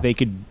think that they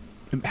could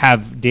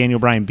have Daniel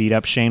Bryan beat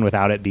up Shane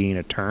without it being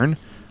a turn.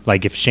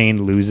 Like if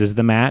Shane loses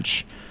the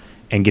match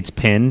and gets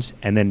pinned,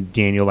 and then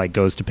Daniel like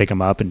goes to pick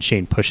him up, and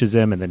Shane pushes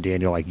him, and then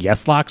Daniel like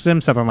yes locks him,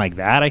 something like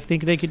that. I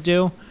think they could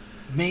do.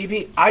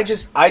 Maybe I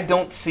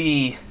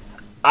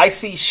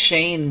see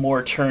Shane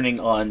more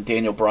turning on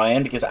Daniel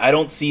Bryan because I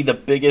don't see the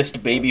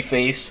biggest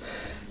babyface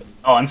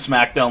on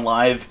SmackDown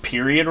Live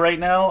period right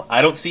now.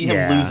 I don't see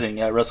him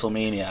losing at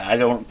WrestleMania. I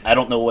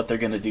don't know what they're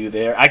going to do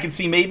there. I can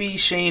see maybe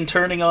Shane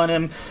turning on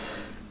him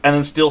and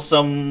then still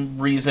some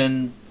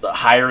reason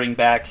hiring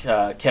back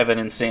Kevin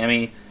and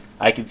Sammy.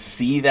 I could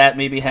see that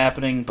maybe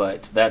happening,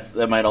 but that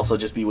might also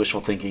just be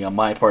wishful thinking on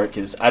my part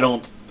because I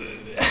don't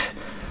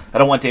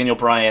want Daniel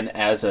Bryan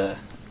as a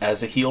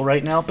heel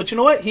right now. But you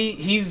know what?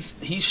 He's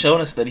shown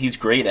us that he's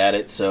great at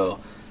it, so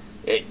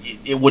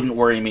it wouldn't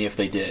worry me if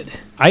they did.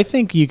 I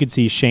think you could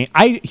see Shane.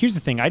 Here's the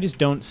thing. I just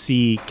don't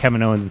see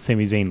Kevin Owens and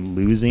Sami Zayn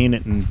losing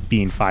and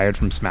being fired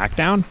from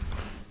SmackDown.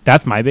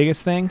 That's my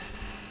biggest thing.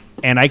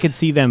 And I could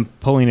see them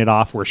pulling it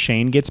off where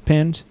Shane gets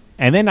pinned.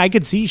 And then I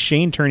could see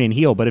Shane turning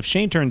heel. But if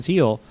Shane turns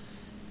heel,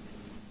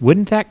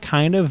 wouldn't that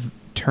kind of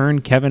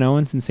turn Kevin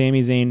Owens and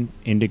Sami Zayn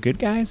into good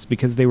guys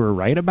because they were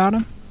right about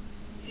him?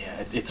 Yeah,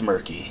 it's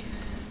murky.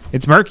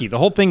 It's murky. The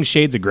whole thing's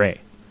shades of gray.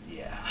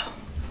 Yeah.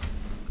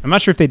 I'm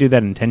not sure if they do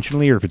that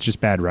intentionally or if it's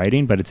just bad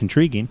writing, but it's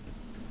intriguing.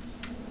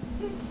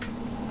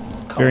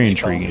 It's very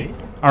intriguing.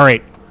 All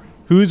right.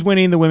 Who's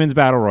winning the Women's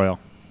Battle Royal?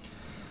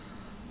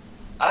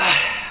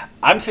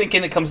 I'm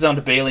thinking it comes down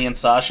to Bayley and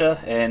Sasha,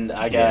 and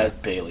I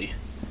got Bayley.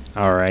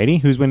 All righty.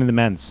 Who's winning the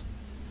men's?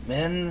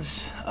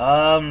 Men's,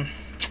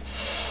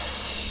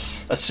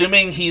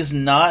 assuming he's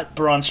not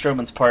Braun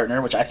Strowman's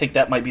partner, which I think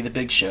that might be the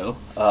Big Show,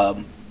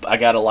 I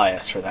got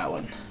Elias for that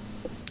one.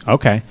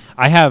 Okay.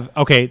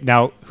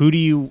 Now, who do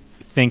you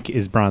think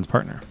is Braun's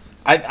partner?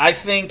 I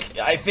think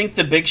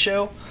the Big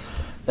Show.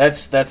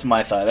 That's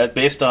my thought. That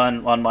based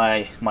on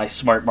my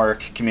Smart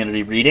Mark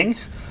community reading.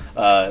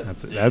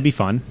 That would be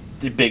fun.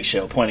 The Big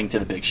Show, pointing to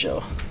the Big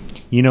Show.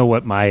 You know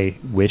what my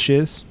wish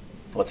is?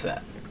 What's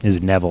that? Is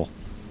Neville.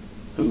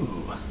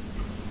 Ooh.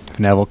 If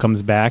Neville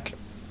comes back,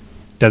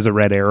 does a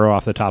red arrow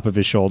off the top of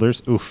his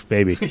shoulders. Oof,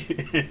 baby.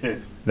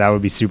 That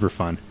would be super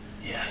fun.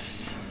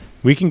 Yes.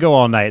 We can go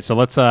all night, so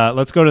let's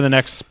go to the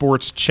next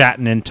sports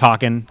chatting and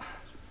talking.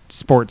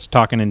 Sports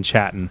talking and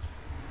chatting.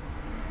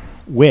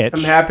 Which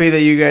I'm happy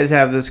that you guys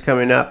have this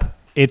coming up.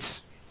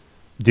 It's,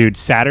 dude,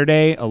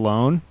 Saturday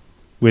alone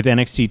with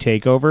NXT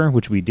TakeOver,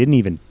 which we didn't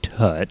even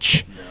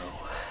touch,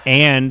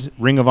 and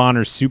Ring of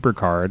Honor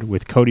Supercard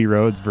with Cody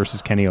Rhodes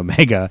versus Kenny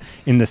Omega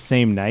in the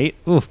same night.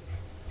 Oof,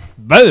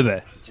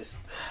 baby. Just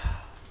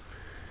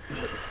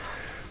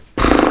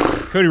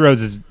Cody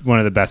Rhodes is one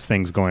of the best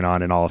things going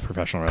on in all of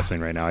professional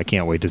wrestling right now. I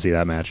can't wait to see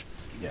that match.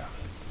 yeah.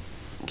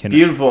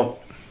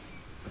 Beautiful.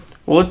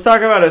 Well, let's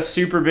talk about a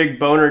super big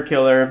boner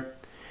killer.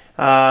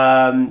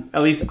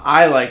 At least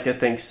I like to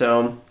think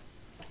so.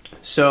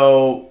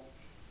 So,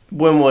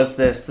 when was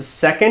this? The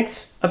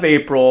 2nd of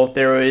April,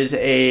 there was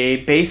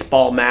a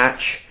baseball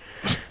match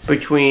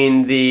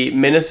between the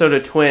Minnesota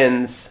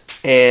Twins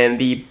and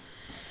the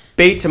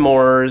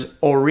Baltimore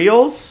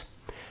Orioles.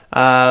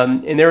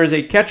 And there was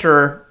a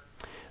catcher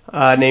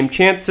named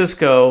Chance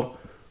Sisco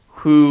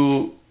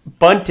who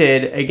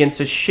bunted against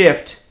a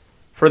shift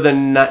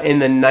in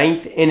the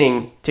 9th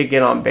inning to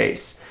get on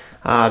base.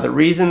 The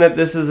reason that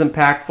this is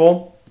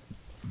impactful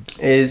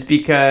is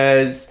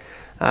because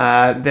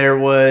there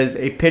was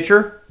a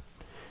pitcher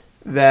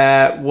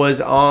that was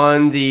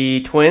on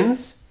the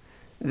Twins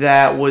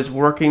that was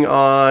working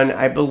on,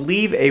 I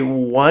believe, a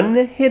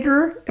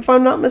one-hitter, if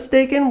I'm not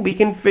mistaken. We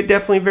can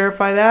definitely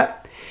verify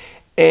that.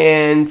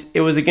 And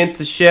it was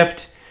against a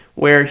shift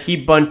where he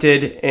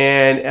bunted,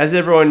 and as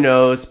everyone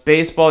knows,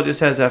 baseball just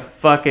has a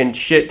fucking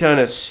shit ton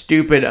of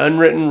stupid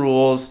unwritten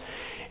rules,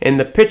 and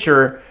the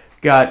pitcher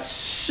got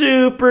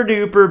super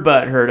duper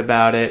butthurt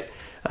about it,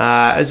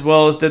 as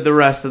well as did the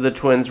rest of the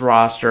Twins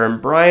roster.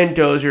 And Brian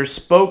Dozier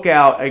spoke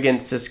out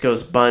against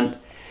Cisco's bunt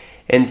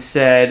and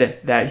said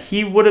that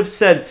he would have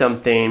said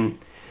something,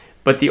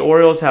 but the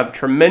Orioles have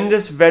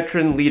tremendous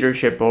veteran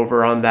leadership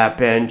over on that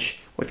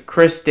bench with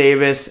Chris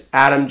Davis,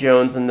 Adam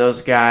Jones, and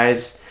those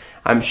guys.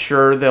 I'm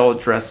sure they'll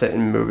address it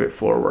and move it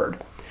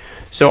forward.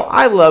 So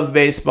I love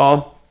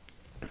baseball.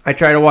 I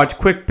try to watch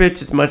Quick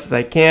Pitch as much as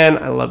I can.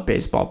 I love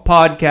baseball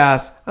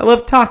podcasts. I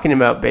love talking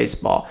about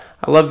baseball.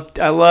 I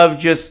love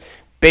just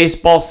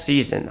baseball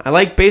season. I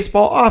like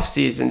baseball off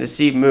season to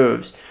see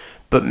moves.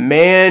 But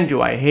man,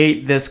 do I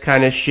hate this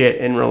kind of shit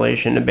in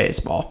relation to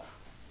baseball.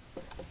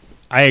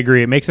 I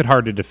agree. It makes it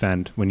hard to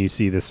defend when you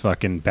see this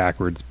fucking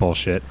backwards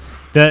bullshit.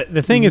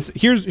 The thing is,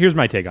 here's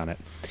my take on it.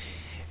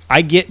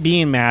 I get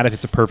being mad if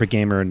it's a perfect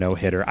game or a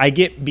no-hitter. I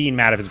get being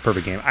mad if it's a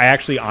perfect game. I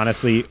actually,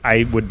 honestly,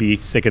 I would be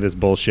sick of this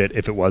bullshit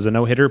if it was a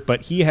no-hitter,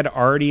 but he had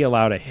already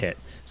allowed a hit,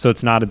 so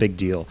it's not a big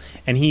deal.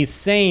 And he's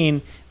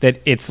saying that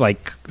it's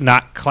like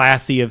not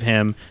classy of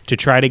him to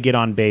try to get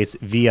on base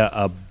via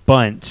a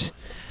bunt.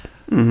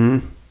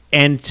 Mm-hmm.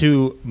 And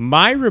to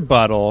my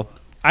rebuttal,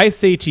 I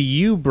say to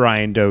you,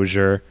 Brian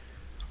Dozier,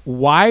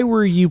 why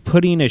were you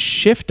putting a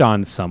shift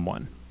on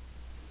someone?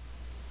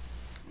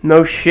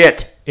 No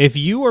shit. If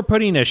you are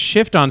putting a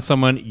shift on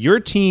someone, your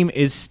team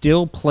is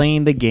still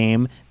playing the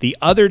game. The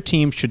other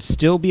team should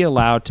still be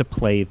allowed to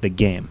play the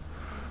game.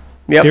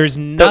 Yep. There's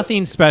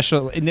nothing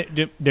special.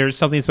 There's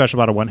something special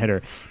about a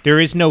one-hitter. There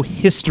is no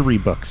history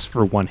books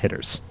for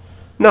one-hitters.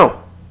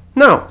 No.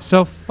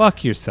 So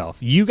fuck yourself.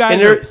 You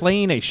guys are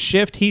playing a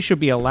shift. He should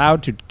be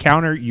allowed to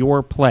counter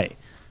your play.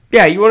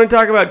 Yeah, you want to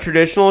talk about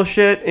traditional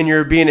shit and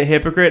you're being a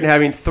hypocrite and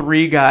having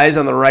three guys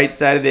on the right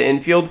side of the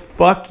infield?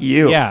 Fuck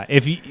you. Yeah,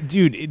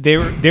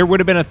 there would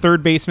have been a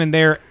third baseman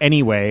there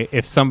anyway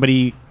if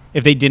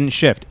they didn't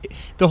shift.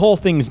 The whole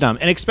thing's dumb.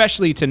 And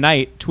especially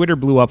tonight, Twitter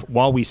blew up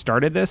while we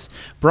started this.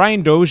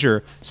 Brian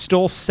Dozier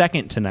stole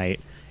second tonight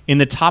in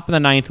the top of the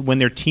ninth when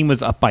their team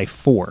was up by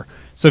 4.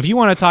 So if you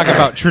want to talk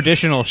about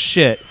traditional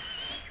shit,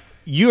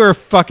 you are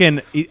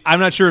fucking... I'm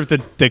not sure if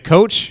the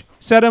coach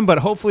said him, but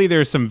hopefully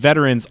there's some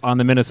veterans on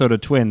the Minnesota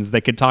Twins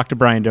that could talk to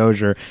Brian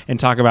Dozier and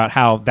talk about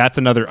how that's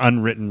another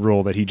unwritten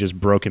rule that he just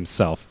broke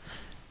himself.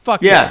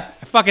 Fuck yeah.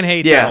 I fucking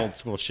hate that old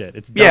school shit.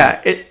 It's dumb.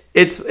 Yeah,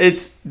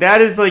 it's that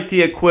is like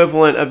the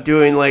equivalent of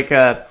doing like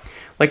a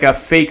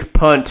fake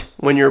punt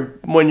when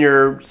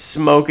you're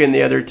smoking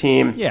the other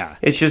team. Yeah.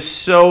 It's just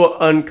so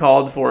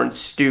uncalled for and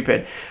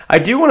stupid. I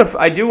do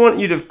want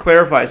you to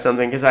clarify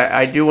something because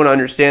I do want to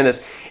understand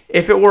this.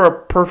 If it were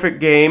a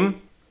perfect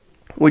game,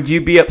 would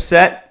you be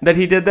upset that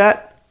he did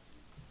that?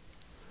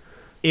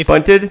 If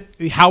bunted?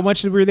 How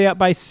much were they up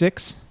by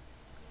 6?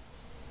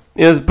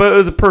 It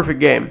was a perfect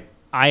game.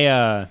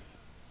 I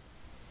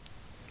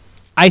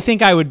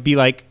think I would be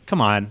like, come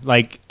on.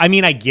 Like, I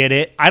mean, I get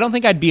it. I don't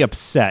think I'd be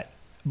upset,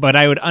 but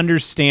I would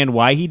understand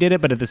why he did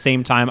it. But at the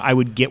same time, I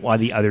would get why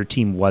the other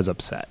team was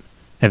upset,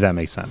 if that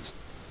makes sense.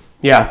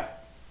 Yeah.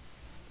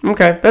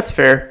 Okay, that's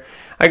fair.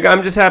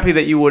 I'm just happy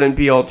that you wouldn't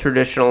be all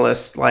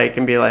traditionalist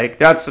and be like,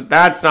 that's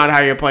not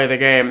how you play the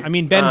game. I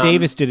mean, Ben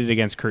Davis did it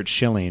against Curt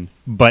Schilling,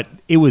 but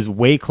it was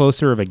way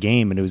closer of a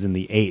game, and it was in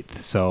the 8th.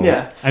 So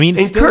yeah, I mean,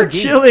 and Curt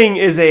Schilling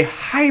is a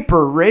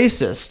hyper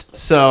racist.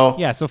 So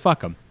yeah, so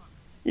fuck him.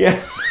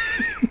 Yeah,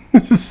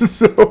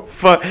 so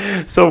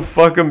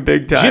fuck him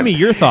big time. Jimmy,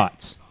 your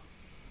thoughts?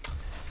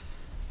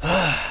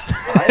 I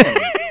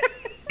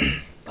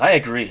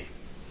agree.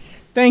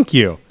 Thank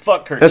you.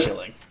 Fuck Curt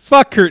Schilling.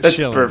 Fuck Curt Schilling.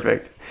 That's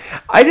perfect.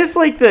 I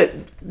dislike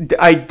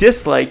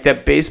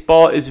that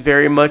baseball is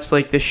very much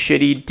like the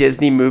shitty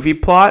Disney movie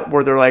plot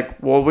where they're like,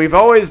 well, we've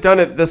always done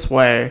it this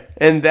way.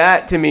 And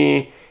that, to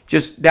me,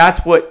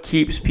 that's what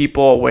keeps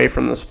people away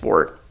from the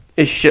sport,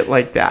 is shit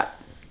like that.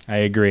 I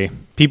agree.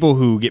 People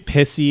who get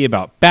pissy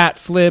about bat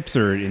flips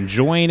or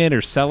enjoying it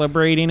or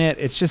celebrating it,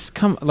 it's just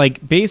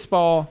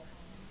baseball.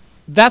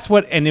 That's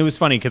what, and it was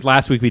funny because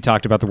last week we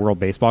talked about the World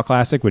Baseball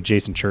Classic with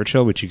Jason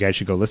Churchill, which you guys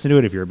should go listen to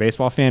it if you're a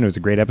baseball fan. It was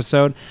a great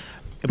episode.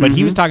 But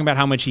he was talking about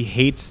how much he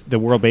hates the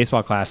World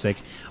Baseball Classic,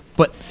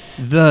 but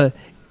the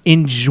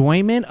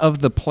enjoyment of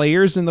the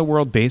players in the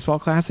World Baseball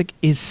Classic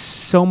is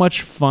so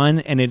much fun,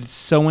 and it's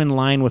so in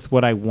line with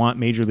what I want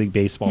Major League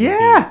Baseball to be.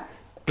 Yeah,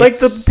 like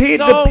the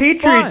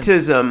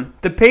patriotism. Fun.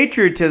 The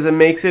patriotism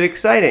makes it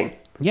exciting.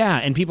 Yeah,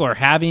 and people are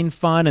having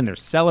fun, and they're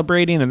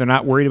celebrating, and they're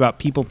not worried about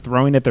people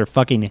throwing at their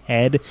fucking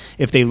head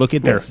if they look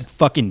at their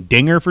fucking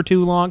dinger for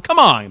too long. Come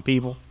on,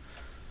 people.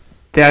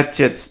 That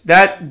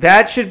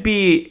should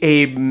be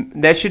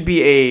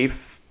a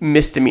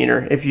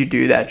misdemeanor if you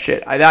do that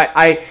shit.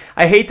 I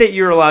hate that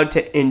you're allowed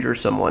to injure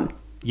someone.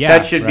 Yeah,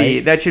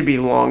 that should be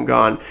long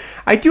gone.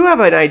 I do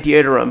have an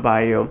idea to run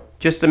by you.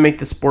 just to make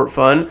the sport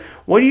fun.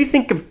 What do you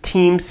think of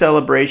team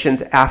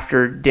celebrations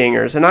after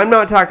dingers? And I'm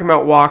not talking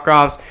about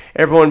walk-offs.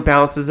 Everyone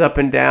bounces up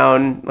and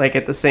down like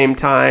at the same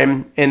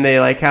time and they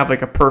like have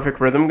like a perfect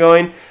rhythm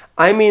going.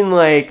 I mean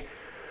like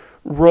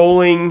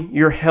rolling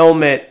your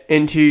helmet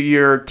into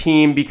your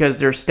team because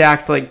they're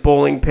stacked like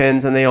bowling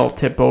pins and they all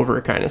tip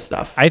over kind of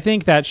stuff. I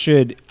think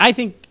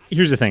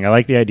here's the thing. I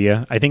like the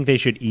idea. I think they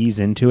should ease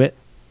into it.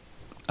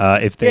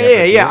 If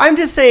they Yeah. I'm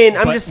just saying.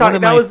 I'm But just talking. one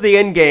of That my- was the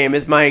end game,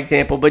 is my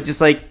example. But just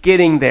like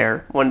getting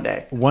there one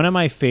day. One of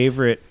my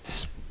favorite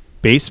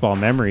baseball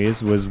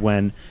memories was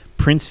when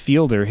Prince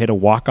Fielder hit a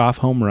walk-off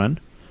home run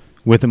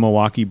with the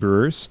Milwaukee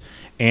Brewers.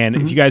 And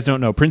if you guys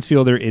don't know, Prince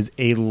Fielder is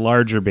a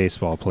larger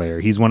baseball player.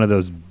 He's one of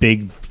those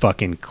big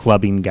fucking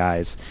clubbing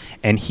guys.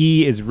 And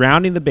he is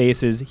rounding the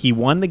bases. He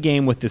won the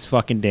game with this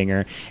fucking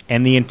dinger.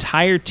 And the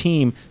entire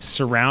team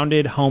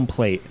surrounded home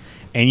plate.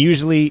 And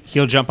usually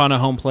he'll jump on a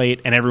home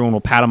plate and everyone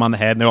will pat him on the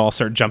head and they'll all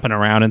start jumping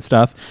around and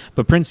stuff.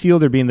 But Prince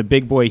Fielder, being the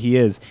big boy he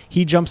is,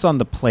 he jumps on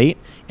the plate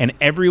and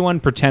everyone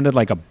pretended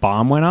like a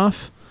bomb went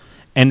off.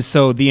 And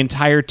so the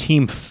entire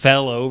team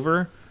fell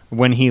over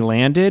when he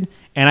landed.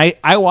 And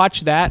I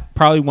watch that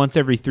probably once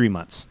every 3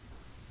 months.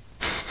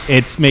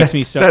 It makes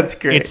me so... That's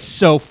great. It's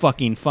so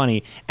fucking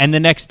funny. And the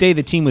next day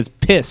the team was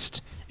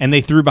pissed and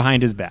they threw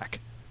behind his back.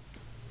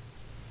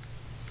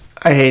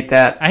 I hate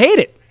that. I hate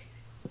it.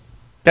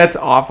 That's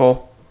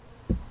awful.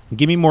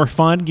 Give me more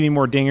fun. Give me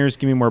more dingers.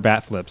 Give me more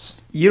bat flips.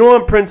 You don't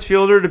want Prince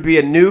Fielder to be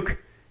a nuke?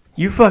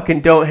 You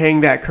fucking don't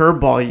hang that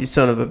curveball, you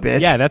son of a bitch.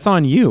 Yeah, that's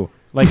on you.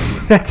 Like,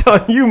 That's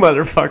on you,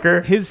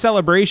 motherfucker. his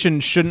celebration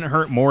shouldn't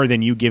hurt more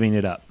than you giving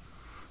it up.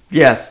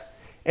 Yes.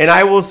 And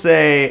I will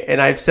say, and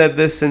I've said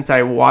this since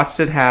I watched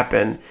it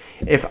happen,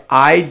 if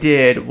I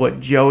did what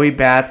Joey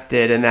Bats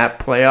did in that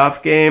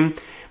playoff game,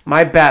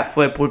 my bat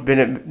flip would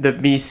have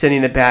been me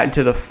sending the bat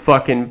into the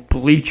fucking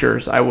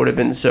bleachers. I would have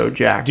been so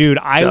jacked. Dude,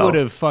 I So- would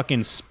have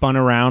fucking spun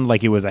around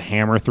like it was a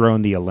hammer throw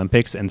in the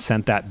Olympics and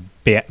sent that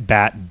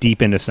bat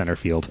deep into center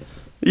field.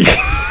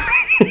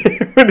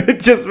 It would have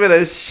just been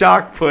a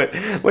shock put,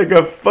 like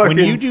a fucking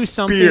When you do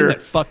something spear.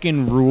 that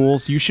fucking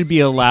rules, you should be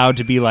allowed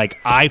to be like,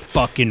 I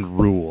fucking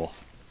rule.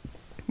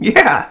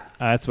 Yeah.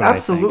 That's what I think.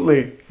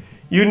 Absolutely.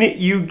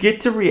 You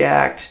get to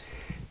react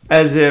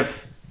as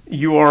if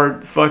you are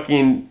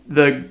fucking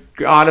the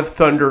god of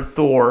thunder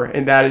Thor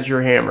and that is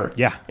your hammer.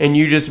 Yeah. And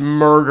you just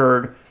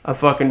murdered a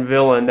fucking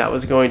villain that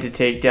was going to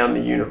take down the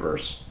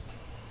universe.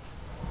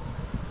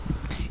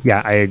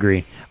 Yeah, I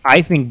agree.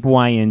 I think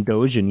Brian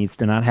Dozier needs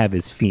to not have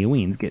his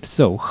feelings get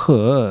so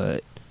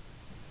hurt.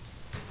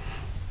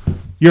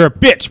 You're a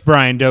bitch,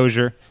 Brian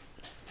Dozier.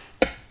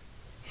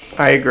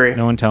 I agree.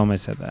 No one tell him I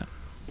said that.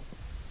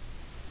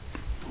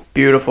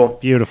 Beautiful.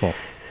 Beautiful.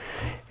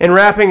 And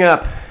wrapping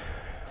up,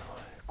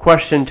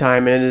 question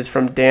time, and it is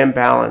from Dan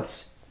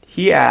Balance.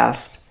 He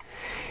asked,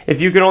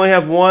 if you could only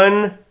have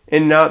one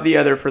and not the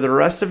other for the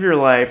rest of your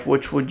life,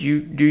 which do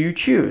you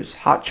choose?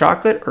 Hot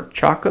chocolate or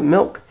chocolate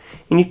milk?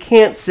 And you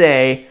can't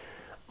say,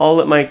 I'll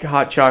let my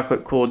hot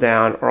chocolate cool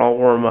down or I'll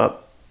warm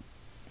up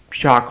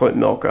chocolate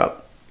milk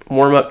up.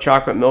 Warm up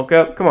chocolate milk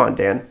up? Come on,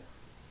 Dan.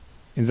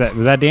 Was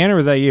that Dan or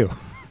was that you?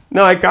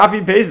 No, I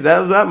copy pasted. That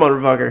was that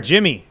motherfucker.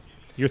 Jimmy,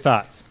 your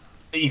thoughts?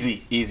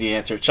 Easy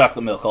answer.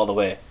 Chocolate milk all the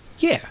way.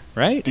 Yeah,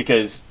 right?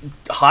 Because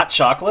hot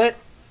chocolate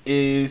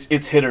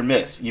it's hit or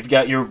miss. You've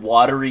got your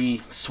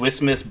watery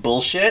Swiss Miss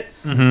bullshit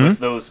with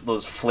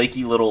those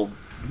flaky little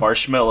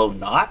marshmallow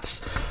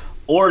knots,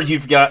 or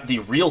you've got the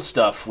real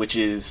stuff, which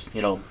is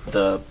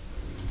the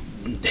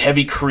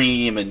heavy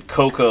cream and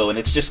cocoa, and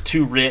it's just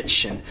too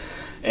rich,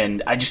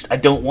 and I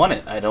don't want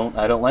it. I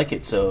don't like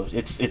it. So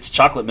it's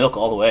chocolate milk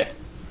all the way.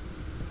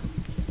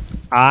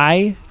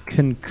 I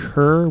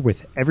concur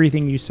with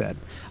everything you said.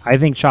 I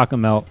think chocolate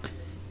milk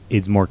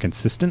is more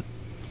consistent.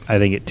 I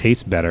think it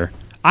tastes better.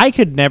 I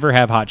could never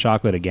have hot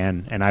chocolate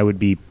again, and I would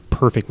be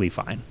perfectly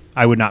fine.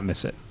 I would not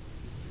miss it.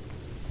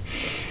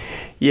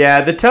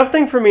 Yeah, the tough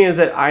thing for me is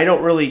that I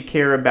don't really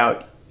care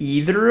about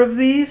either of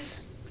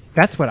these.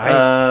 That's what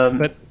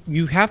but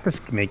you have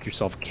to make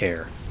yourself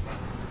care.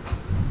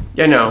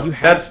 Yeah, no, You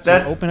have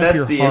that's to open up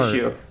your the heart.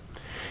 issue.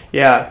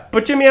 Yeah,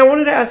 but Jimmy, I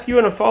wanted to ask you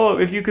in a follow-up,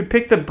 if you could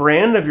pick the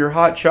brand of your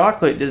hot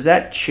chocolate, does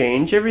that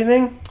change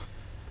everything?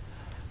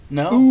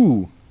 No.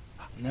 Ooh.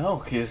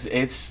 No, because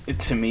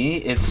to me,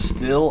 it's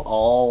still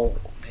all,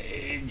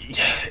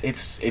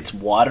 it's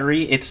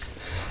watery.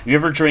 You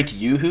ever drink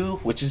Yoo-Hoo,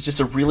 which is just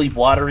a really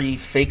watery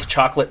fake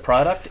chocolate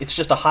product? It's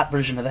just a hot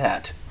version of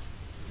that.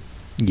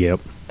 Yep.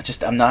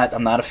 I'm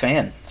not a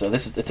fan. So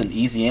it's an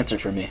easy answer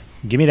for me.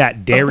 Give me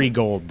that Dairy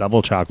Gold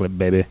double chocolate,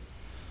 baby.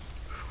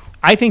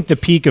 I think the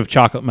peak of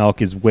chocolate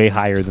milk is way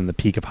higher than the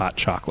peak of hot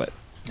chocolate.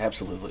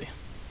 Absolutely.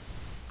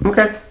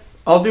 Okay.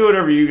 I'll do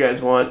whatever you guys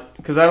want,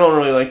 because I don't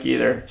really like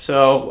either.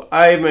 So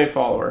I'm a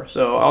follower,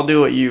 so I'll do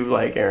what you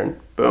like, Aaron.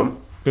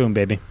 Boom. Boom,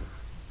 baby.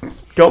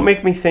 Don't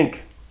make me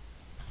think.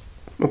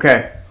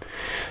 Okay.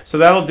 So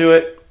that'll do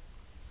it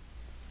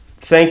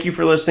Thank you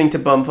for listening to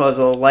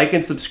Bumfuzzle. Like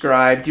and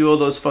subscribe. Do all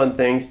those fun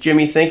things.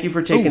 Jimmy, thank you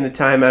for taking the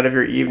time out of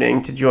your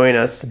evening to join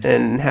us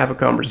and have a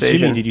conversation.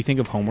 Jimmy, did you think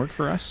of homework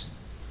for us?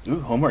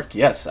 Ooh, homework.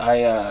 Yes,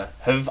 I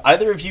have.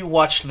 Either of you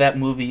watched that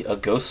movie, A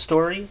Ghost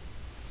Story?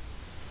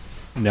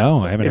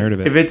 No, I haven't heard of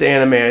it. If it's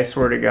anime, I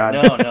swear to God.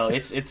 No,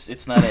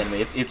 it's not anime.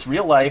 It's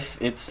real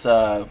life. It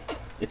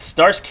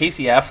stars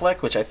Casey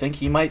Affleck, which I think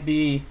he might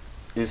be.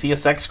 Is he a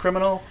sex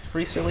criminal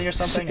recently or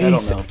something? I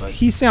don't know. But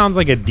He sounds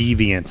like a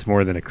deviant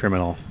more than a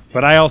criminal.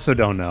 But I also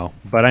don't know.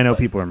 But I know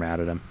people are mad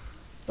at him.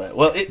 But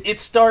well, it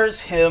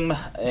stars him,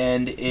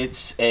 and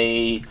it's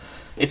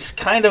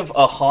kind of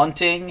a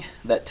haunting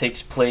that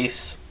takes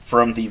place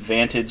from the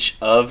vantage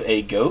of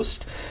a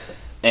ghost.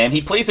 And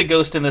he plays a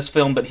ghost in this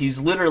film, but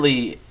he's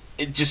literally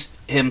just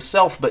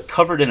himself, but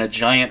covered in a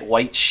giant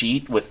white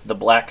sheet with the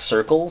black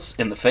circles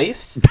in the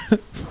face.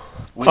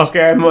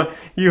 Okay,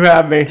 you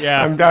have me.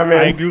 Yeah, I'm done, man.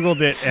 I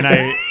Googled it, and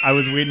I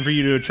was waiting for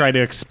you to try to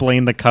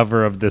explain the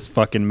cover of this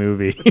fucking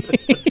movie.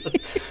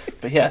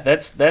 But yeah,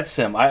 that's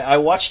him. I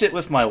watched it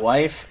with my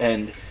wife,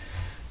 and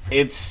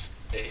it's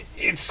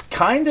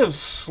kind of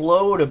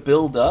slow to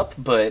build up,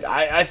 but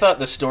I thought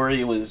the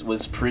story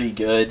was pretty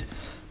good.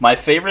 My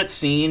favorite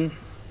scene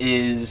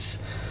is,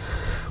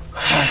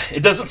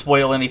 it doesn't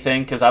spoil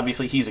anything because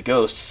obviously he's a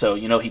ghost, so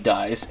you know he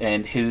dies,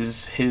 and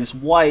his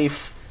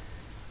wife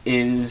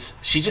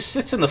she just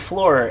sits in the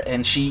floor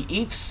and she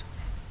eats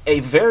a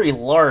very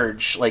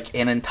large, like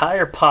an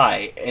entire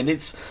pie, and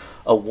it's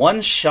a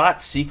one-shot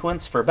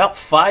sequence for about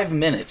 5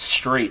 minutes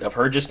straight of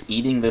her just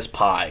eating this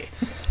pie.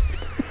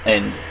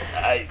 And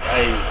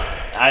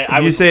I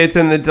you say it's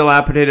in the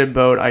dilapidated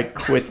boat, I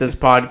quit this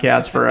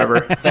podcast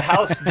forever. The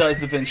house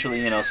does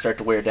eventually, start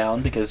to wear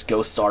down because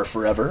ghosts are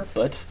forever.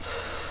 But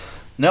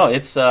no,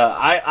 it's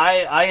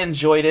I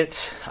enjoyed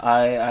it.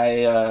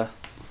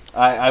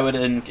 I would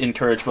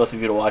encourage both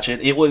of you to watch it.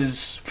 It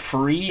was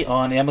free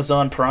on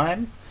Amazon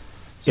Prime.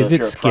 So Is if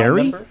it you're a Prime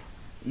scary? member,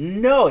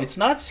 no, it's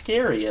not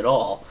scary at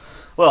all.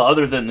 Well,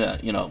 other than the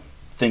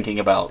thinking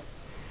about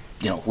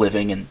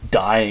living and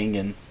dying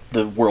and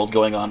the world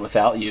going on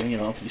without you.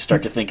 You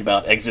start to think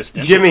about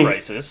existential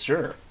crisis.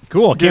 Sure.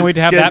 Cool. Can't wait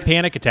to have that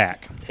panic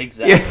attack.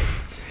 Exactly. Yeah.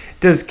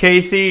 Does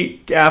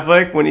Casey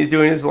Affleck, when he's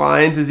doing his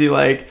lines, is he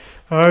like,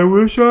 I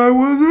wish I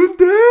wasn't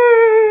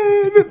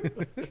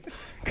dead?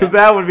 Because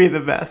that would be the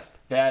best.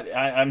 That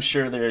I'm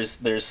sure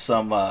there's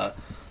some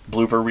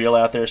blooper reel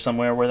out there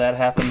somewhere where that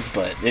happens,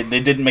 but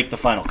they didn't make the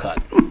final cut.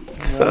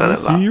 Son of a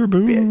See your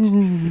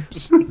bitch.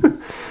 boobs.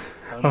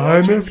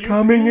 I miss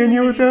coming in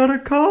here without a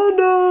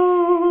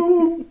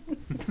condom.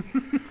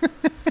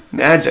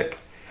 Magic.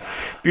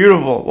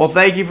 Beautiful. Well,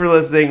 thank you for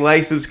listening.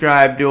 Like,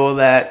 subscribe, do all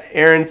that.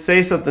 Aaron,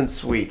 say something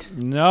sweet.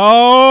 No!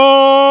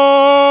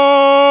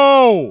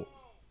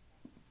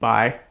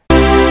 Bye.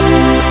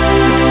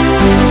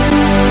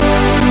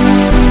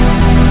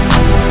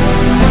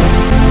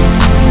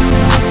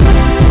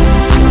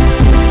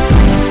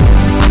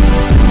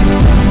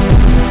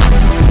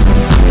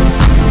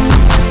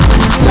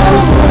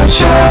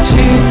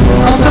 Chatting,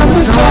 all done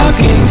with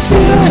talking. See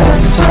you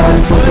next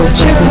time for the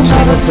chicken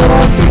time of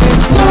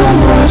talking. No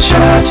more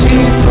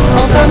chatting,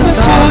 all done with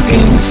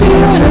talking. See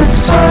you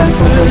next time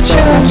for the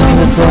chicken time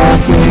of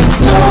talking.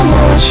 No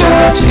more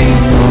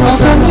chatting, all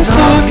done with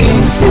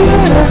talking. See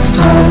you next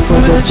time for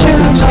the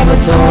chicken time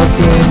of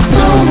talking.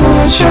 No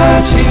more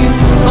chatting,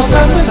 all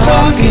done with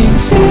talking.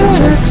 See you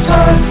next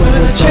time for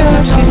the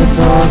chicken time of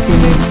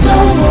talking.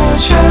 No more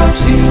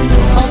chatting,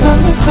 all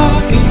done with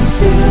talking.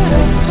 See you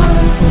next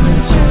time.